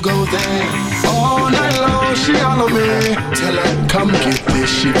me, you'll go there. All night long, she all on me. Tell her, come get this,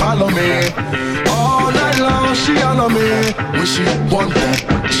 she follow me. All night long, she all on me. When she want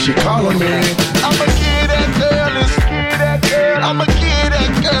that, she call on me. I'ma get that girl, let's get that girl. I'ma get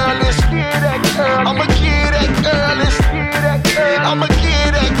that girl, let's get that girl. I'ma get that girl, let's get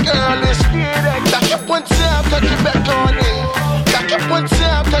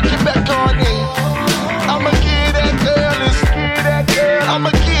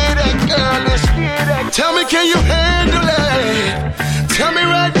Tell me, can you handle it? Tell me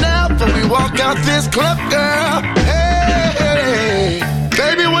right now before we walk out this club, girl. Hey,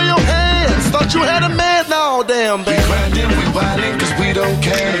 baby, where your hands? Thought you had a man, no, damn, baby. We grindin', we wildin', cause we don't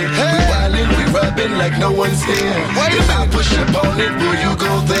care. Hey. We wildin', we rubbin' like no one's here. Wait, if I push up on it, will you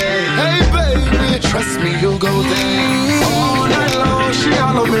go there? Hey, baby, trust me, you'll go there. All night long, she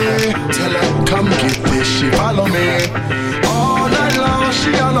follow me. Tell her, come get this, she follow me. All night long,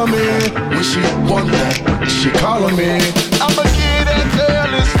 she follow me. When she want that, she call on me. I'ma get that girl,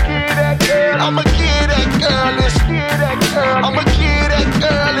 let's get that girl. I'ma get that girl, let's get that girl. I'ma get that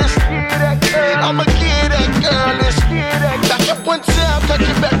girl, let's get that girl. I'ma get that girl, let's get that girl. Back up one time, touch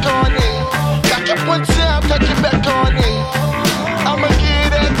it back on it. Back up one time, touch it back on it. I'ma get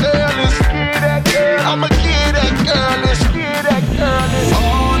that girl, let's get that girl. I'ma get that girl, let's get that girl.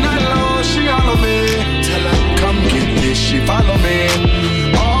 All night long, she follow me. Tell her, come get this, she follow me.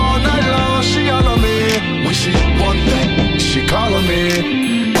 All night long, she follow me. When she want that, she call on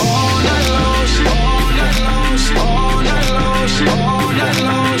me. All night long, she all night long, she all night long, she all night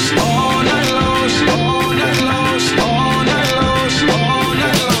long, she all night long, she all night long, she all night long, she all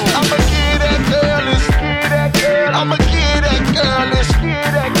night long. I'ma get that girl, let's get that girl. I'ma get that girl, let's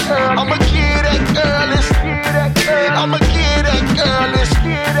get that girl. I'ma get that girl, let's get that girl. I'ma get that girl, let's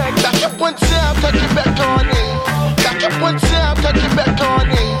get that. Back up one time, touch it back on it. Back up one time, touch it back on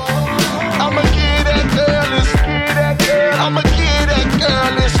it. I'ma get that girl, let's get that girl. I'ma get that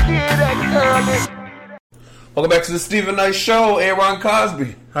girl, let's get that girl. Welcome back to the Stephen Knight Show. Aaron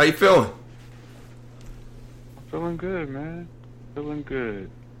Cosby, how you feeling? Feeling good, man. Feeling good.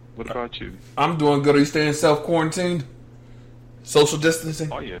 What about you? I'm doing good. Are you staying self-quarantined? Social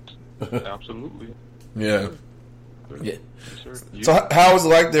distancing? Oh, yes. Absolutely. Yeah. Yeah. Yes, So how is it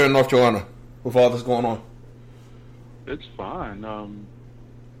like there in North Carolina with all this going on? It's fine.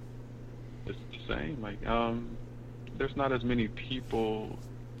 It's the same. Like, there's not as many people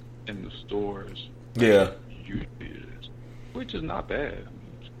in the stores. Yeah. Usually is, which is not bad. I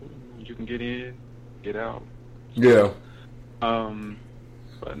mean, you can get in, get out. Yeah.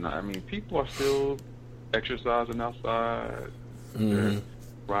 But no, I mean, people are still exercising outside. Mm-hmm. They're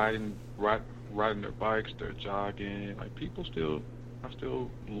riding their bikes. They're jogging. Like, people are still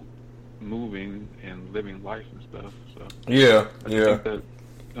moving and living life and stuff. So Yeah. I Yeah. think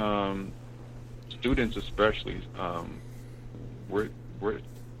that students especially, we're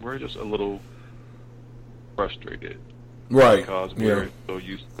just a little frustrated, Right. Because we're so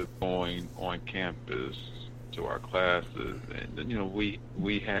used to going on campus to our classes, and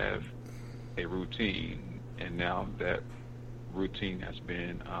we have a routine, and now that routine has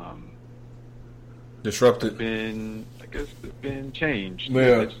been disrupted. I guess it's been changed.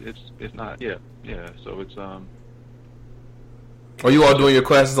 Yeah. It's not. Yeah. So it's Are you all doing your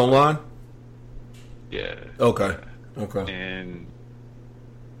classes online? Yeah. Okay. Okay. And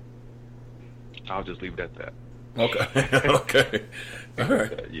I'll just leave it at that. Okay. Okay. All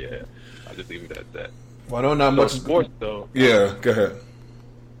right. Yeah. I'll just leave it at that. Well, I know not So much sports though. Yeah. Go ahead.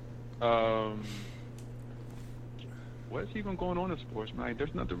 What's even going on in sports, man?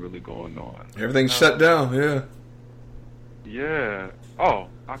 There's nothing really going on. Everything's shut down. Yeah. Yeah. Oh,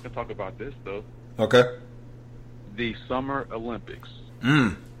 I can talk about this though. Okay. The Summer Olympics.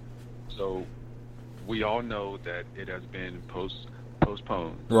 So we all know that it has been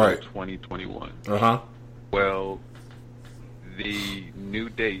postponed Right. to 2021. Uh-huh. Well, the new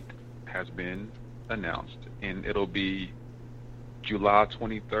date has been announced, and it'll be July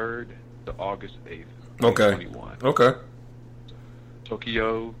 23rd to August 8th, 2021. Okay.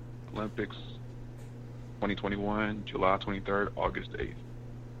 Tokyo Olympics 2021, July 23rd, August 8th.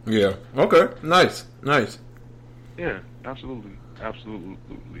 Yeah. Okay. Nice. Nice. Yeah, absolutely.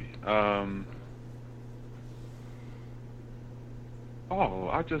 Absolutely. Oh,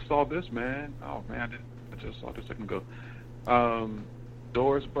 I just saw this, man. Oh, man, I just saw this a second ago.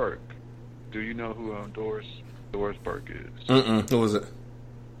 Doris Burke. Do you know who Doris Burke is? Who is it?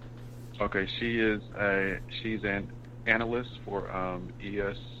 Okay, she's an analyst for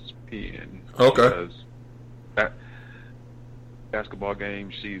ESPN. Okay. Because that basketball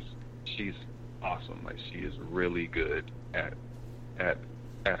game, she's awesome. Like, she is really good at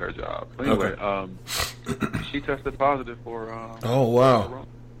her job. But anyway, she tested positive for. Oh wow. Corona.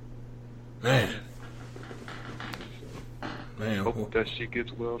 Man. Hope that she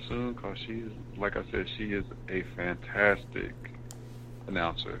gets well soon, because she's, like I said, she is a fantastic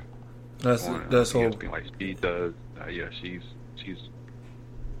announcer. That's whole. Like she does.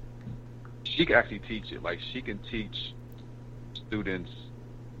 She can actually teach it. Like, she can teach students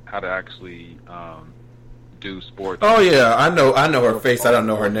how to actually do sports. Oh yeah, I know her face. I don't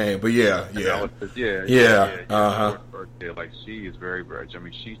know her name, but yeah. Like she is very, very. I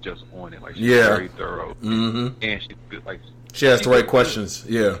mean, she's just on it. Like she's Yeah. very thorough, Mm-hmm. and she's good. Like She asks the right good. questions.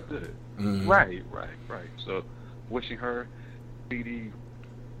 Yeah. Good. Mhm. Right. So, wishing her speedy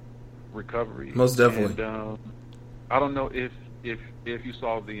recovery. Most definitely. And, I don't know if you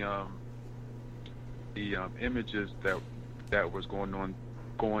saw the images that was going on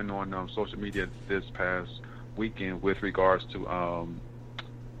social media this past weekend with regards to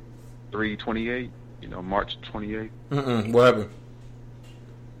 3/28. March 28th. What happened?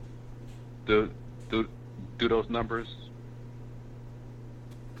 Do those numbers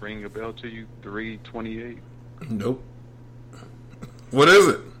ring a bell to you? 3/28. Nope. What is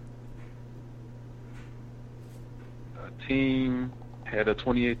it? A team had a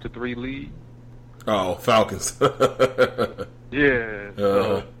 28-3 lead. Oh, Falcons. Yeah.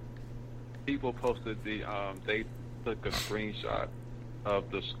 Uh-huh. People posted they took a screenshot of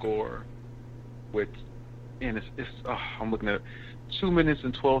the score, and it's I'm looking at 2 minutes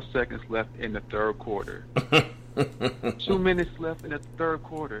and 12 seconds left in the third quarter. 2 minutes left in the third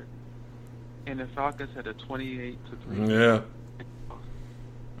quarter, and the Falcons had a 28-3. Yeah.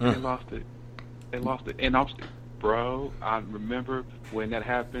 They lost it. And bro, I remember when that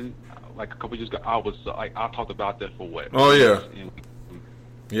happened, like a couple years ago. I was I talked about that for what? Oh yeah.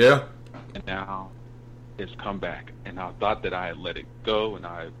 Yeah. And now it's come back, and I thought that I had let it go, and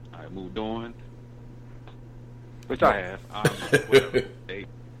I moved on, which I have.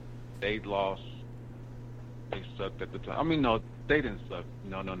 They lost. They sucked at the time. I mean, no, they didn't suck.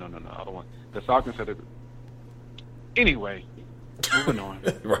 No. I don't want the Falcons had it. Anyway, moving on.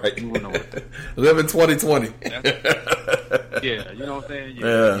 Right. Moving on. Live in 2020. Yeah, you know what I'm saying?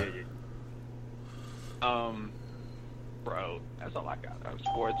 Yeah. Bro, that's all I got.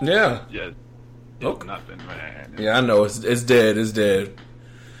 Sports. Yeah. Just nothing, man. Yeah, I know. It's dead. It's dead.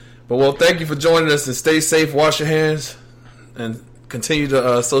 But, well, thank you for joining us, and stay safe, wash your hands, and continue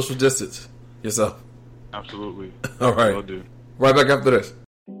to social distance yourself. Absolutely. All right. Will do. Right back after this.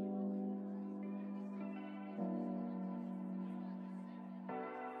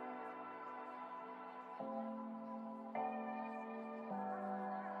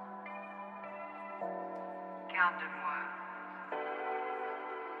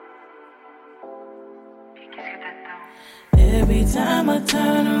 Every time I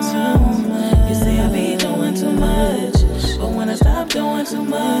turn around, you say I be doing too much. But when I stop doing too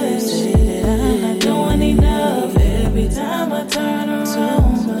much, I'm not doing enough. Every time I turn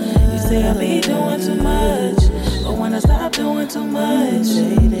around, you say I be doing too much. But when I stop doing too much,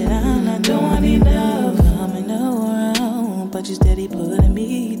 I'm not doing enough. Coming around, but you steady putting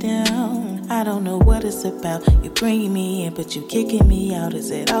me down. I don't know what it's about. You bringing me in, but you kicking me out. Is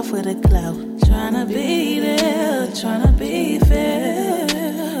it all for the clout? Tryna be there, tryna be fair.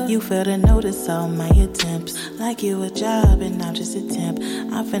 You fail to notice all my attempts. Like you a job and I'm just a temp.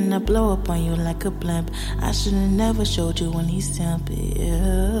 I'm finna blow up on you like a blimp. I should've never showed you when he's temp.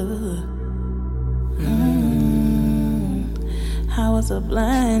 Yeah. I was so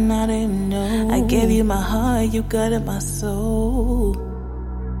blind, I didn't know. I gave you my heart, you gutted my soul.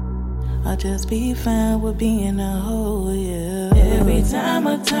 I'll just be fine with being a hoe, yeah. Every time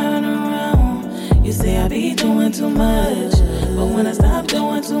I turn around, you say I be doing too much. But when I stop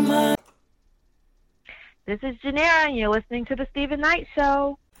doing too much. This is Janera, and you're listening to The Stephen Knight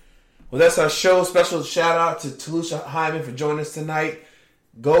Show. Well, that's our show. Special shout out to Tucia Lyman for joining us tonight.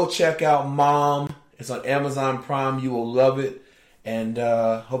 Go check out Mom. It's on Amazon Prime. You will love it. And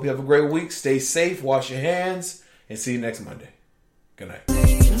hope you have a great week. Stay safe. Wash your hands. And see you next Monday. Good night.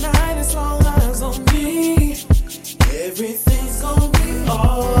 Tonight is all eyes on me. Everything's gonna be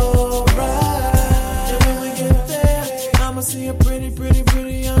alright. And when we get there, I'ma see a pretty, pretty,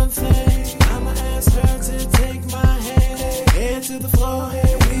 pretty young thing. I'ma ask her to take my hand. Head to the floor,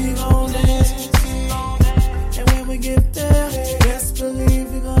 and we gon' dance. And when we get there, best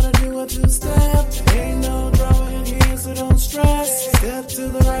believe we're gonna do a two-step. Ain't no drama in here, so don't stress. Step to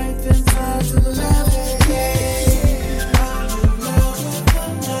the right, then side to the left. Yeah.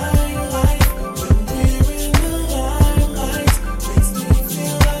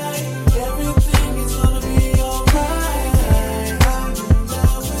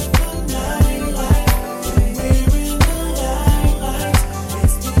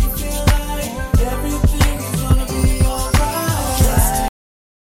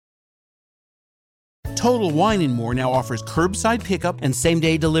 Total Wine & More now offers curbside pickup and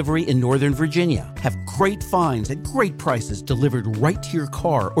same-day delivery in Northern Virginia. Have great finds at great prices delivered right to your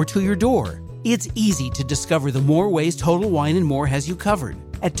car or to your door. It's easy to discover the more ways Total Wine & More has you covered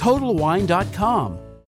at TotalWine.com.